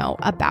do know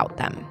about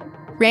them.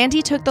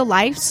 Randy took the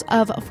lives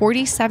of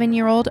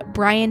 47-year-old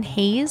Brian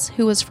Hayes,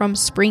 who was from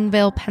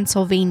Springville,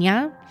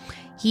 Pennsylvania.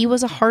 He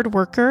was a hard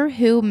worker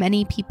who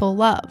many people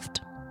loved.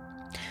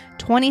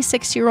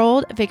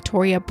 26-year-old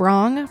Victoria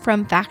Brong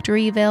from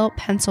Factoryville,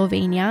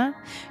 Pennsylvania.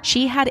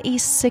 She had a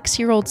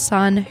 6-year-old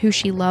son who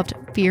she loved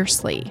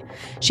fiercely.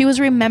 She was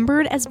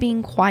remembered as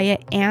being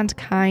quiet and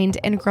kind,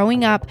 and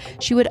growing up,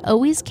 she would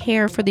always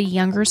care for the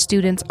younger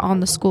students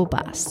on the school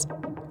bus.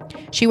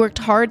 She worked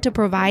hard to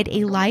provide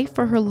a life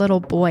for her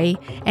little boy,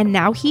 and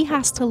now he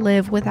has to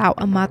live without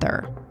a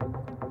mother.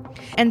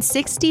 And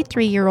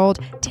 63-year-old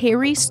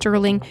Terry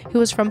Sterling,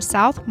 who is from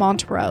South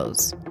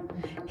Montrose.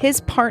 His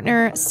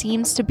partner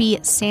seems to be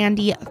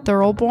Sandy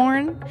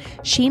Thurlborn.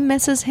 She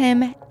misses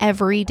him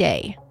every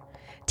day.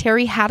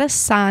 Terry had a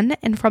son,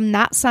 and from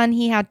that son,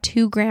 he had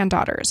 2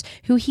 granddaughters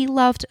who he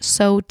loved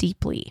so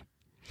deeply.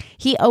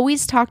 He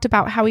always talked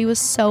about how he was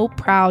so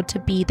proud to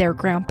be their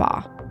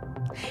grandpa.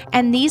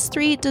 And these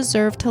 3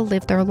 deserve to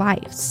live their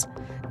lives.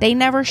 They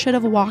never should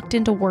have walked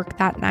into work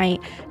that night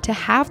to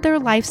have their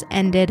lives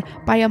ended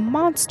by a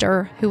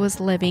monster who was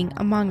living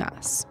among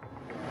us.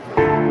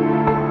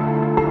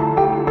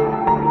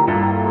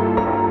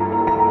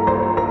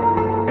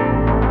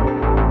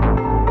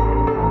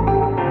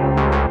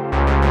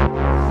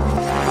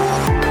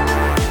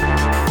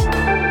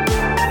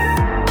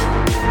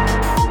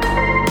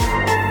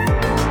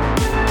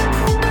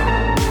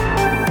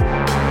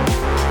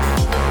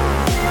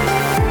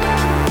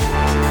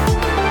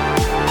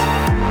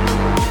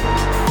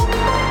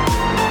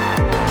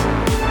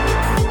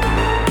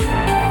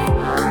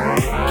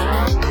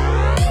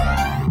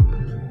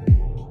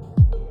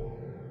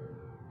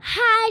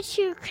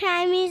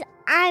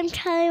 I'm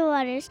Charlie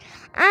Waters.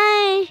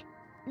 I'm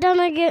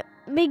gonna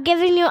be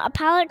giving you a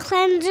palate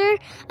cleanser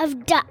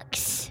of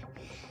ducks.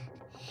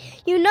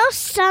 You know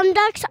some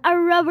ducks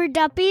are rubber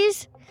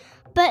duppies,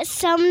 but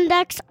some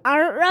ducks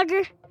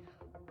aren't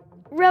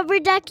rubber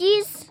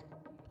duckies.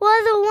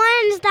 Well, the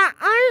ones that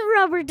aren't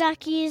rubber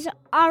duckies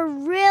are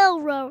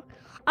real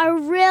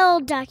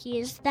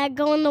duckies that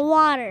go in the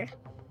water.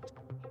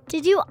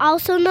 Did you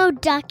also know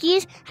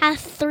duckies have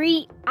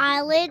 3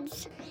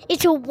 eyelids?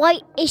 It's a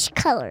whitish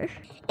color.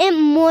 It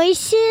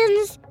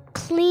moistens,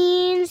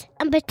 cleans,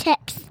 and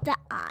protects the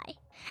eye.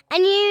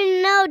 And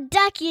you know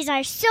duckies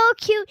are so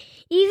cute,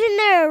 even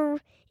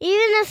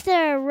if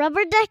they're a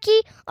rubber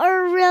ducky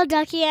or a real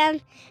ducky,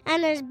 and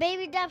there's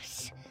baby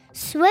ducks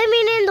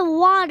swimming in the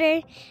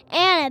water,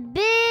 and a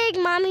big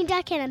mommy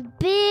duck and a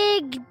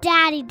big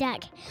daddy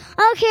duck.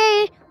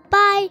 Okay,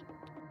 bye.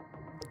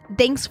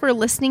 Thanks for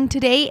listening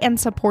today and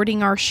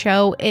supporting our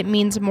show. It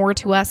means more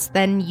to us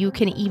than you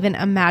can even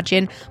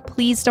imagine.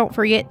 Please don't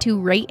forget to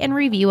rate and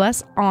review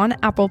us on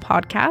Apple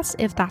Podcasts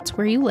if that's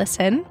where you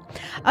listen.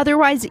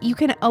 Otherwise, you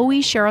can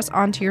always share us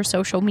onto your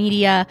social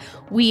media.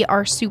 We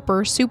are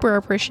super, super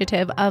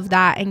appreciative of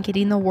that and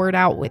getting the word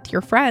out with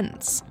your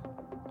friends.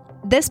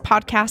 This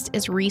podcast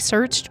is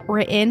researched,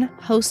 written,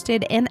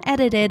 hosted, and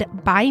edited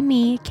by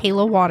me,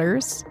 Kayla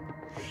Waters.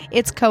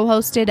 It's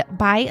co-hosted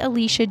by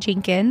Alicia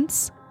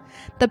Jenkins.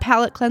 The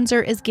palette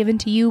cleanser is given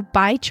to you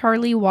by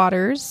Charlie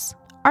Waters.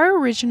 Our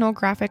original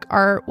graphic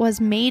art was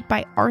made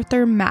by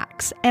Arthur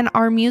Max, and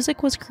our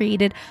music was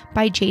created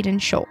by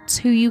Jaden Schultz,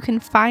 who you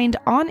can find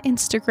on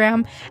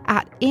Instagram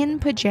at In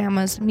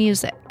Pajamas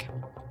Music.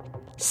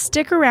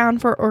 Stick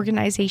around for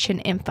organization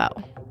info.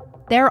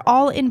 They're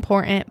all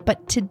important,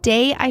 but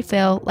today I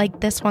feel like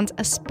this one's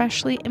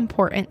especially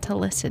important to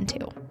listen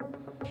to.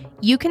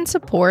 You can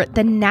support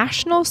the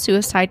National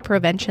Suicide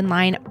Prevention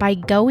Line by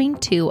going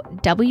to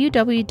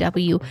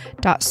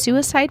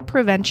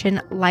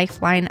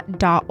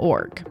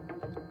www.suicidepreventionlifeline.org.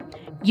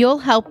 You'll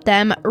help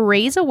them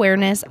raise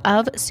awareness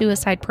of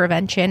suicide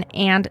prevention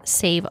and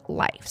save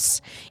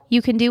lives.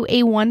 You can do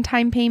a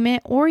one-time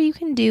payment or you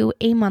can do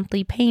a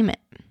monthly payment.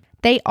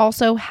 They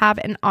also have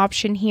an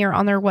option here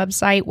on their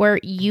website where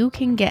you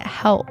can get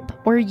help,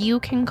 where you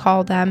can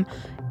call them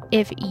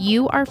if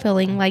you are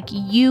feeling like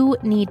you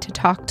need to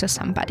talk to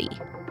somebody.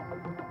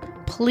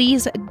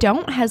 Please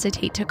don't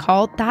hesitate to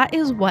call. That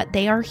is what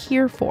they are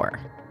here for.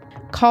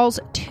 Calls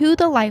to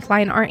the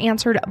Lifeline are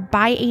answered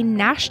by a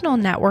national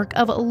network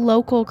of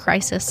local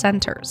crisis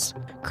centers.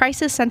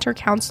 Crisis center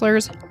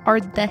counselors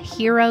are the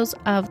heroes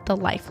of the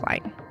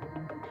Lifeline.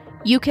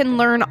 You can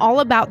learn all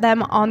about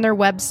them on their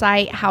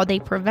website, how they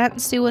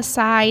prevent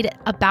suicide,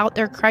 about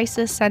their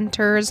crisis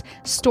centers,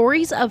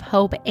 stories of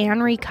hope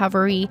and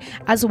recovery,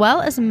 as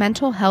well as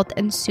mental health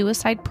and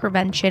suicide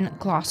prevention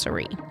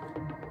glossary.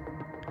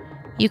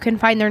 You can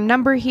find their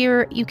number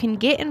here, you can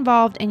get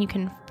involved, and you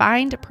can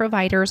find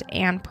providers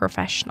and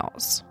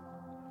professionals.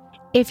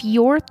 If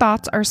your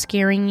thoughts are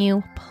scaring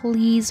you,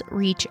 please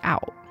reach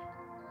out.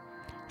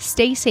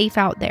 Stay safe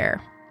out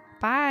there.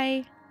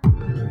 Bye.